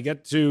place. I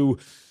get to,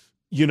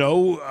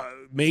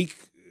 make,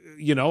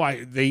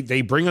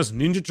 they bring us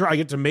I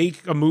get to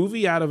make a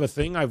movie out of a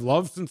thing I've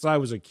loved since I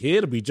was a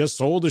kid. We just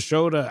sold a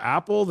show to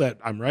Apple that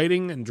I'm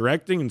writing and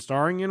directing and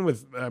starring in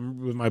with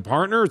my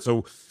partner,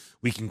 so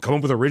we can come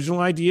up with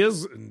original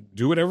ideas and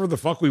do whatever the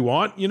fuck we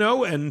want, you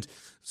know. And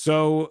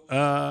so,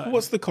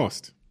 what's the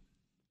cost?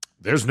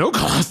 There's no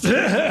cost.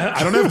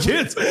 I don't have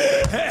kids.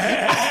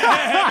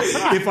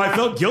 If I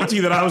felt guilty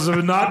that I was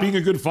not being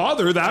a good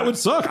father, that would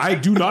suck. I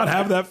do not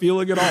have that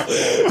feeling at all.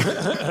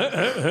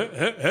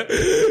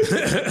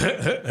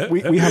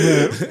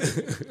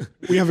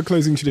 We have a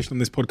closing tradition on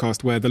this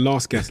podcast where the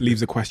last guest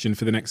leaves a question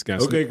for the next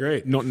guest. Okay,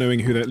 great. Not knowing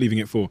who they're leaving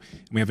it for.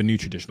 And we have a new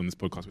tradition on this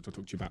podcast, which I'll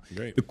talk to you about.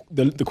 Great.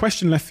 The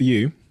question left for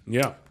you.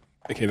 Yeah.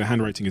 Okay, the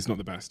handwriting is not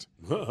the best.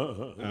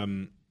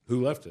 Who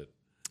left it?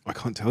 I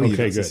can't tell you.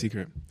 That's good. a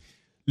secret.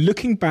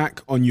 Looking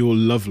back on your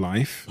love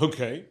life,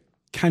 okay,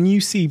 can you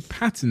see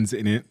patterns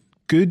in it,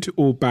 good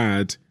or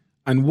bad?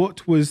 And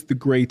what was the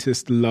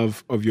greatest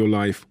love of your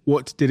life?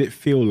 What did it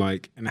feel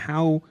like? And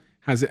how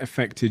has it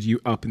affected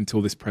you up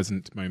until this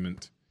present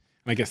moment?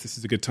 And I guess this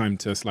is a good time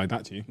to slide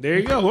that to you. There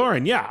you go,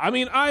 Lauren. Yeah, I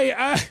mean,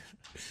 I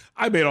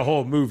made a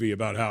whole movie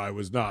about how I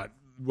was not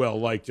well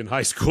liked in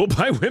high school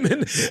by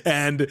women.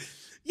 And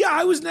yeah,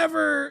 I was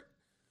never...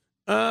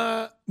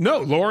 no,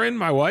 Lauren,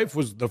 my wife,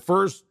 was the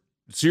first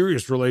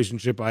serious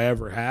relationship I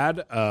ever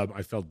had.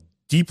 I fell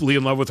deeply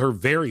in love with her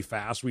very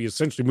fast. We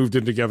essentially moved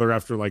in together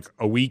after like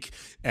a week,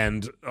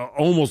 and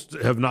almost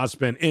have not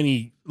spent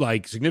any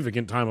like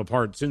significant time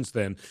apart since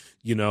then.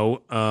 You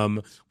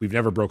know, we've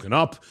never broken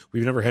up.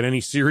 We've never had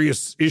any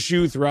serious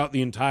issue throughout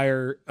the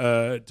entire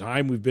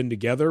time we've been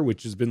together,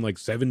 which has been like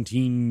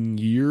 17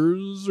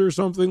 years or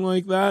something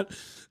like that.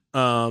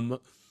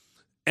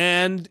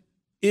 And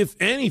if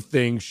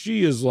anything,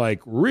 she has like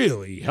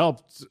really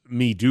helped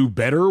me do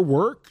better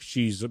work.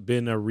 She's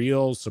been a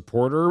real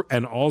supporter.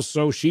 And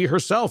also she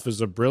herself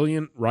is a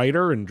brilliant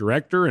writer and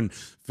director and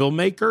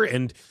filmmaker.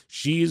 And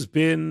she's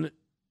been,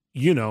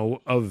 you know,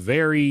 a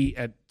very,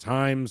 at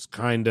times,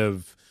 kind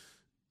of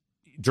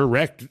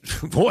direct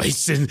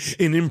voice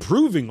in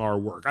improving our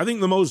work. I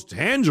think the most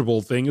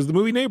tangible thing is the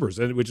movie Neighbors,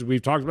 which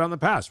we've talked about in the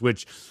past,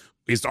 which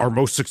is our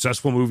most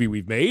successful movie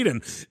we've made.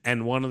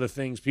 And one of the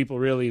things people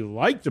really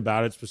liked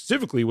about it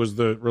specifically was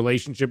the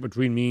relationship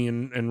between me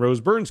and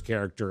Rose Byrne's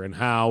character, and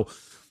how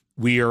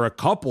we are a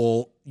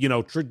couple, you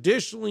know,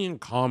 traditionally in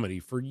comedy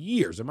for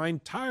years, in my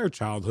entire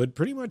childhood,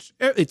 pretty much,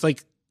 it's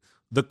like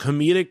the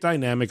comedic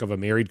dynamic of a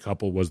married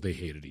couple was they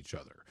hated each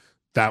other.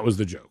 That was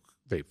the joke.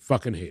 They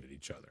fucking hated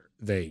each other.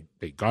 They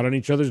got on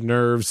each other's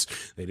nerves.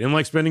 They didn't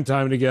like spending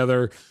time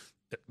together.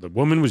 The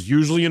woman was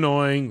usually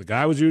annoying. The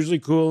guy was usually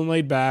cool and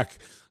laid back.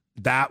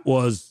 That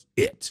was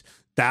it.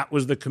 That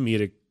was the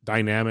comedic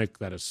dynamic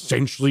that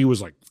essentially was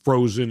like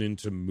frozen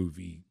into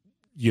movie,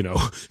 you know,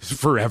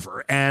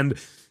 forever. And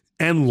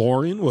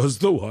Lauren was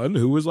the one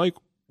who was like,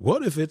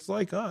 what if it's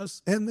like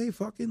us and they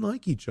fucking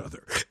like each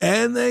other,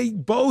 and they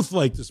both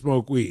like to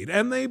smoke weed,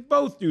 and they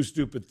both do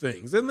stupid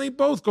things, and they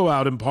both go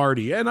out and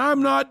party, and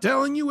I'm not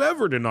telling you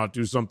ever to not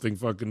do something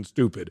fucking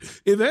stupid.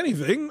 If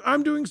anything,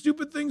 I'm doing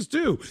stupid things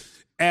too.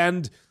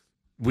 And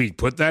we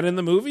put that in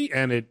the movie,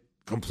 and it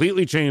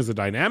completely changed the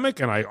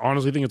dynamic. And I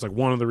honestly think it's like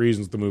one of the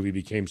reasons the movie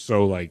became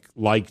so like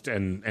liked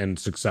and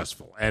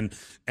successful. And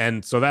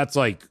so that's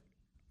like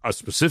a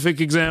specific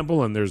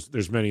example. And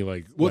there's many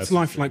like, what's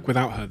life like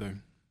without her though?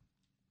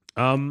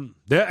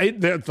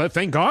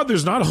 Thank God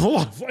there's not a whole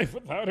lot of life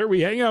without her.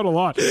 We hang out a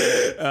lot.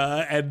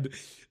 And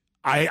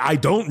I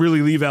don't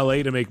really leave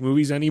LA to make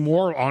movies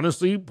anymore.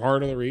 Honestly,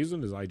 part of the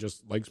reason is I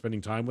just like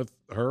spending time with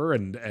her,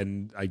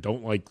 and I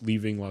don't like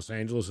leaving Los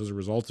Angeles as a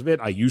result of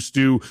it. I used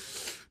to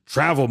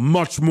travel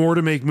much more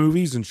to make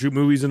movies and shoot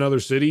movies in other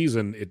cities,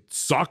 and it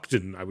sucked,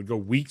 and we'd go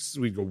weeks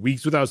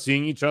without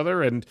seeing each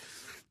other, and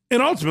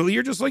And ultimately,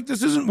 you're just like,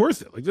 this isn't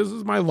worth it. Like, this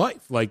is my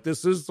life. Like,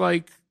 this is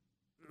like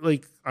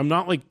I'm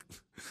not like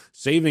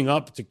saving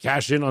up to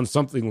cash in on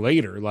something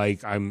later.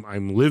 Like,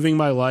 I'm living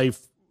my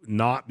life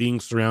not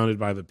being surrounded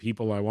by the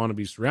people I want to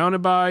be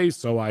surrounded by,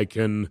 so I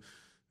can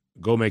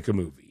go make a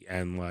movie.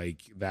 And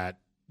like that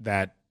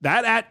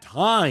at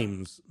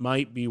times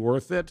might be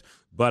worth it,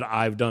 but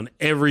I've done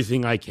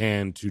everything I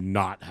can to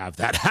not have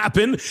that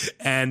happen.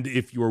 And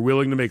if you are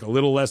willing to make a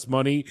little less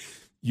money,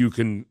 you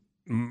can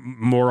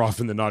more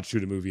often than not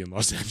shoot a movie in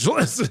Los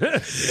Angeles.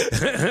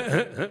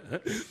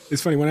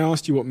 It's funny, when I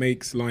asked you what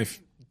makes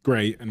life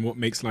great and what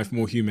makes life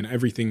more human,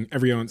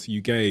 every answer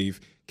you gave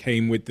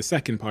came with the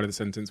second part of the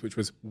sentence, which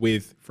was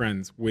with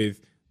friends,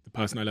 with the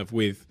person I love,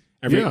 with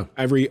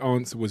every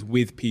answer was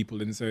with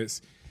people. And so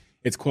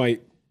it's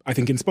quite, I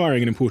think,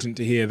 inspiring and important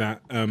to hear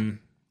that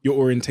you're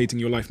orientating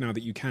your life now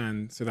that you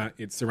can so that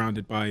it's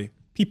surrounded by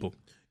people.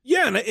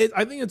 Yeah, and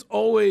I think it's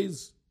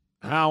always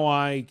how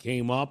I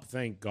came up,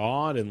 thank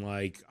God. And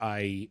like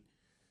my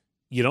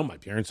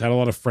parents had a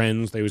lot of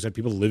friends. They always had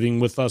people living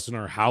with us in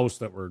our house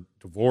that were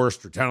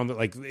divorced or talented.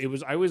 Like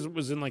I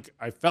was in like,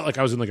 I felt like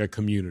I was in like a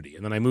community.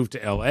 And then I moved to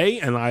LA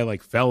and I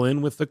like fell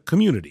in with the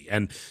community.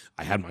 And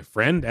I had my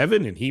friend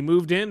Evan and he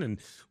moved in and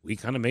we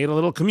kind of made a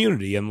little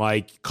community. And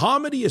like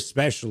comedy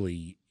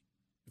especially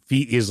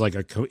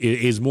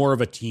is more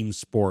of a team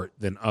sport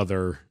than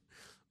other,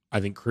 I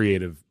think,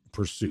 creative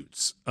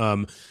pursuits.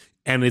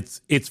 And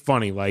it's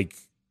funny. Like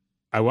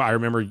I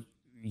remember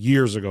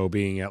years ago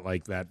being at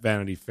like that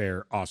Vanity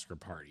Fair Oscar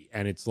party,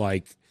 and it's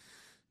like,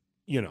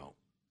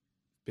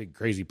 big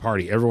crazy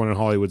party. Everyone in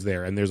Hollywood's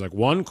there, and there's like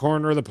one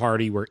corner of the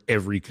party where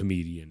every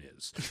comedian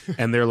is,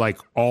 and they're like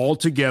all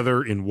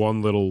together in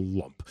one little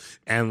lump,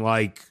 and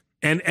like.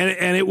 And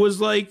it was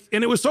like,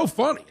 and it was so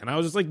funny. And I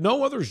was just like,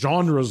 no other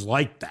genres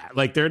like that.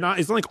 Like it's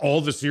not like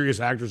all the serious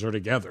actors are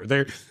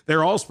together.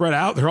 They're all spread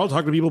out. They're all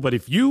talking to people. But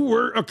if you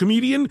were a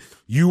comedian,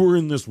 you were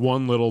in this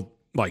one little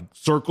like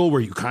circle where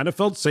you kind of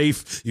felt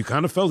safe. You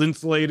kind of felt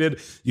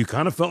insulated. You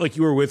kind of felt like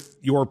you were with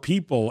your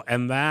people.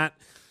 And that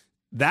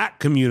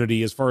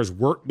community, as far as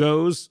work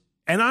goes,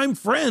 and I'm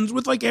friends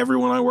with like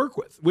everyone I work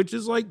with, which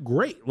is like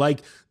great.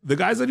 Like the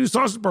guys I do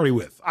Sausage Party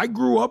with, I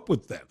grew up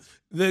with them.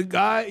 The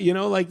guy,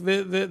 like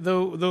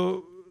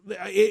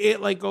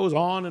it like goes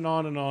on and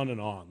on and on and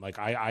on. Like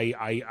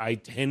I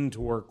tend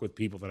to work with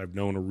people that I've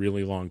known a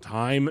really long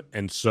time.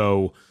 And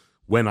so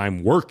when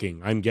I'm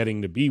working, I'm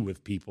getting to be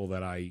with people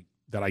that I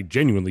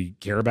genuinely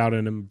care about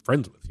and am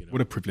friends with.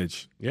 What a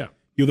privilege. Yeah.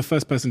 You're the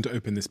first person to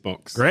open this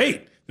box.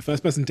 Great. The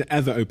first person to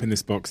ever open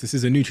this box. This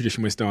is a new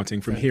tradition we're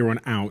starting from here on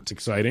out.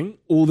 Exciting.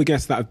 All the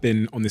guests that have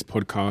been on this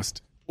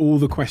podcast, all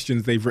the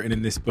questions they've written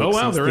in this book. Oh,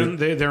 wow.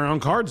 They're on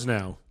cards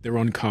now. They're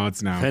on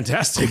cards now.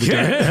 Fantastic.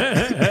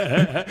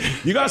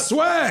 You got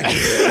swag.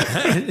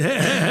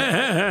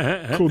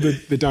 Called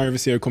the Diary of a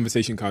CEO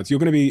conversation cards. You're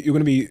going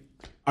to be,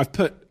 I've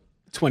put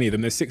 20 of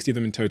them. There's 60 of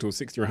them in total,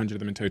 60 or 100 of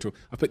them in total.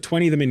 I've put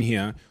 20 of them in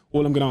here.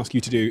 All I'm going to ask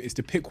you to do is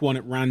to pick one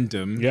at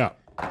random. Yeah.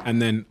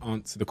 And then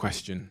answer the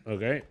question.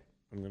 Okay.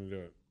 I'm going to do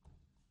it.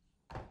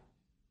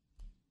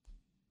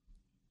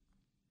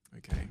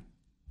 Okay.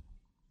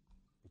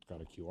 It's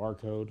got a QR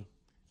code.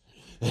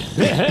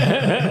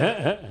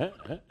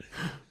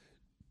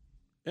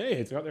 Hey,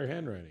 it's got their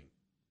handwriting.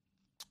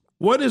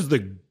 What is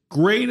the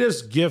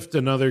greatest gift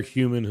another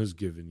human has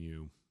given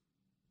you?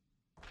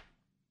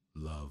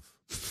 Love.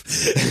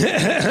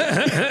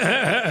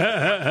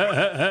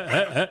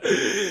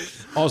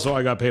 Also,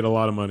 I got paid a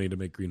lot of money to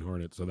make Green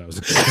Hornet, so that was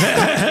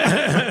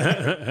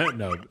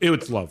no,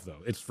 it's love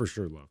though. It's for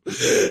sure love.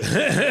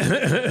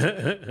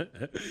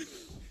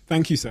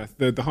 Thank you, Seth.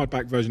 The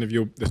hardback version of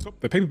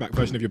the paperback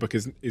version of your book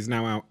is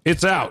now out.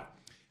 It's out.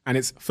 And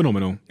it's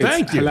phenomenal.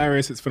 Thank It's you.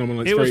 Hilarious. It's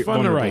phenomenal. It's it was very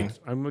fun vulnerable.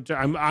 to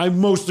write. I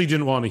mostly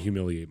didn't want to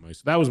humiliate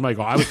myself. That was my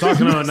goal. I was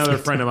talking to another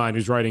friend of mine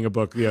who's writing a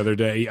book the other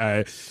day,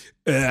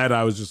 and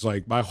I was just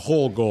like, my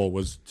whole goal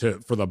was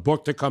for the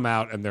book to come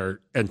out and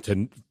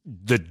to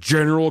the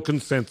general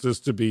consensus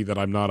to be that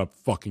I'm not a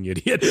fucking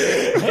idiot,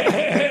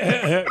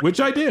 which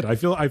I did. I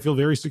feel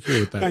very secure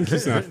with that. Thank you,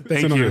 Seth.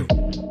 Thank you.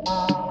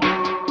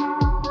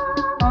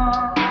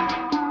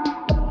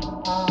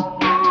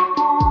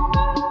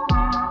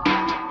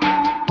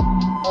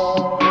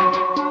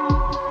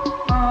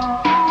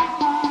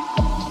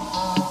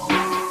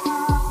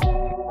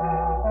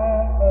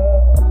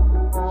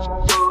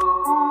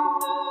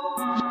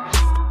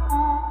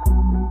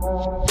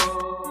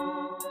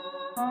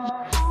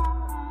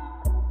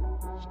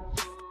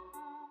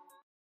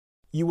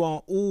 You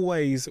are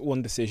always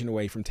one decision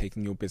away from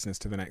taking your business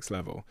to the next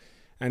level.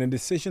 And a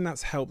decision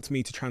that's helped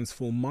me to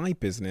transform my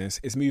business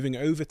is moving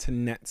over to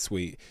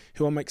NetSuite,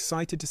 who I'm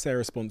excited to say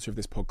are a sponsor of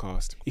this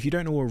podcast. If you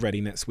don't know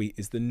already, NetSuite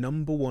is the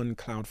 #1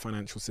 cloud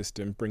financial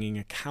system, bringing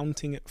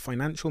accounting,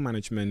 financial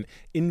management,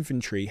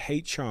 inventory,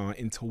 HR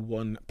into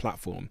one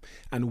platform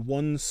and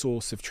one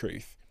source of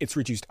truth. It's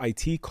reduced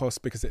IT costs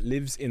because it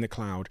lives in the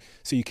cloud,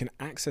 so you can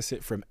access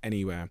it from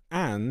anywhere.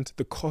 And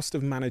the cost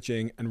of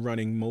managing and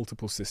running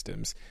multiple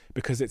systems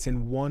because it's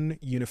in one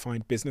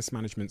unified business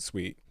management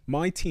suite.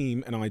 My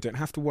team and I don't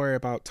have to worry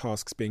about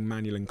tasks being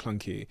manual and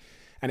clunky.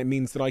 And it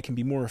means that I can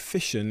be more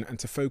efficient and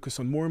to focus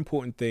on more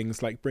important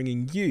things like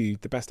bringing you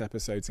the best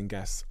episodes and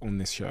guests on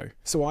this show.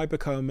 So I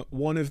become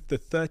one of the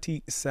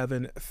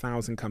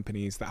 37,000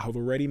 companies that have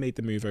already made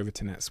the move over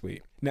to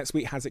NetSuite.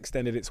 NetSuite has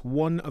extended its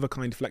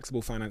one-of-a-kind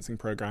flexible financing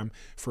program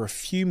for a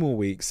few more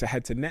weeks. So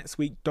head to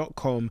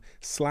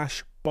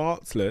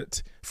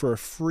netsuite.com/Bartlett for a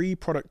free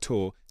product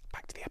tour.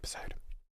 Back to the episode.